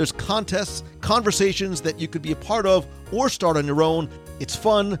episodes. There's contests, conversations that you could be a part of or start on your own. It's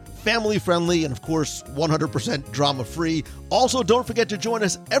fun, family-friendly, and of course, 100% drama-free. Also, don't forget to join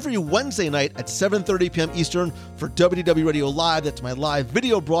us every Wednesday night at 7:30 p.m. Eastern for WDW Radio Live. That's my live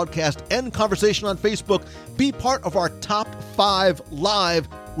video broadcast and conversation on Facebook. Be part of our Top 5 Live,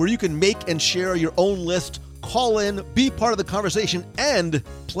 where you can make and share your own list, call in, be part of the conversation, and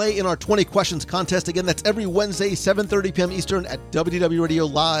play in our 20 questions contest. Again, that's every Wednesday, 7:30 p.m. Eastern at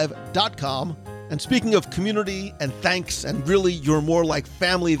WDWRadioLive.com. And speaking of community and thanks, and really you're more like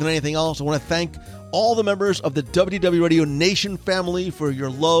family than anything else, I want to thank all the members of the WDW Radio Nation family for your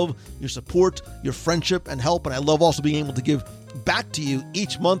love, your support, your friendship, and help. And I love also being able to give back to you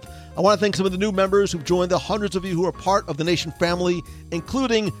each month. I want to thank some of the new members who've joined, the hundreds of you who are part of the Nation family,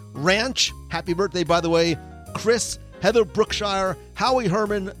 including Ranch, happy birthday, by the way, Chris, Heather Brookshire, Howie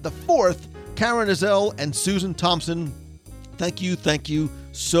Herman, the fourth, Karen Azell, and Susan Thompson. Thank you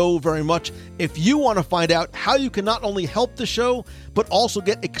so very much. If you want to find out how you can not only help the show, but also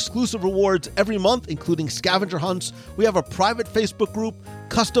get exclusive rewards every month, including scavenger hunts, we have a private Facebook group,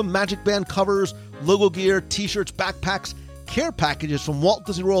 custom Magic Band covers, logo gear, t-shirts, backpacks, care packages from Walt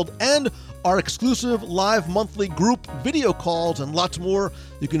Disney World, and our exclusive live monthly group video calls, and lots more.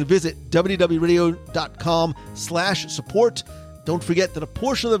 You can visit wdwradio.com/support. Don't forget that a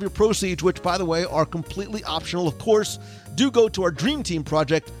portion of your proceeds, which, by the way, are completely optional, of course, do go to our Dream Team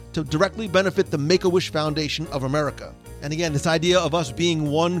project to directly benefit the Make-A-Wish Foundation of America. And again, this idea of us being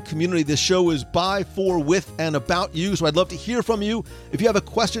one community, this show is by, for, with, and about you, so I'd love to hear from you. If you have a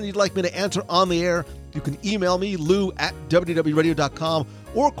question you'd like me to answer on the air, you can email me, lou@wdwradio.com,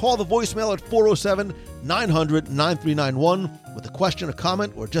 or call the voicemail at 407-900-9391 with a question, a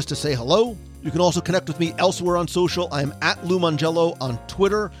comment, or just to say hello. You can also connect with me elsewhere on social. I am at Lou Mongello on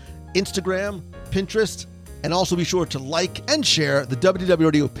Twitter, Instagram, Pinterest, and also be sure to like and share the WDW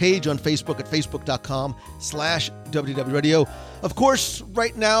Radio page on Facebook at facebook.com/WDW Radio. Of course,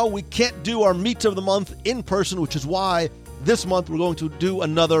 right now we can't do our Meet of the Month in person, which is why this month we're going to do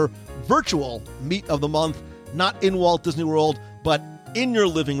another virtual Meet of the Month, not in Walt Disney World, but in your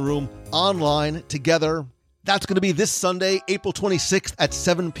living room, online, together. That's going to be this Sunday, April 26th at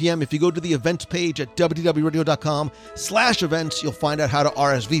 7 p.m. If you go to the events page at wdwradio.com/events, you'll find out how to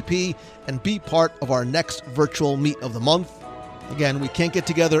RSVP and be part of our next virtual Meet of the Month. Again, we can't get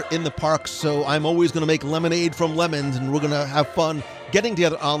together in the parks, so I'm always going to make lemonade from lemons, and we're going to have fun getting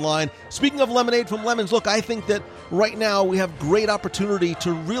together online. Speaking of lemonade from lemons, look, I think that right now we have great opportunity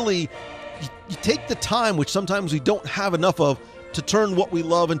to really you take the time, which sometimes we don't have enough of, to turn what we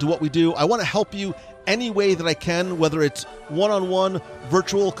love into what we do. I want to help you any way that I can, whether it's one-on-one,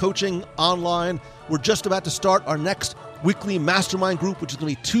 virtual coaching, online. We're just about to start our next weekly mastermind group, which is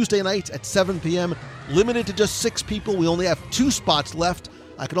going to be Tuesday nights at 7 p.m., limited to just 6 people. We only have 2 spots left.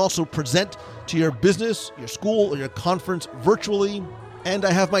 I can also present to your business, your school, or your conference virtually. And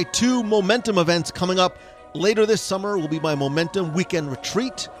I have my 2 Momentum events coming up. Later this summer will be my Momentum Weekend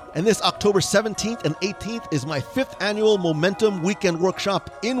Retreat. And this October 17th and 18th is my 5th annual Momentum Weekend Workshop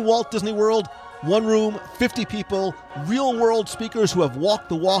in Walt Disney World. 1 room, 50 people, real-world speakers who have walked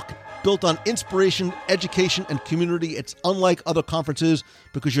the walk, built on inspiration, education, and community. It's unlike other conferences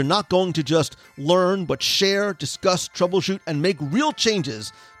because you're not going to just learn, but share, discuss, troubleshoot, and make real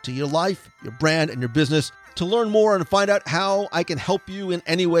changes to your life, your brand, and your business. To learn more and find out how I can help you in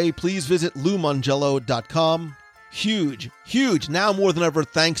any way, please visit loumongello.com. Huge, now more than ever,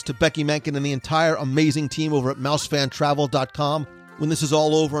 thanks to Becky Menken and the entire amazing team over at mousefantravel.com. When this is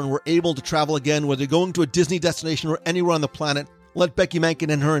all over and we're able to travel again, whether you're going to a Disney destination or anywhere on the planet, let Becky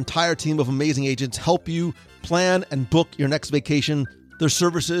Menken and her entire team of amazing agents help you plan and book your next vacation. Their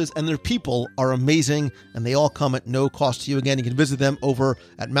services and their people are amazing, and they all come at no cost to you. Again, you can visit them over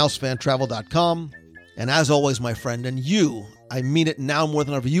at mousefantravel.com. And as always, my friend, and you, I mean it now more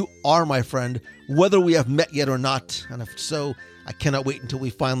than ever, you are my friend, whether we have met yet or not. And if so, I cannot wait until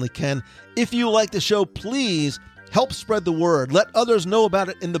we finally can. If you like the show, please help spread the word. Let others know about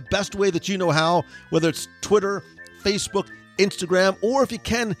it in the best way that you know how, whether it's Twitter, Facebook, Instagram, or if you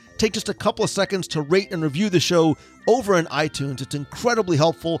can, take just a couple of seconds to rate and review the show over in iTunes. It's incredibly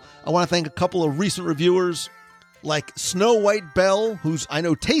helpful. I want to thank a couple of recent reviewers like Snow White Belle, who's, I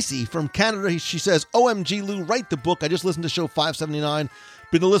know, Tacey from Canada. She says, OMG Lou, write the book. I just listened to show 579.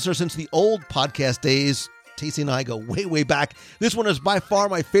 Been a listener since the old podcast days. Tacey and I go way, way back. This one is by far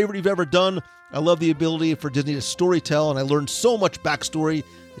my favorite you've ever done. I love the ability for Disney to storytell, and I learned so much backstory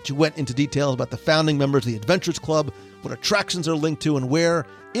that you went into details about the founding members of the Adventurers Club, what attractions are linked to, and where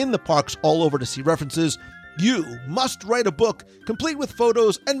in the parks all over to see references. You must write a book, complete with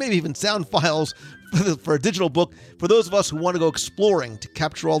photos and maybe even sound files for a digital book for those of us who want to go exploring to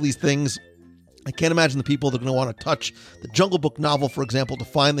capture all these things. I can't imagine the people that are going to want to touch the Jungle Book novel, for example, to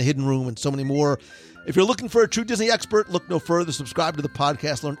find the hidden room and so many more. If you're looking for a true Disney expert, look no further. Subscribe to the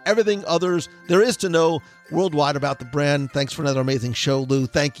podcast. Learn everything there is to know worldwide about the brand. Thanks for another amazing show, Lou.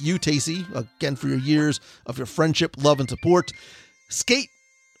 Thank you, Tacey, again for your years of your friendship, love, and support.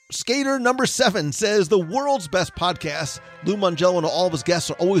 Skater number 7 says, the world's best podcast. Lou Mongello and all of his guests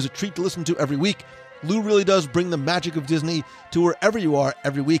are always a treat to listen to every week. Lou really does bring the magic of Disney to wherever you are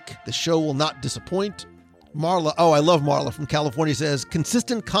every week. The show will not disappoint. Marla, I love Marla from California, says,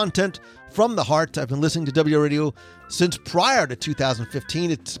 consistent content from the heart. I've been listening to W Radio since prior to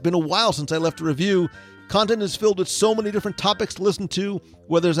 2015. It's been a while since I left a review. Content is filled with so many different topics to listen to,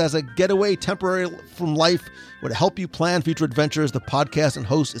 whether it's as a getaway temporary from life or to help you plan future adventures. The podcast and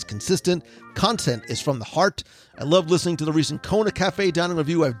host is consistent. Content is from the heart. I love listening to the recent Kona Cafe dining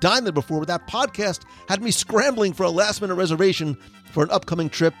review. I've dined there before, but that podcast had me scrambling for a last-minute reservation for an upcoming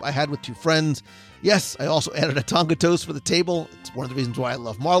trip I had with two friends. Yes, I also added a Tonga toast for the table. It's one of the reasons why I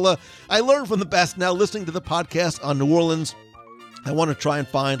love Marla. I learned from the best now listening to the podcast on New Orleans. I want to try and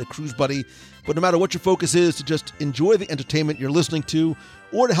find a cruise buddy, but no matter what your focus is, to just enjoy the entertainment you're listening to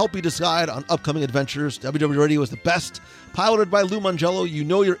or to help you decide on upcoming adventures, WDW Radio is the best. Piloted by Lou Mangello, you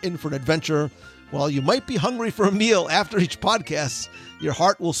know you're in for an adventure. While you might be hungry for a meal after each podcast, your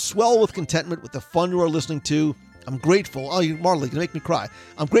heart will swell with contentment with the fun you are listening to. I'm grateful. Oh, Marla, you're going to make me cry.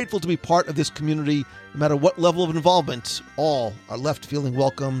 I'm grateful to be part of this community. No matter what level of involvement, all are left feeling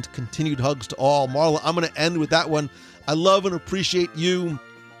welcomed. Continued hugs to all. Marla, I'm going to end with that one. I love and appreciate you,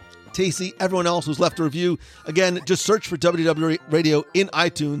 Tacey, everyone else who's left a review. Again, just search for WDW Radio in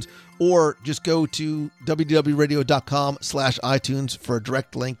iTunes or just go to wdwradio.com/iTunes for a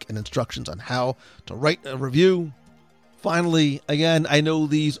direct link and instructions on how to write a review. Finally, again, I know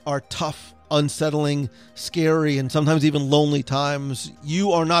these are tough, unsettling, scary, and sometimes even lonely times.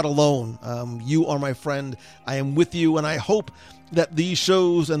 You are not alone. You are my friend. I am with you, and I hope that these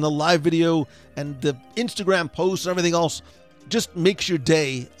shows and the live video and the Instagram posts and everything else just makes your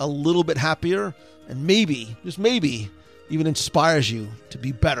day a little bit happier and maybe, just maybe, even inspires you to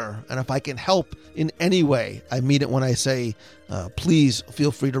be better. And if I can help in any way, I mean it when I say, please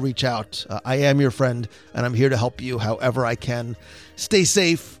feel free to reach out. I am your friend, and I'm here to help you however I can. Stay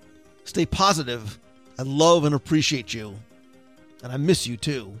safe. Stay positive. I love and appreciate you. And I miss you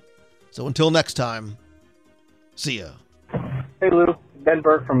too. So until next time, see ya. Hey Lou, Ben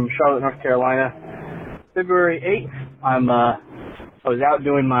Burke from Charlotte, North Carolina. February 8th, I was out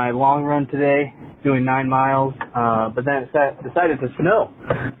doing my long run today, doing 9 miles, but then it decided to snow.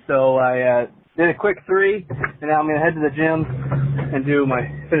 So I did a quick 3, and now I'm going to head to the gym and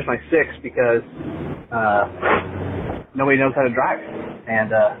finish my 6 because nobody knows how to drive, and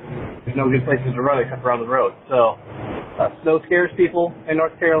there's no good places to run except around the road. So snow scares people in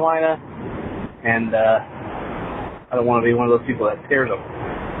North Carolina, and I don't want to be one of those people that scares them.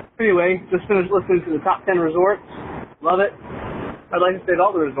 Anyway, just finished listening to the top 10 resorts. Love it. I'd like to say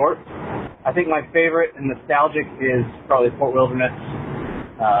all the resorts. I think my favorite and nostalgic is probably Fort Wilderness.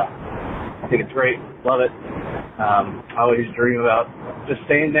 I think it's great. Love it. I always dream about just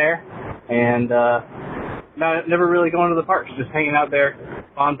staying there and never really going to the parks, just hanging out there,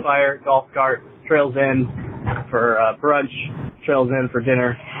 bonfire, golf cart, trails in for brunch, trails in for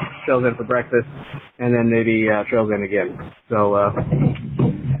dinner, trails in for breakfast, and then maybe trails in again. So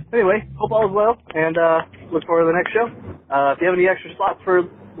anyway, hope all is well, and look forward to the next show. If you have any extra slots for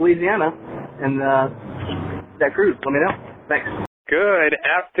Louisiana and that cruise, let me know. Thanks. Good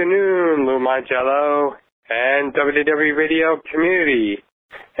afternoon, Lou Mangello and WDW Radio community.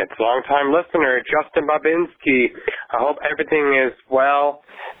 It's longtime listener Justin Babinski. I hope everything is well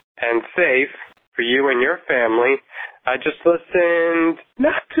and safe for you and your family. I just listened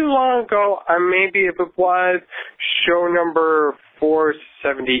not too long ago, maybe if it was show number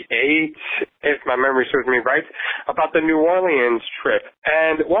 478, if my memory serves me right, about the New Orleans trip.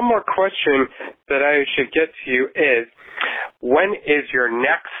 And one more question that I should get to you is, when is your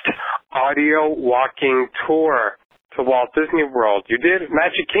next audio walking tour to Walt Disney World? You did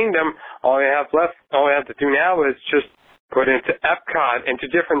Magic Kingdom. All you have to do now is just put into Epcot, into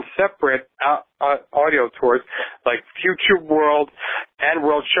different separate audio tours like Future World and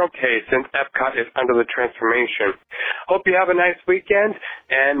World Showcase, since Epcot is under the transformation. Hope you have a nice weekend,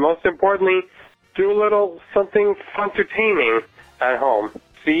 and most importantly, do a little something entertaining at home.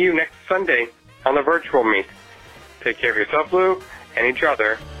 See you next Sunday on the virtual meet. Take care of yourself, Lou, and each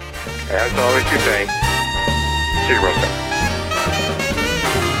other. And as always you say, see you, Rosa.